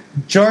 Yeah.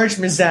 George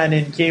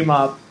Mizanin came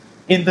up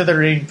into the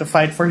ring to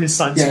fight for his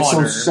son's Yeah,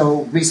 honor.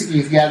 so basically,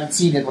 if you haven't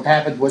seen it, what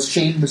happened was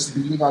Shane was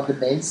beating on the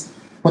Miz,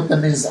 put the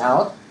Miz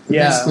out. The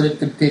Miz couldn't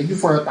continue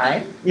for a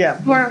time. Yeah,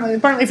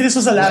 apparently if this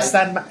was a last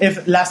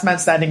man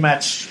standing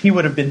match, he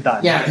would have been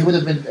done. Yeah, it would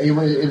have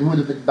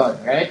been done,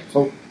 right?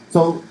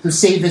 So to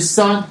save his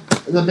son,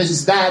 the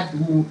Miz's dad,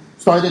 who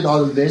started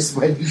all of this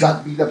when he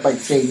got beat up by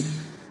Shane,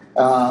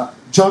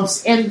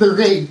 jumps in the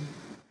ring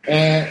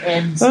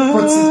and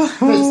puts his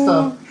fist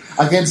up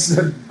against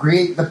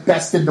the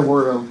best in the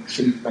world,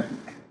 Shane McMahon.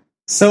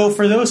 So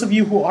for those of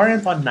you who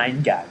aren't on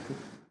 9gag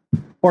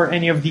or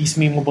any of these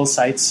memeable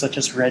sites such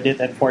as Reddit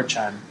and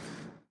 4chan,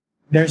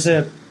 there's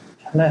a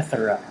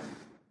plethora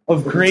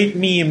of great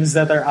memes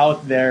that are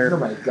out Oh there,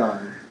 my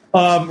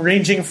god.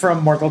 ranging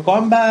from Mortal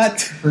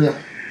Kombat. Yeah.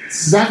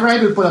 Zack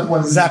Ryder put up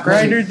one. Zack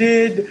Ryder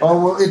did. Oh,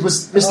 well, it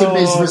was Mr.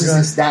 Miz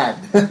versus God.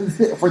 his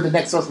dad for the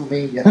next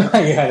WrestleMania.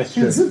 Yeah, that's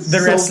true.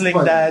 The wrestling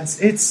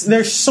dads.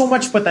 There's so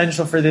much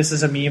potential for this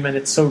as a meme, and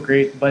it's so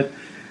great. But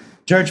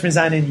George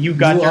Mizanin, you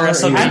got your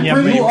WrestleMania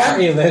I'm pretty- meme. You are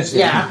a legend.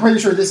 Yeah, I'm pretty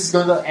sure this is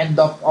going to end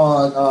up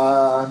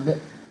on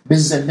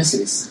Mrs. and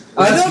Mrs.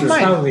 I That's don't true.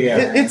 mind. Probably,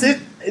 yeah.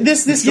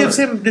 This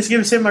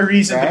gives him a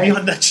reason to be Right?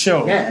 on that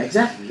show. Yeah,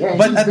 exactly. Yeah,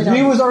 But he's been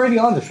He on- was already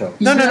on the show.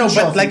 He's No, been on the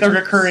show but like a for-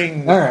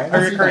 recurring,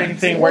 Alright.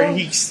 thing where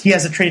he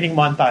has a training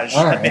montage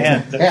Alright.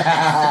 at the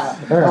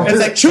end. Alright. It's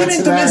like tune That's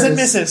into Miz and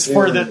hilarious. Mrs.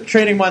 for the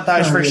training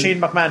montage for Yeah.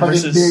 Shane McMahon But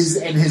versus. Miz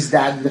and his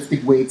dad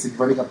lifting weights and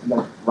running up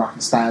like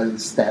Rocky style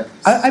steps.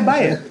 I buy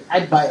it.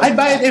 I'd buy it. I'd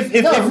buy it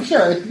if- no, for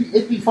sure.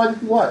 It'd be fun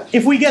to watch.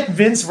 If we get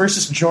Vince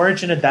versus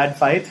George in a dad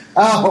fight,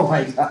 Oh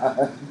my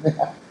god.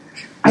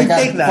 I'd Like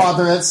a take that.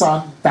 Father and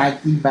son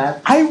tag team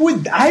match. I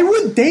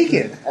would take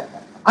it.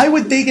 I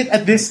would take it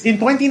at this in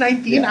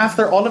 2019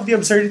 after all of the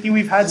absurdity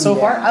we've had so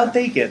far. I'll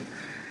take it.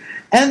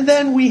 And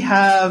then we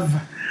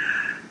have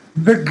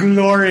the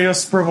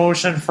glorious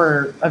promotion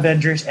for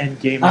Avengers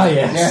Endgame. Ah,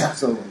 yes. Yeah,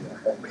 so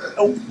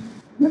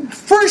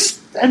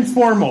First and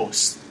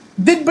foremost,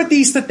 did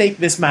Batista take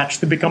this match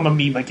to become a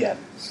meme again?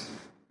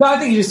 No, I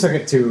think he just took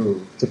it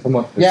to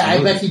promote the yeah, I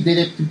movie. bet he did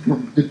it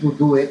to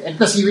do it, and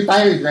plus he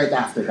retired right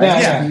after. Right?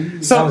 Yeah.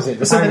 He- So, That was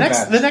it. so the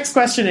Retirement the next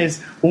question is: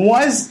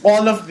 was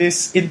all of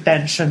this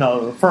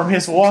intentional? From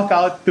his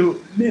walkout to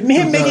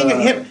him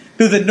making him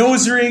to the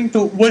nose ring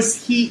to was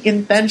he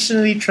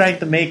intentionally trying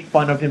to make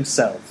fun of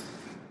himself?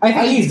 I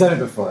think he's done it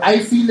before. I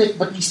feel like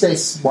Batista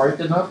is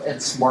smart enough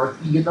and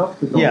smarty enough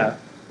to know Yeah.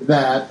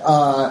 that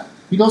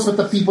he knows what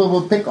the people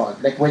will pick on.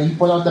 Like when he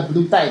put on the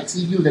blue tights,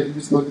 he knew that he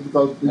was going to be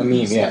called blue I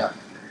mean, Batista,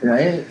 yeah.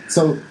 right?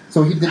 So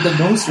he did the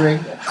nose ring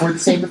for the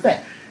same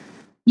effect.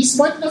 He's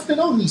smart enough to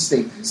know these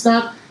things. He's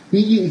not.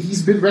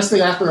 He's been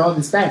wrestling after all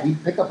this time. He'd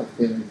pick up a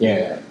thing.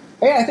 Yeah.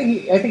 I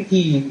think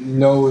he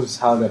knows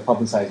how to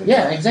publicize it.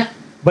 Yeah, exactly.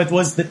 But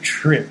was the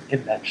trip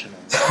intentional?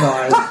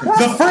 No,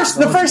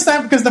 The first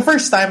time because the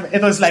first time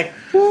it was like,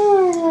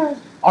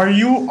 are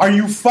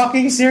you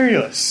fucking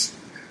serious?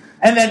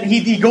 And then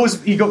he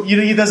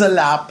does a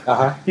lap.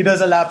 Uh-huh. He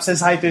does a lap,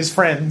 says hi to his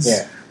friends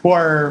Yeah. who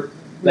are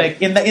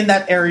like in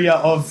that area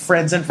of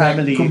friends and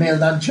family. Kumail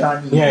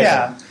Nanjiani.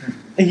 Yeah.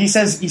 And he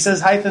says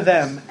hi to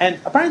them, and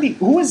apparently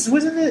who was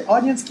in the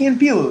audience? Key and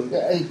Peele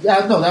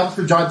No, that was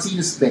for John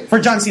Cena's bit. for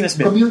John Cena's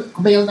bit.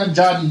 Kumail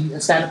Nanjiani,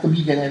 a stand-up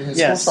comedian, and his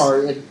Yes.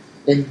 co-star in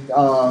in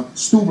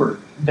Stuber.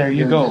 There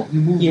you go.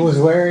 He was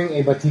wearing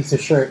a Batista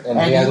shirt and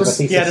he had a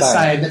Batista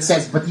sign that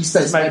says Batista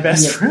is my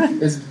best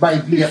friend. Is my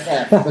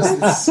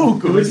BFF. It's so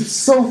good. It was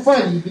so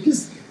funny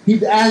because he,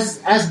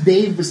 as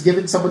Dave was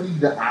giving somebody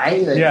the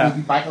eye, like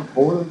maybe Michael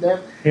Cole of them.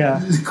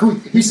 Yeah.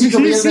 He sees the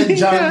and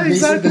John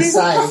exactly. the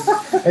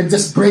sign and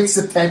just breaks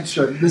the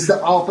tension. This is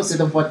the opposite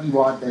of what he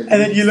wanted.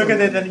 And then you look at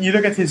it, and you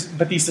look at his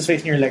Batista's face,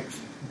 and you're like,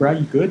 "Bro,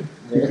 you good?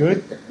 You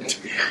good?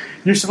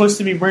 You're supposed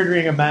to be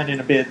murdering a man in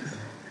a bit."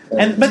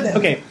 But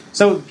okay,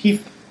 so he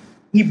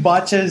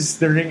botches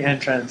the ring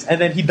entrance,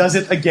 and then he does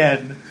it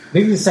again.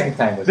 Maybe the second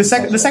time was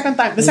the second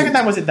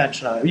time was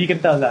intentional. You can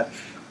tell that.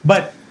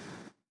 But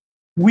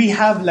we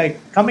have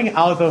coming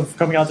out of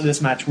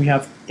this match, we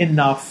have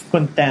enough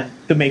content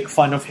to make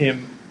fun of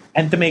him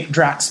and to make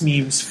Drax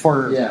memes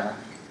for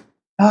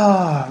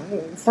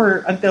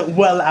until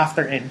well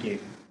after Endgame.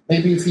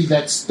 Maybe if he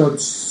stood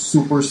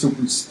super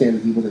still,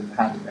 he would have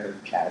had a better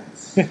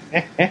chance. But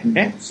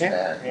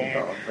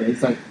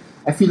it's like,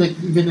 I feel like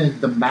even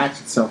in the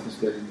match itself was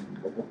very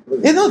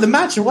memeable. The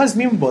match was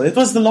memeable. It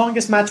was the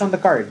longest match on the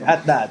card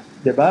at that,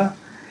 diba?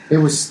 It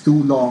was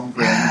too long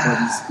for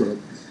anybody's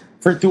good.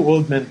 For two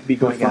old men to be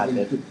going at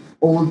it.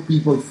 Old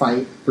people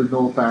fight for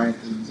no apparent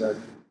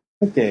reason.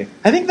 Okay.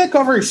 I think that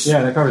covers...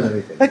 Yeah, that covers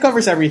everything. That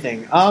covers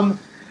everything.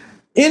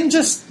 In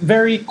just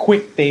very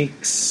quick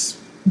takes,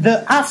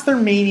 the After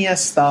Mania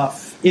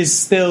stuff is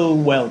still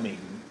whelming.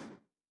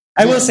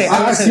 I will say...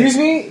 excuse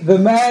me? The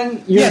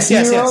man, your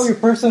hero, your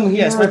personal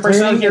hero... Yes, my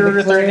personal hero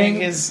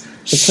returning is...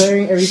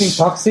 Declaring everything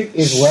toxic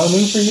is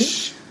whelming for you?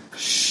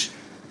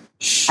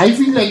 I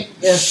feel like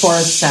as far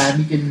as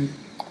Sammy can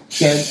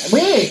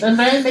wait,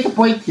 and I make a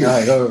point here.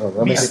 Right,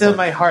 go. Be still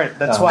my heart.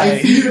 That's why I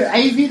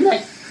feel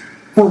like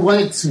for what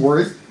it's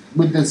worth,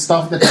 with the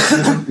stuff that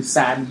happened to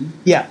Sammy,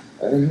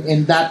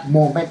 in that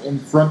moment in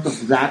front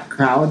of that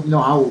crowd, you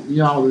know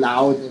how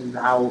loud and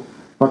how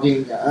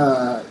fucking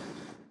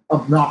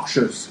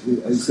obnoxious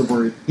is the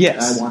word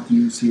I want to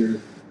use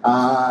here.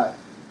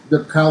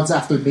 The crowds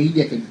after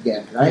Mania can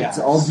get, right? Yeah.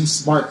 So all these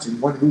smarts in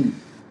one room.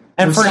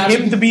 And for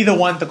him to be the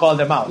one to call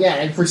them out. Yeah,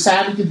 and for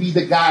Sammy to be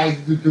the guy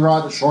to draw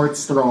the short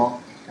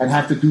straw and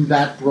have to do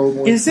that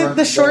promo. Is it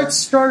the short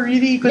straw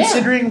really,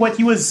 considering what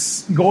he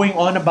was going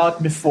on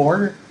about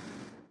before?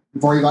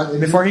 Before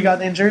he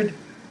got injured?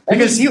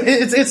 Because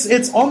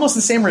it's almost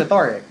the same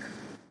rhetoric.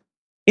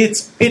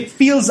 It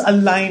feels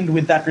aligned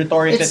with that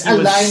rhetoric. It's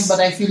aligned, but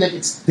I feel like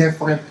it's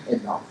different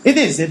enough. It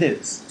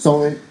is.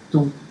 So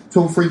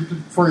for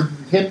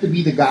him to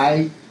be the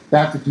guy that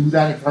have to do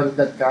that in front of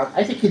that crowd,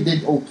 I think he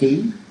did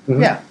okay.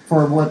 Mm-hmm. Yeah.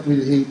 For what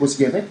he was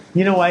given.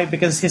 You know why?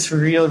 Because his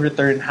real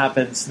return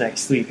happens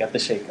next week at the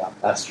Shake-Up.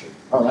 That's true.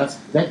 Oh, that's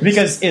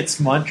because it's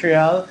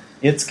Montreal,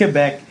 it's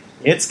Quebec,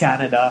 it's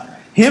Canada.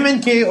 Him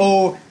and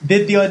KO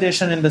did the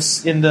audition in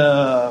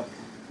the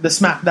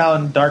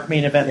SmackDown Dark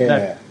Main event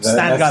that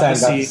Stan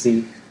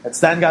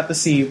got to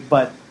see.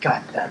 But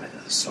god damn it,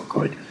 was so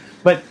good.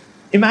 But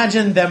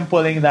imagine them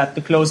pulling that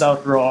to close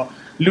out Raw.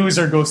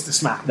 Loser goes to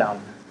SmackDown.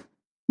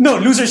 No,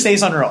 loser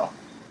stays on Raw.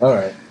 All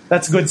right,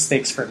 that's good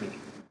stakes for me.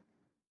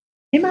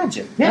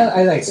 Imagine. Yeah.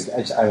 I like it.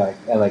 I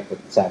like what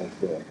Sammy's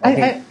doing.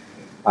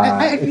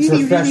 It's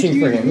refreshing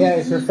for him. Yeah,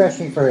 it's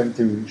refreshing for him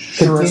to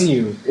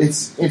continue.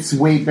 It's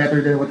way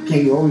better than what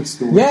KO is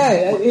doing.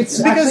 Yeah, it's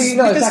actually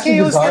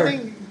bizarre.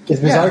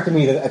 It's bizarre to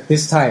me that at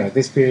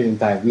this period in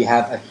time, we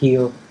have a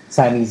heel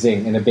Sami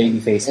Zayn and a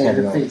babyface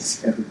Kevin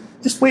Owens.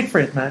 Just wait for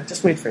it, man.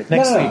 Just wait for it.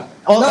 Next week.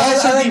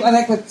 I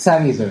like what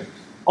Sammy's doing.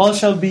 All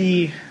shall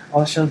be.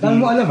 It's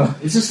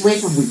just wait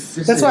for weeks.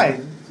 That's why.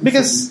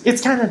 Because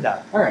it's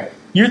Canada. All right.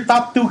 Your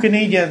top two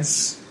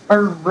Canadians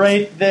are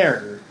right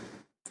there.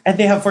 And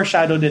they have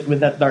foreshadowed it with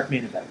that Dark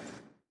Main event.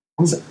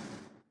 So,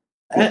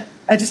 I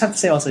just have to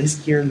say also, his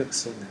gear looks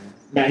so nice.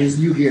 Yeah, his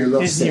new gear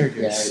looks sick.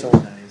 Is so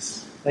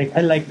nice. Like,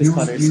 I like this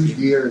color scheme. His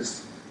gear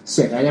is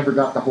sick. I never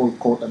got the whole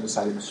coat on the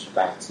side of his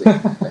back.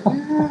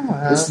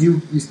 His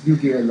new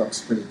gear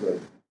looks pretty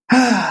good.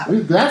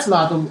 That's a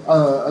lot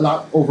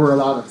over a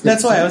lot of things.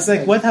 That's why I was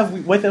like, what have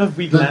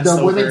we glanced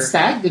over? The women's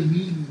tag? Did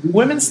we?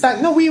 Women's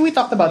tag? No, we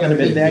talked about it a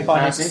bit. The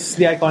Iconics.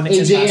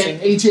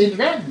 AJ and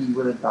Randy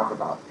we didn't talk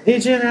about.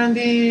 AJ and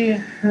Randy.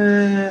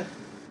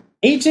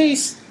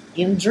 AJ's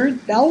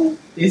injured now.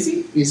 Is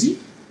he?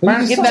 In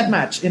that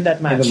match, he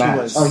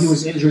was. Oh, he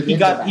was injured. He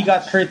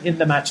got hurt in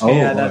the match.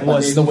 That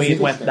was the way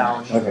it went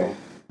down. Okay.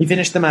 He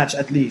finished the match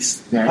at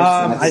least. Yeah,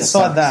 I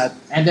saw that.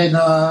 And then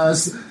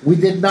we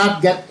did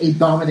not get a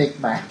Dominic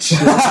match.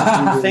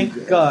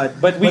 Thank God.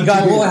 But what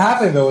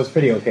happened though was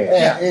pretty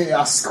okay.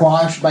 A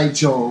squash by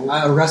Joe.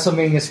 A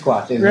WrestleMania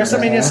squash.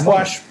 WrestleMania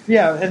squash.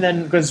 Yeah, and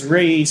then because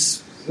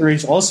Ray's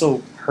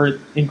also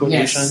hurt in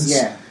quotations.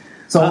 Yes, yeah.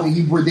 So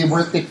they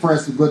worked it for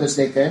as good as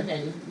they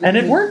can. And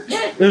it worked.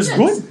 Yeah, it was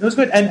good. It was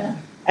good. And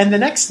the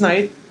next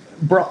night,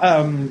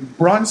 Braun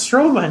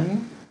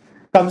Strowman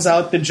comes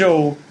out to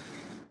Joe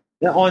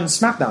on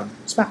SmackDown.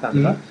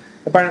 Mm-hmm.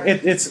 Apparently,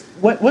 it's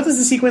what is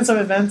the sequence of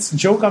events?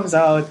 Joe comes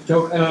out.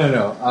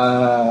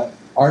 No.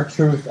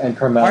 R-Truth and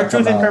Carmella.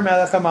 R-Truth and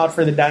Carmella come out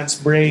for the dance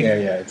break.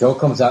 Yeah. Joe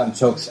comes out and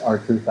chokes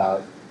R-Truth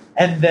out.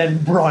 And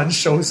then Braun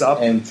shows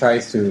up. And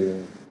tries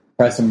to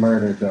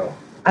murder Joe.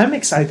 I'm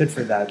excited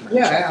for that match.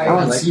 Yeah, I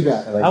want to see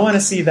that. I want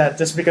to see that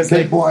just because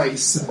Big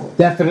boys.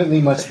 Definitely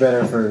much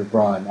better for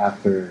Braun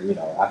after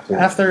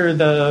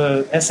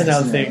the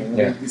SNL thing.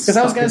 Yeah. Because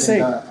I was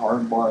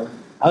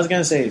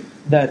gonna say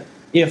that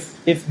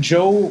if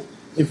Joe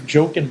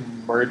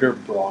can murder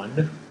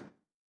Braun,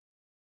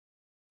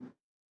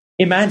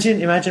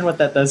 imagine what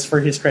that does for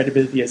his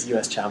credibility as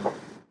US champ.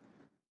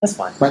 That's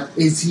fine. But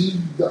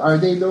are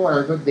they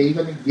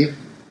gonna give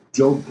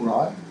Joe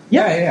Braun?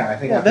 Yeah, I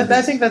think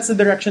I think that's the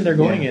direction they're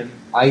going in.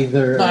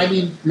 Either No, I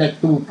mean like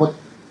to put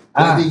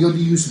are they going to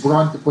use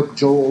Braun to put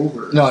Joe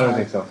over? No, I don't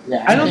think so.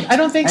 Yeah, I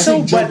don't think so, I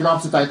think Joe but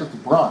belongs the title to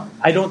Braun.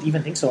 I don't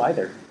even think so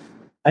either.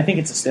 I think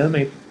it's a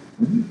stalemate.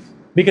 Mm-hmm.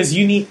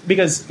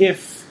 Because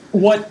if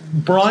what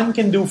Braun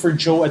can do for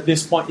Joe at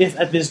this point, if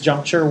at this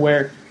juncture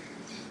where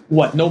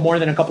no more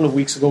than a couple of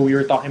weeks ago we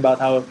were talking about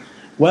how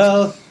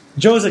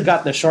Joe's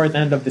got the short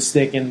end of the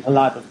stick in a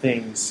lot of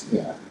things.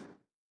 Yeah.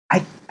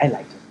 I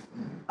like it.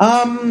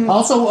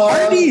 Also,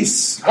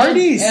 Hardys. And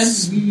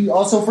we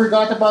also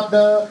forgot about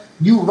the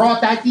new Raw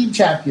Tag Team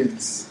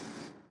Champions.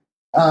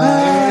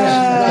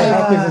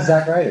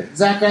 Zack Ryder.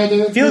 Zack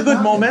Ryder. Feel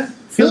good moment.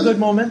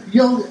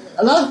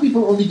 A lot of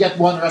people only get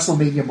one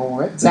WrestleMania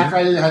moment. Zack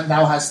Ryder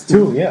now has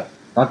two. Yeah.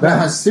 Not Now bad.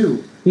 has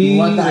two. He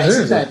won the IC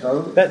deserves it.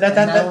 title.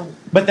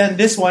 But then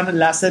this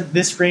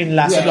reign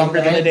lasted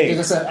longer than a day.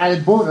 As an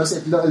added bonus,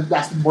 it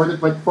lasted more than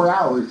 24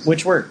 hours.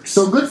 Which works.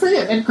 So good for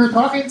him. And Kurt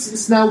Hawkins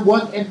is now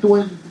 1 and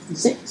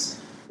 256.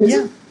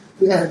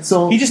 Yeah,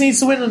 so he just needs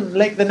to win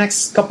like the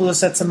next couple of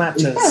sets of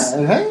matches.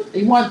 Yeah, right?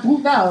 He won 2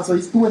 now, so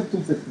he's 2 and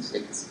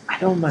 256. I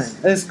don't mind.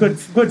 It's good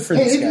for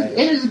this guy.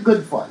 It is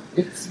good fun.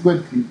 It's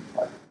good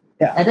fun.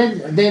 Yeah.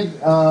 And then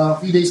a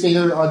few days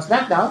later on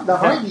SmackDown, the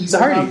Hardys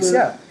are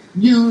now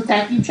new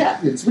tag team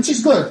champions, which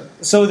is good.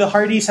 So the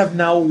Hardys have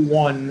now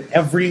won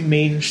every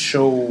main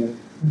show.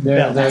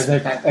 Their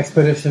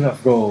Expedition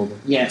of Gold.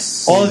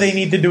 Yes. All they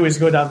need to do is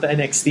go down to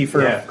NXT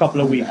for a couple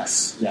of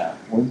weeks. Yeah.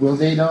 Will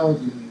they know?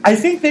 I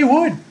think they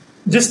would.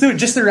 Just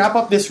to wrap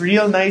up this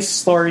real nice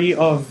story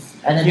of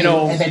and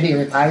then they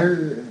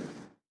retire.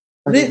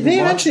 They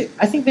eventually,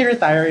 I think they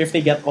retire if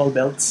they get all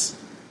belts.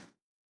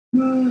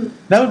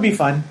 That would be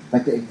fun.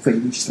 Like the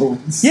Infinity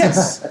Stones.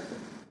 Yes.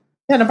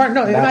 Yeah, no,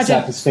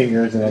 imagine his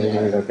fingers and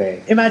everything is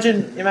okay.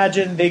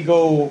 Imagine they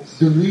go.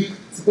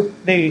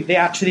 They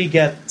actually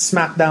get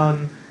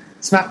SmackDown,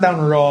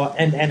 Raw,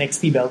 and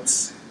NXT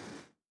belts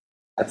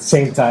at the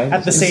same time.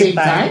 At the same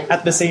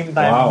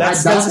time. Wow.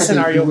 That's a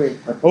scenario.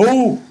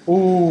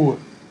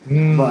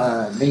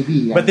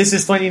 Maybe. But this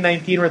is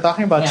 2019. We're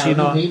talking about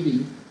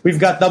maybe. We've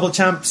got double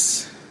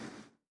champs.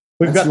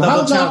 On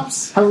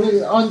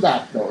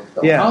that note,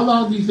 yeah. How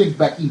long do you think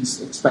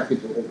Becky's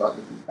expected to hold on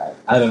to the title?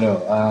 I don't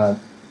know.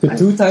 The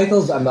 2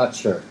 titles, I'm not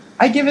sure.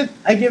 I give it.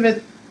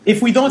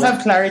 If we don't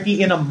have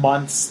clarity in a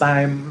month's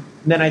time,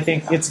 then I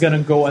think it's gonna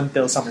go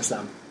until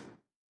SummerSlam.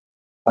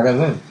 But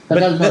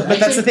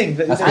that's the thing.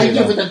 I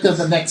give it until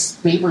the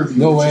next pay-per-view.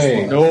 No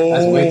way. No.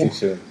 That's way too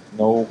soon.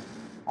 No.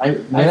 The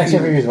next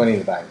pay-per-view is Money in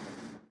the Bank.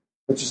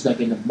 Which is like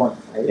in a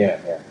month, right?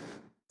 Yeah.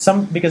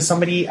 Because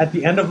somebody at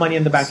the end of Money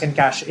in the Bank can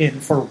cash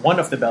in for one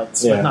of the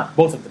belts, but not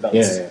both of the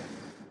belts. Yeah.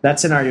 That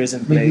scenario is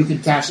in play. Maybe you can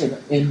cash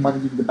in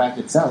Money in the Bank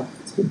itself.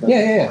 It's good.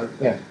 Yeah.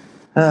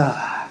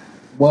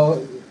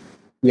 Well,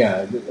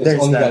 yeah,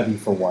 it's only got to be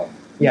for one.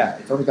 Yeah.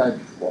 It's only got to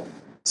be for one.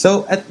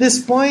 So at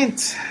this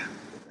point,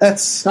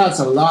 that's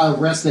a lot of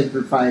wrestling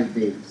for 5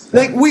 days.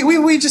 Like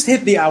we just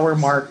hit the hour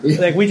mark.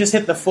 Like we just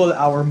hit the full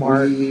hour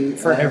mark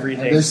for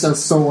everything. There's still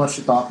so much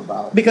to talk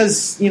about.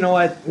 Because you know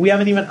what, we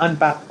haven't even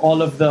unpacked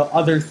all of the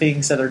other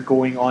things that are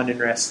going on in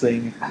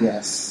wrestling.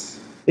 Yes.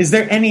 Is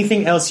there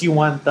anything else you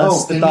want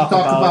us to talk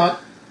about?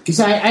 Because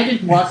I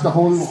didn't watch the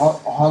whole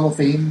Hall of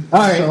Fame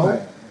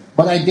show.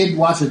 But I did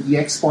watch the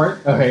DX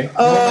part. Okay.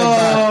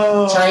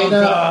 Oh my God. China,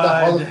 the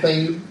Hall of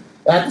Fame.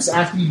 That is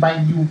actually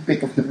my new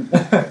pick of the week.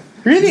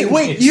 Really?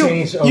 Wait,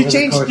 you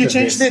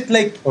changed it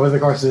like over the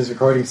course of this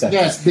recording session?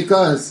 Yes,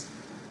 because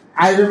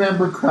I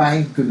remember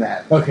crying to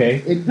that.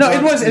 Okay. It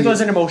was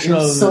an emotional.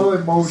 It was so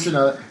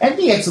emotional. And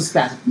DX was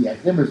classic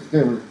DX. They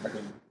were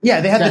fucking. Yeah,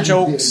 they had the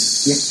jokes.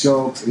 DX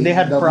jokes. They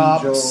had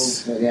props.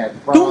 Jokes,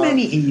 Too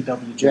many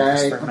AEW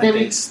jokes for my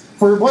taste.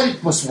 For what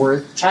it was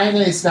worth, China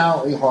is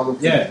now a Hall of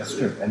Fame. Yeah, that's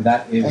true. And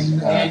that is...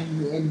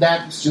 And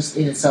that is just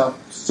in itself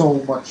so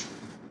much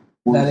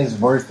worth that is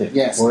worth it.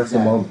 Yes, worth the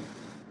moment.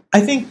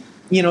 I think,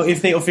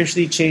 if they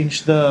officially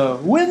change the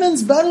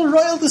Women's Battle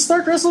Royal to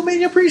start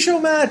WrestleMania pre-show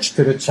match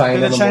to the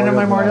China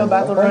Memorial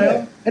Battle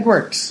Royal, it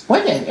works. Why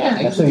not? Yeah,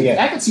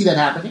 I can see that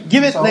happening.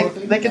 Give it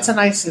it's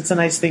a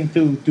nice thing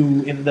to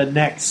do in the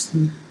next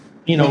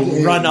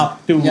run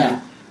up to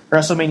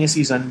WrestleMania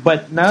season.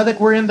 But now that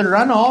we're in the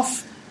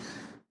runoff,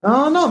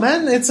 oh no,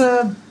 man, it's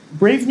a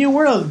brave new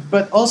world.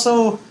 But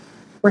also,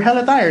 we're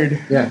hella tired.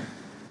 Yeah.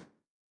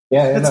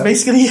 That's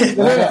basically it.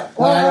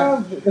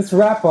 Well, let's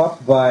wrap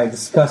up by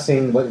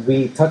discussing what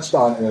we touched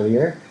on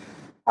earlier.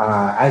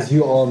 as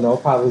you all know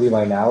probably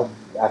by now,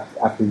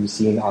 after you've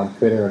seen on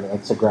Twitter and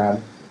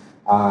Instagram,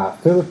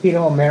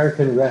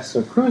 Filipino-American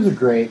wrestler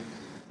Cruiserweight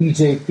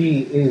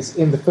TJP is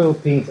in the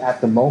Philippines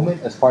at the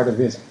moment as part of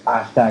his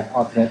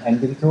 #Ultimate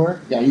Ending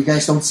Tour. Yeah, you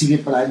guys don't see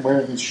it, but I'm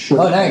wearing his shirt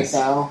nice. right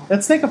now.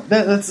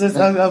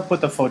 I'll put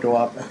the photo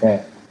up.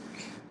 Okay.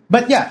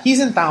 But yeah, he's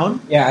in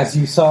town. Yeah, as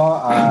you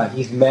saw,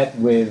 he's met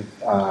with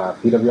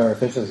PWR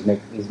officials.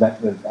 He's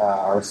met with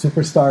our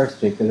superstars,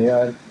 Jake De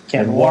Leon,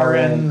 Ken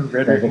Warren,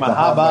 Redrick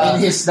Mahaba. In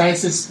his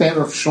nicest pair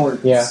of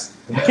shorts. Yeah.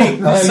 Okay,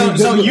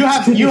 so you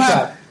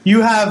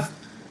have.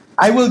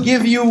 I will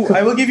give you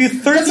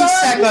 30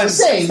 seconds.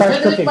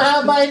 Redrick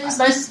Mahaba in his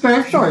nicest pair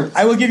of shorts.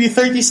 I will give you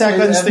 30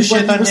 seconds to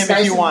shit on him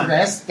if you want.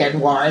 Ken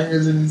Warren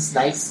is in his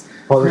nice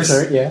polo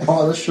shirt. Yeah.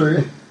 Polo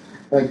shirt.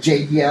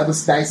 JDL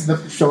was nice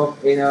enough to show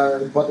up in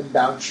a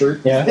button-down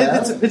shirt.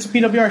 Yeah, it's a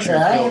PWR shirt.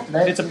 Right,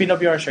 though. It's a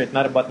PWR shirt,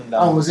 not a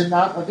button-down. Oh, was it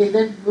not? Okay,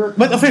 then.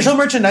 But official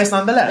merchandise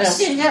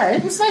nonetheless. Yeah,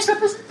 it was nice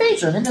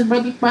representation. And then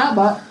Reddick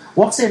Mahaba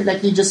walks in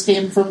like he just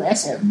came from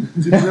SM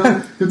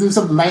to do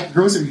some light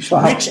grocery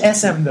shopping. Which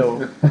SM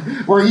though?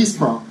 Where he's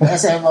from?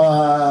 SM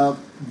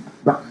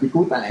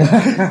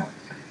Bikutan.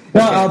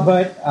 No,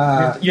 but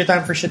your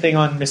time for shitting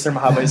on Mr.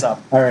 Mahaba is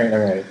up. All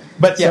right.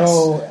 But yes.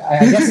 So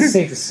I guess it's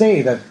safe to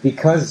say that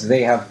because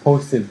they have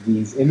posted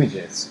these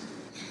images,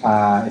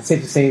 it's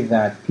safe to say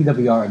that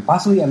PWR and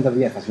possibly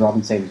MWF, as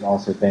Robin said, is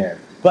also there.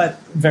 But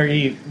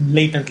very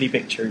latently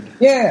pictured.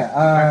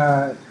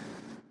 Yeah.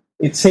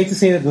 It's safe to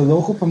say that the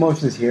local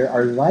promotions here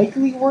are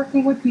likely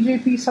working with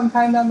TJP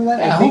sometime down the line.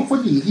 Yeah,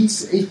 hopefully.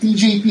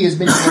 TJP has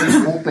been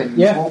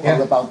very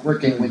vocal about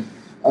working with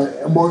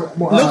more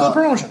local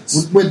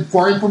promotions. With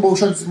foreign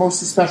promotions,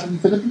 most especially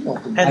Filipino.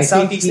 And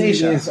Southeast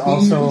Asia. He is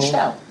also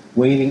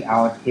waiting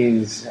out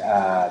his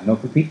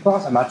no-compete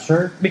clause. I'm not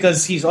sure.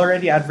 Because he's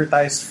already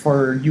advertised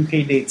for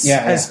UK dates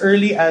as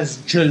early as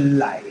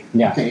July.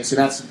 Yeah. Okay, so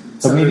that's...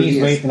 So maybe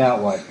he's waiting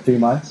out, 3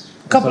 months?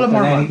 A couple of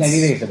more months.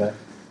 90 days of it.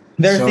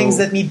 There are things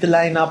that need to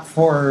line up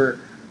for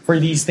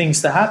these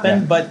things to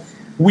happen, but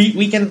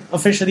we can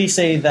officially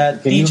say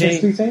that Can TJ... you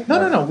officially say?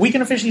 No. We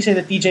can officially say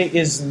that TJ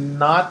is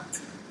not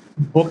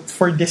booked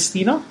for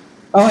Destino.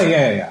 Oh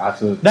yeah,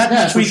 absolutely. That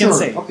much we can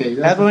say. Okay,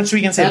 that much we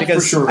can say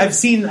because sure. I've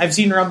seen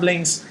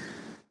rumblings.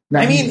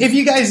 I mean, if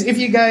you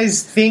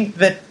guys think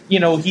that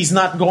he's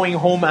not going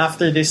home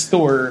after this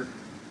tour,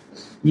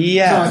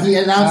 yeah. No, he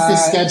announced his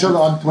schedule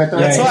on Twitter.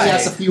 That's why. He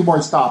has a few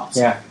more stops.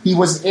 Yeah. He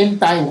was in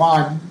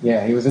Taiwan.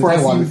 Yeah, he was in for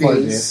Taiwan a few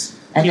days.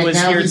 And he was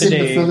now here he's today.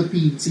 in the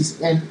Philippines.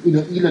 He's in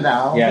Iloilo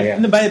now. Yeah.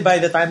 And by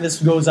the time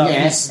this goes out,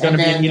 he's going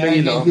to be in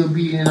Iloilo. He'll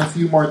be in a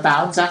few more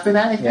towns after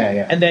that, I think.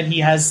 Yeah. And then he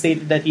has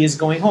stated that he is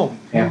going home.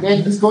 Yeah. And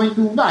then he's going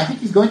to... No, I think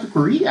he's going to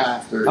Korea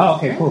after. Oh,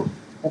 okay, cool.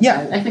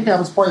 Yeah. I think that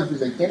was part of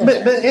his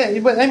itinerary.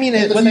 But I mean,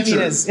 what I mean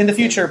is, in the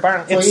future,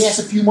 so he has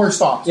a few more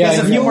stops. Yeah, he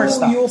has a few more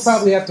stops. You'll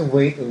probably have to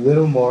wait a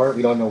little more.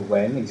 We don't know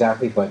when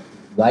exactly, but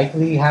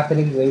likely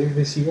happening later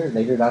this year,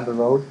 later down the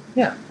road.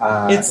 Yeah.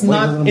 It's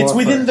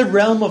within the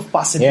realm of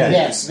possibility.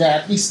 Yes,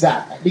 at least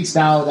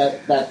now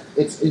that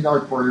it's in our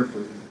order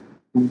for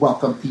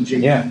welcome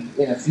TJP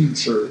in a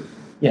future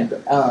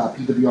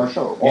PWR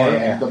show or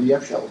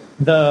MWF show.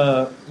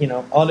 The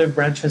olive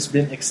branch has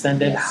been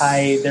extended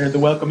high. The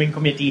welcoming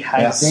committee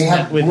has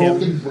met with him. They have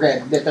broken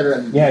bread,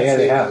 literally. Yeah,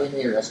 they have. In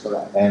a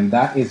restaurant. And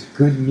that is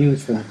good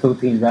news for the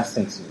Philippine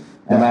wrestling scene,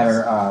 no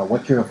matter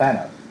what you're a fan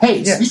of.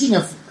 Hey, speaking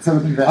of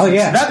Philippine wrestling,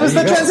 that was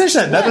the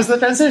transition. That was the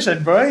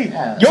transition, boy.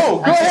 Yeah. Yo,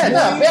 go ahead.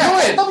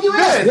 Do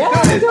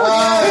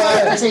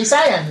it. SA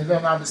Cyan, if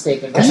I'm not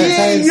mistaken. SA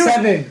Cyan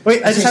 7.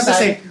 Wait, I just have to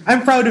say,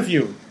 I'm proud of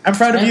you. I'm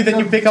proud of you that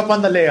you pick up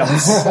on the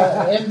layouts.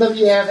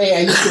 MWF, I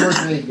used to work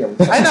radio.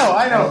 I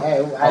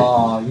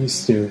know.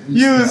 Used to.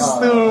 You used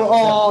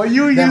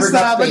to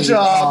have a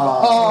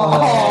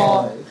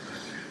job.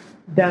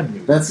 Damn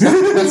you. Let's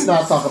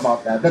not talk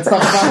about that. Let's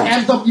talk about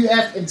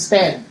MWF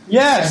instead.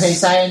 Yes.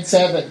 SA Cyan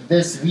 7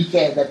 this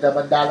weekend at the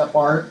Mandala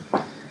Park.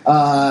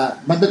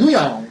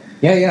 Mandaluyong.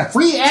 Yeah.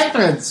 Free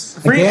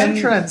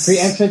entrance,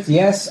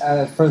 yes.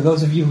 For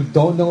those of you who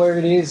don't know where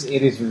it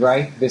is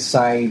right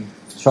beside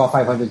Shaw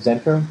 500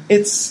 Zentrum.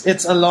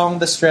 It's along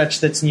the stretch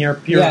that's near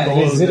Pure Gold.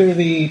 It's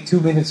literally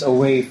 2 minutes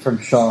away from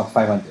Shaw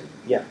 500.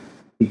 Yeah.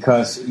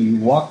 Because you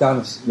walk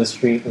down the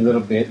street a little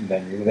bit and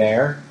then you're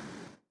there.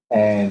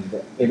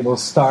 And it will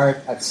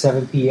start at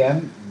 7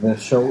 p.m. The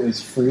show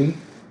is free.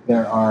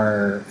 There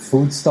are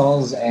food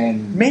stalls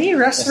and many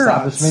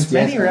restaurants.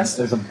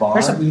 There's a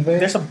bar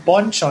There's a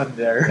bunch on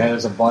there. Yeah,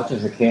 there's a bunch.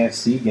 There's a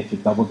KFC. Get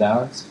your double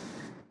downs.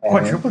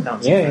 Quadruple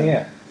downs.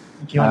 Yeah.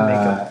 If you want to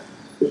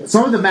make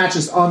some of the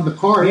matches on the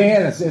card.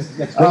 Let's go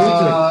into it.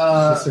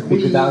 Mr.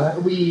 Big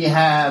we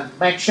have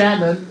Mike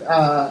Shannon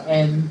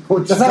and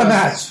Coach. That's not a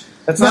match.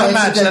 That's not a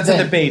match. That's a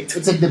debate.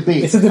 It's a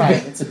debate.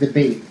 It's a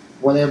debate.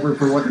 Whatever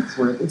for what it's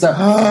worth. It's a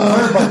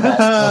verbal match.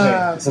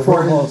 Okay. It's a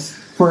verbal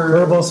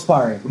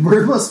sparring.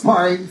 Verbal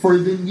sparring for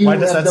the new Why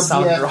does that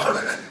sound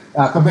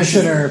wrong?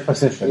 Commissioner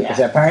position. Because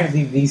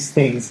apparently these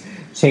things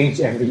change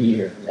every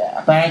year. Yeah,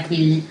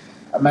 apparently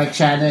Mike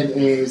Shannon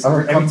is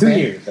Or every 2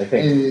 years, I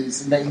think.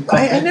 Is the I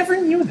incumbent.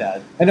 never knew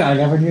that. I know, I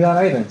never knew that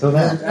either until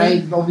now. And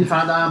I only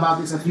found out about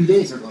this a few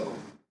days ago.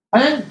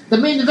 And then the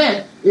main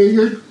event is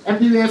your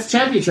MWF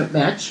Championship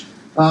match.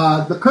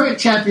 The current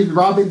champion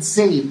Robin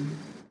Sane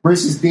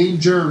versus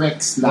Danger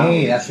Rex Lao.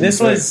 Hey, that's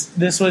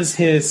This was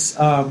his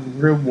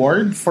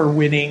reward for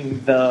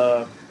winning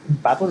the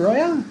Battle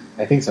Royale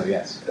I think so,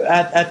 yes.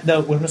 at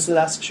the when was the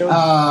last show?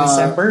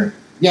 December.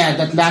 Yeah,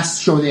 that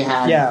last show they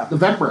had. Yeah.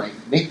 November, I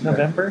think.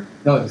 November.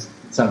 No, it's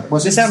December.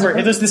 Was it December.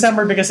 It was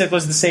December because it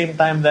was the same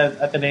time that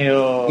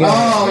Ateneo.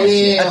 Oh,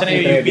 yeah.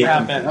 Ateneo Okay. UP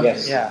happened.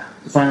 Yes. Yeah.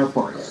 The Final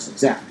Four, yes,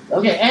 exactly.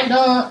 Okay, and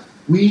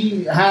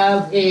we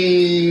have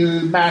a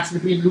match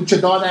between Lucha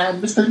Donna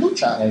and Mr.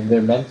 Lucha. And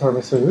their mentor,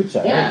 Mr.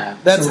 Lucha. Yeah.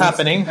 That's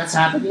happening. That's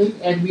happening.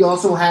 And we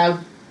also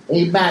have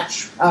a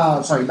match,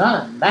 sorry,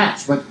 not a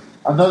match, but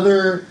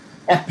another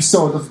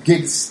episode of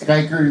Gig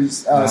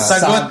Strikers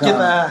Sagot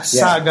kita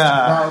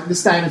saga.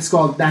 This time it's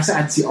called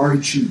Nasaan si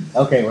Archie.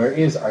 Okay, where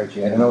is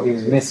Archie? I don't know, he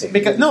was missing.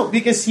 Because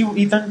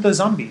he turned to a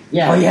zombie.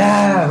 Yeah. Oh,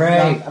 yeah,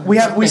 right.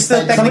 We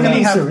still technically Somebody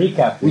needs have. to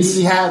recap this.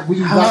 We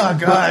got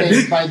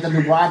booked by the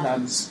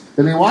Liwanags.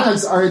 The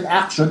Liwanags are in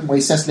action.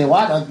 Moises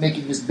Liwanag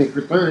making his big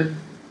return.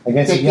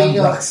 Against the Young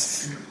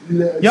Bucks.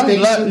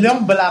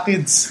 Young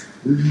Balakids.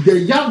 The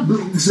Young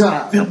Bucks.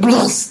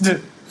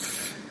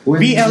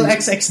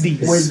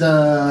 BLXXDs. With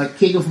the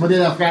King of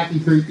Manila, Frankie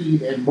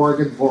 13, and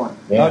Morgan Vaughn.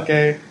 Yeah.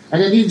 Okay.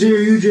 And then Ninja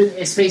Ryujin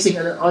is facing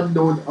an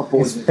unknown He's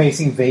opponent.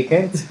 facing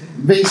Vacant.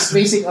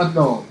 Facing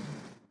unknown.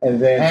 And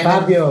then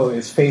Fabio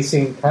is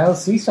facing Kyle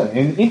Caesar.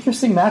 An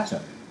interesting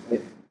matchup.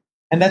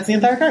 And that's the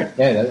entire card.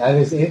 Yeah, that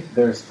is it.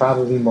 There's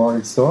probably more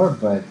in store,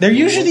 but... There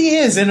usually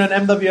is in an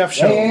MWF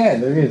show. Yeah,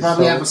 there is.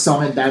 Probably have a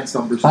song and dance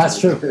number. That's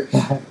true.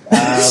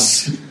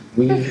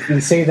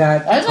 We say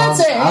that I'm not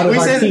saying. out of We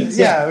our say, cheeks.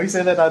 yeah, we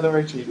say that out of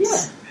our cheeks.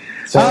 Yeah.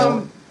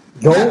 So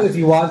go if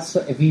you want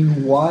a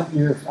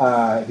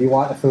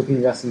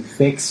Philippine wrestling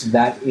fix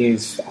that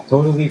is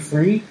totally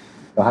free. You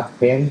don't have to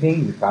pay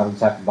anything. You probably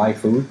just have to buy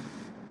food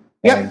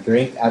and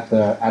drink at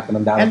the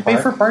Mandala And pay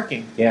Park. for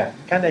parking. Yeah.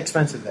 Kind of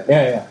expensive there.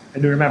 Yeah. I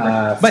do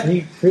remember. But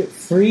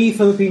free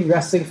Philippine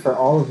wrestling for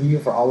all of you,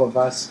 for all of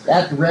us.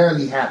 That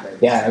rarely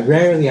happens. Yeah, it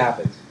rarely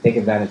happens. Take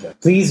advantage of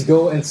it. Please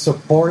go and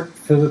support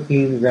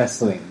Philippine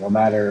wrestling, no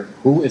matter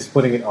who is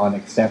putting it on,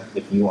 except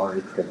if you are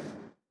a criminal.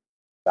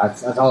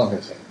 That's all I'm going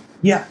to say.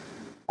 Yeah.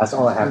 That's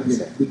all I have to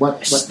say. What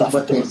they say.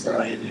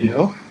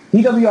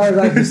 PWR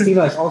Live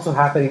Festiva is also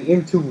happening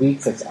in 2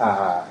 weeks. It's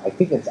I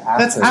think it's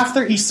after. That's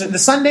after Easter. The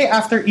Sunday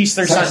after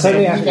Easter Sunday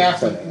Sunday. after Week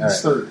after Sunday. All right.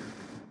 Easter.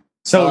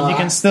 So you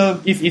can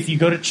still, if you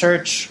go to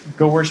church,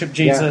 go worship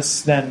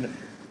Jesus, then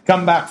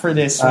come back for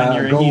this when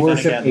you're a go heathen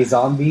worship again. a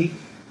zombie.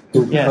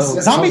 who Yes,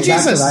 comes zombie back to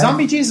Jesus, life-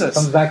 zombie Jesus.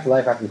 comes back to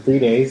life after 3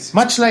 days.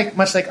 Much like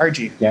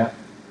RG. Yeah,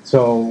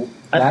 so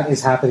that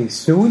is happening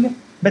soon.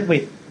 But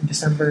wait,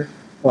 December.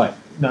 What?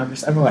 No, I'm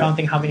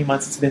counting how many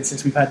months it's been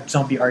since we've had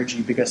zombie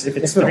RG. Because if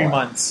it's It's been a 3 while.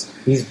 months,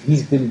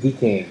 He's been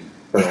decaying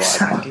for a while.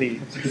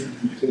 exactly.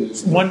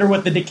 Wonder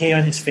what the decay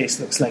on his face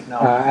looks like now.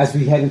 As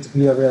we head into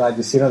PWR Live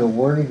Festiva, the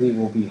word we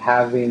will be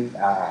having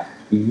the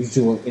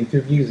usual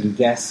interviews and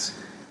guests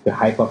to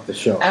hype up the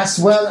show. As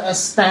well as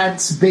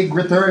Stan's big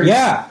return.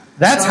 Yeah,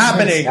 That's From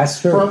happening. that's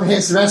true. From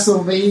his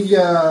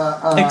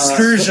WrestleMania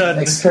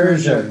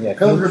Excursion. Yeah,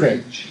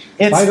 pilgrimage.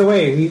 By the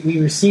way, we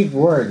received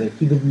word that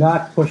he did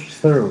not push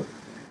through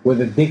with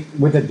the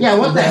Yeah,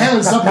 what the hell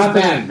is up with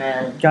that, happening.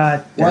 man?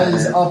 God. What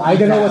is up I with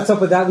don't know that? what's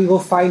up with that. We will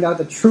find out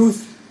the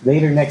truth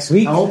later next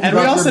week. I hope And you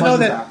we got also your know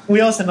money that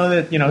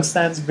back.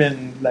 Stan's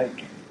been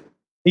like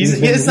He's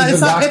been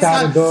locked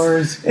out of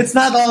doors. it's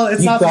not all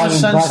He's all gone in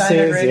sunshine buses,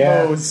 and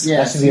rainbows.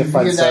 Yes, That should be a you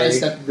fun realize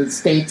story. that the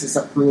States is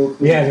a cruel.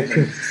 Yeah,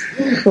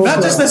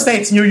 Not just the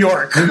States, New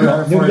York. New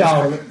York. It's New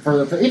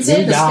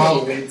in the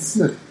York.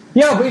 States.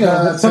 Yeah, but you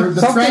know,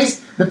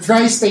 The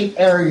tri-state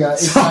area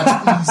is not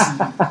easy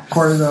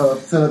for the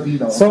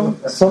Filipinos.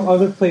 some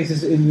other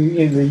places in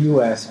the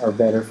U.S. are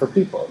better for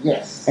people.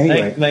 Yes.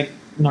 Anyway, Like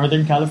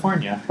Northern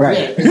California.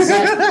 right. Yeah,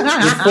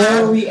 exactly.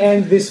 Before we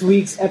end this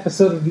week's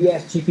episode of the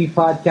SGP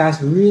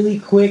podcast, really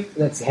quick,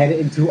 let's head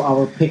into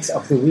our picks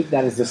of the week.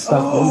 That is the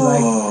stuff we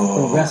like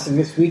from wrestling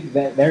this week.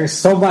 There is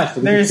so much.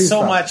 There is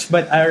so much,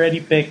 but I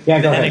already picked Yeah,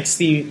 the go ahead.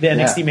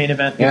 NXT main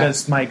event Yeah.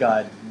 because my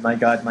God. Your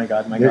God.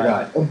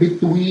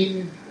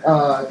 Between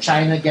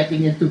China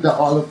getting into the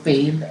Hall of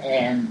Fame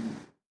and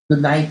the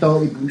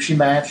Naito Ibushi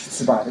match, that's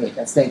about it.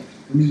 That's like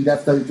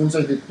those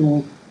are the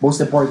two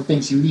most important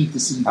things you need to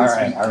see this All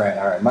right, week. all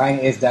right. Mine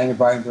is Daniel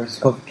Bryan versus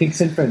Kofi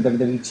Kingston for the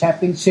WWE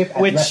Championship at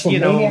Which,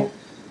 WrestleMania.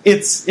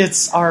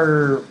 it's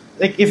our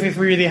like if we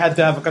really had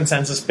to have a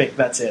consensus pick,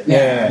 that's it.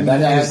 Yeah, I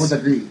that would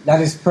agree.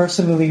 That is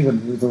personally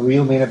the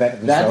real main event of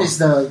the That show. is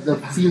the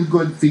feel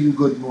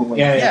good moment.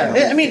 Yeah.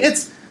 I mean,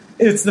 it's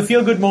the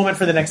feel good moment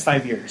for the next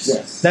 5 years.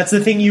 Yes. That's the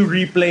thing you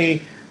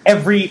replay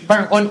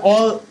on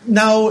all.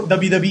 Now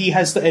WWE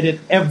has to edit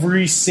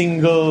every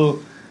single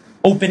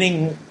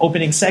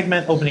opening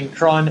segment, opening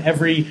cron,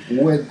 every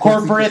With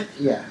corporate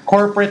yeah.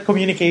 corporate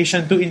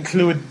communication to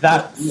include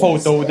that Yes,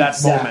 photo, that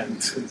exactly,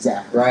 moment.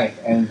 Exactly. Right,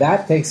 and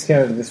that takes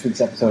care of this week's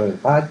episode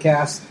of the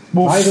podcast.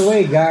 Oof. By the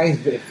way,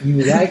 guys, if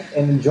you like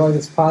and enjoy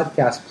this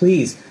podcast,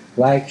 please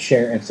like,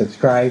 share, and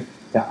subscribe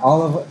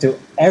to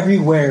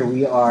everywhere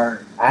we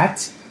are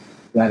at.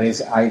 That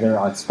is either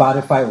on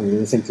Spotify, where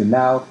you're listening to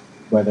now,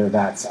 whether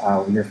that's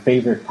your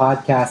favorite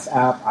podcast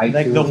app, iTunes,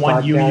 Like the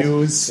one you podcast,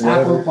 use.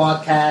 Apple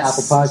Podcasts.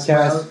 Apple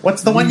Podcasts.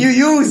 What's the one you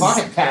use?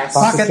 Pocket Cast.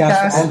 Pocket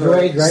Cast,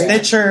 Android,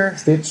 right? Stitcher,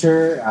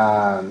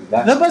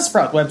 the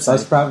Buzzsprout website.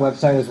 Buzzsprout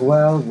website as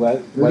well.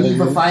 Leave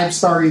a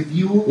 5-star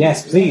review.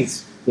 Yes,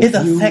 please. It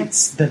If you-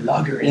 affects the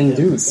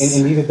logarithms.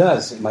 Indeed it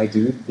does, my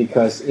dude.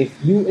 Because if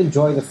you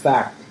enjoy the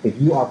fact, if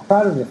you are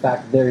proud of the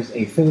fact there's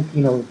a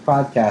Filipino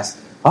podcast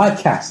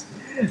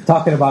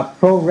talking about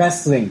pro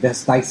wrestling,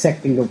 that's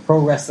dissecting the pro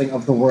wrestling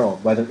of the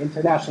world, whether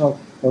international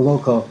or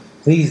local,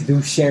 please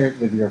do share it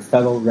with your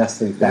fellow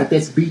wrestling fans.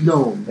 Let it be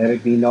known. Let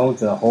it be known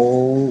to the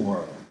whole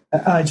world.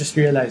 I just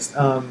realized,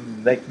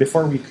 like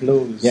before we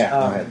close, Yeah, go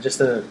ahead.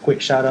 just a quick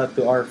shout out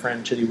to our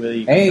friend Chili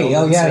Willy. Hey,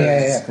 oh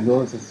yeah.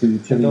 Condolences to Chili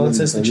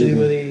Condolences to Chili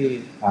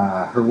Willy.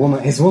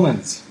 Willy. His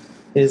woman's.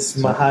 His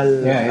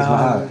mahal. Yeah, his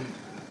mahal.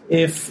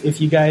 If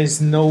you guys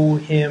know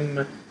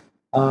him,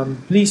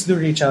 please do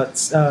reach out.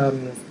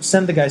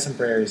 Send the guy some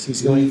prayers.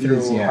 He's going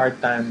through hard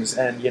times,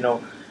 and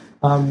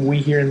we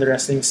here in the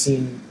wrestling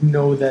scene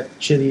know that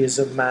Chili is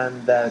a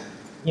man that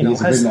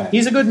he's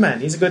a good man.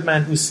 He's a good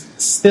man who's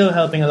still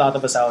helping a lot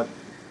of us out,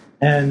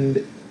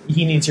 and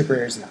he needs your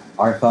prayers now.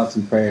 Our thoughts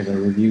and prayers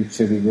are with you,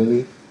 Chili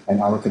Willy,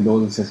 and our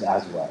condolences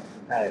as well.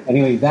 Right.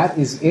 Anyway, that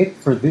is it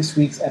for this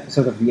week's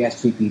episode of the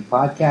SGP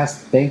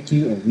podcast. Thank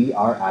you, and we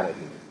are out of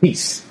here.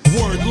 Peace.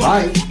 Word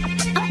life.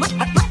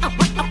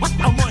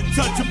 I'm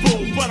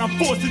untouchable, but I'm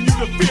forcing you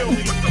to feel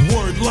me.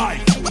 Word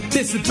life.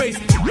 This is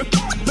basic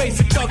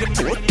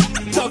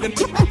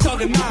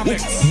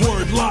thugonomics.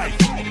 Word life.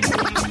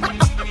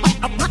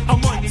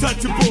 I'm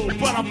untouchable,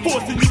 but I'm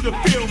forcing you to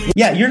feel me.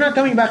 Yeah, you're not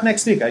coming back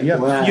next week. You're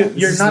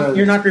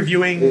not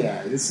reviewing.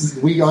 Yeah,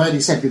 we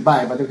already said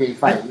goodbye, but okay,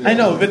 fine. I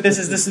know, but this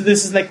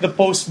is like the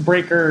post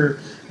breaker,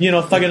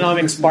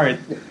 thugonomics part.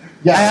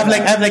 Yeah, I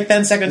have like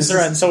 10 seconds to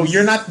run, so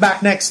you're not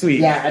back next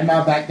week. Yeah, I'm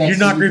not back next week.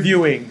 You're not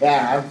reviewing.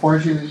 Yeah,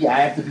 unfortunately, I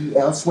have to be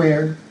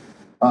elsewhere.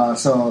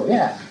 So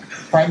yeah,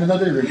 find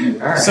another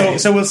review. All right.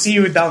 So we'll see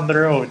you down the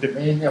road.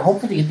 And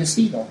hopefully in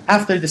Destino.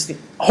 After Destino.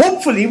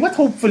 Hopefully? What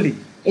hopefully?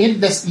 In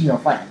Destino,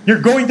 fine. You're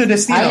going to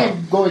Destino? I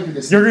am going to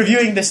Destino. You're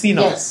reviewing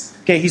Destino? Yes.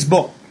 Okay, he's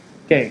booked.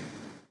 Okay.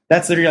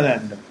 That's the real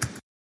end.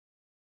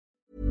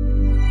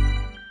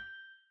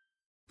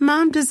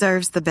 Mom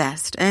deserves the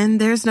best, and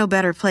there's no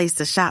better place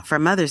to shop for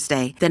Mother's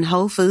Day than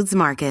Whole Foods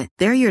Market.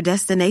 They're your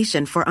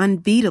destination for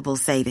unbeatable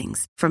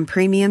savings, from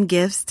premium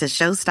gifts to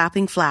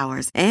show-stopping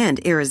flowers and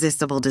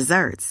irresistible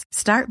desserts.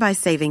 Start by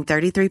saving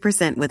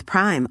 33% with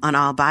Prime on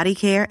all body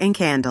care and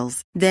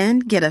candles. Then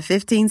get a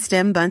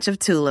 15-stem bunch of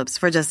tulips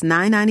for just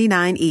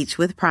 $9.99 each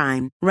with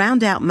Prime.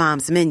 Round out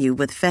Mom's menu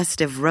with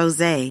festive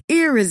rosé,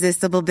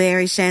 irresistible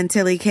berry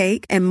chantilly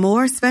cake, and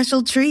more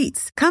special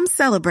treats. Come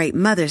celebrate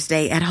Mother's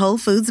Day at Whole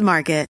Foods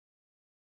Market.